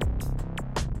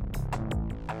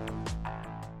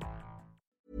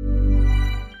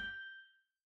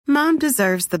 Mom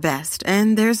deserves the best,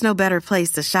 and there's no better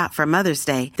place to shop for Mother's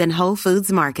Day than Whole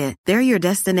Foods Market. They're your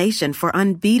destination for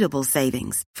unbeatable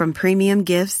savings, from premium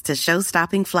gifts to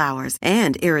show-stopping flowers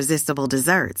and irresistible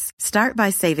desserts. Start by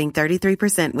saving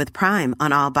 33% with Prime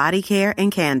on all body care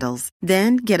and candles.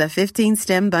 Then get a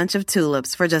 15-stem bunch of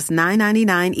tulips for just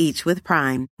 $9.99 each with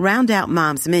Prime. Round out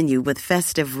Mom's menu with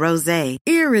festive rosé,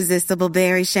 irresistible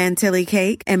berry chantilly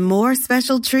cake, and more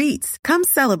special treats. Come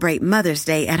celebrate Mother's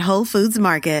Day at Whole Foods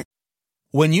Market.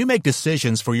 When you make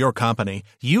decisions for your company,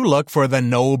 you look for the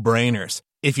no-brainers.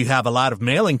 If you have a lot of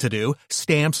mailing to do,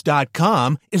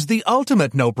 Stamps.com is the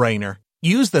ultimate no-brainer.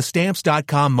 Use the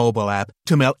Stamps.com mobile app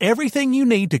to mail everything you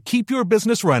need to keep your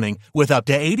business running with up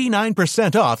to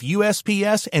 89% off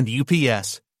USPS and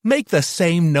UPS. Make the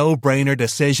same no-brainer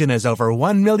decision as over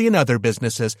 1 million other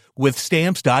businesses with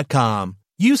Stamps.com.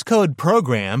 Use code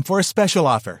PROGRAM for a special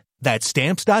offer. That's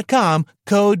Stamps.com,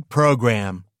 code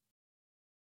PROGRAM.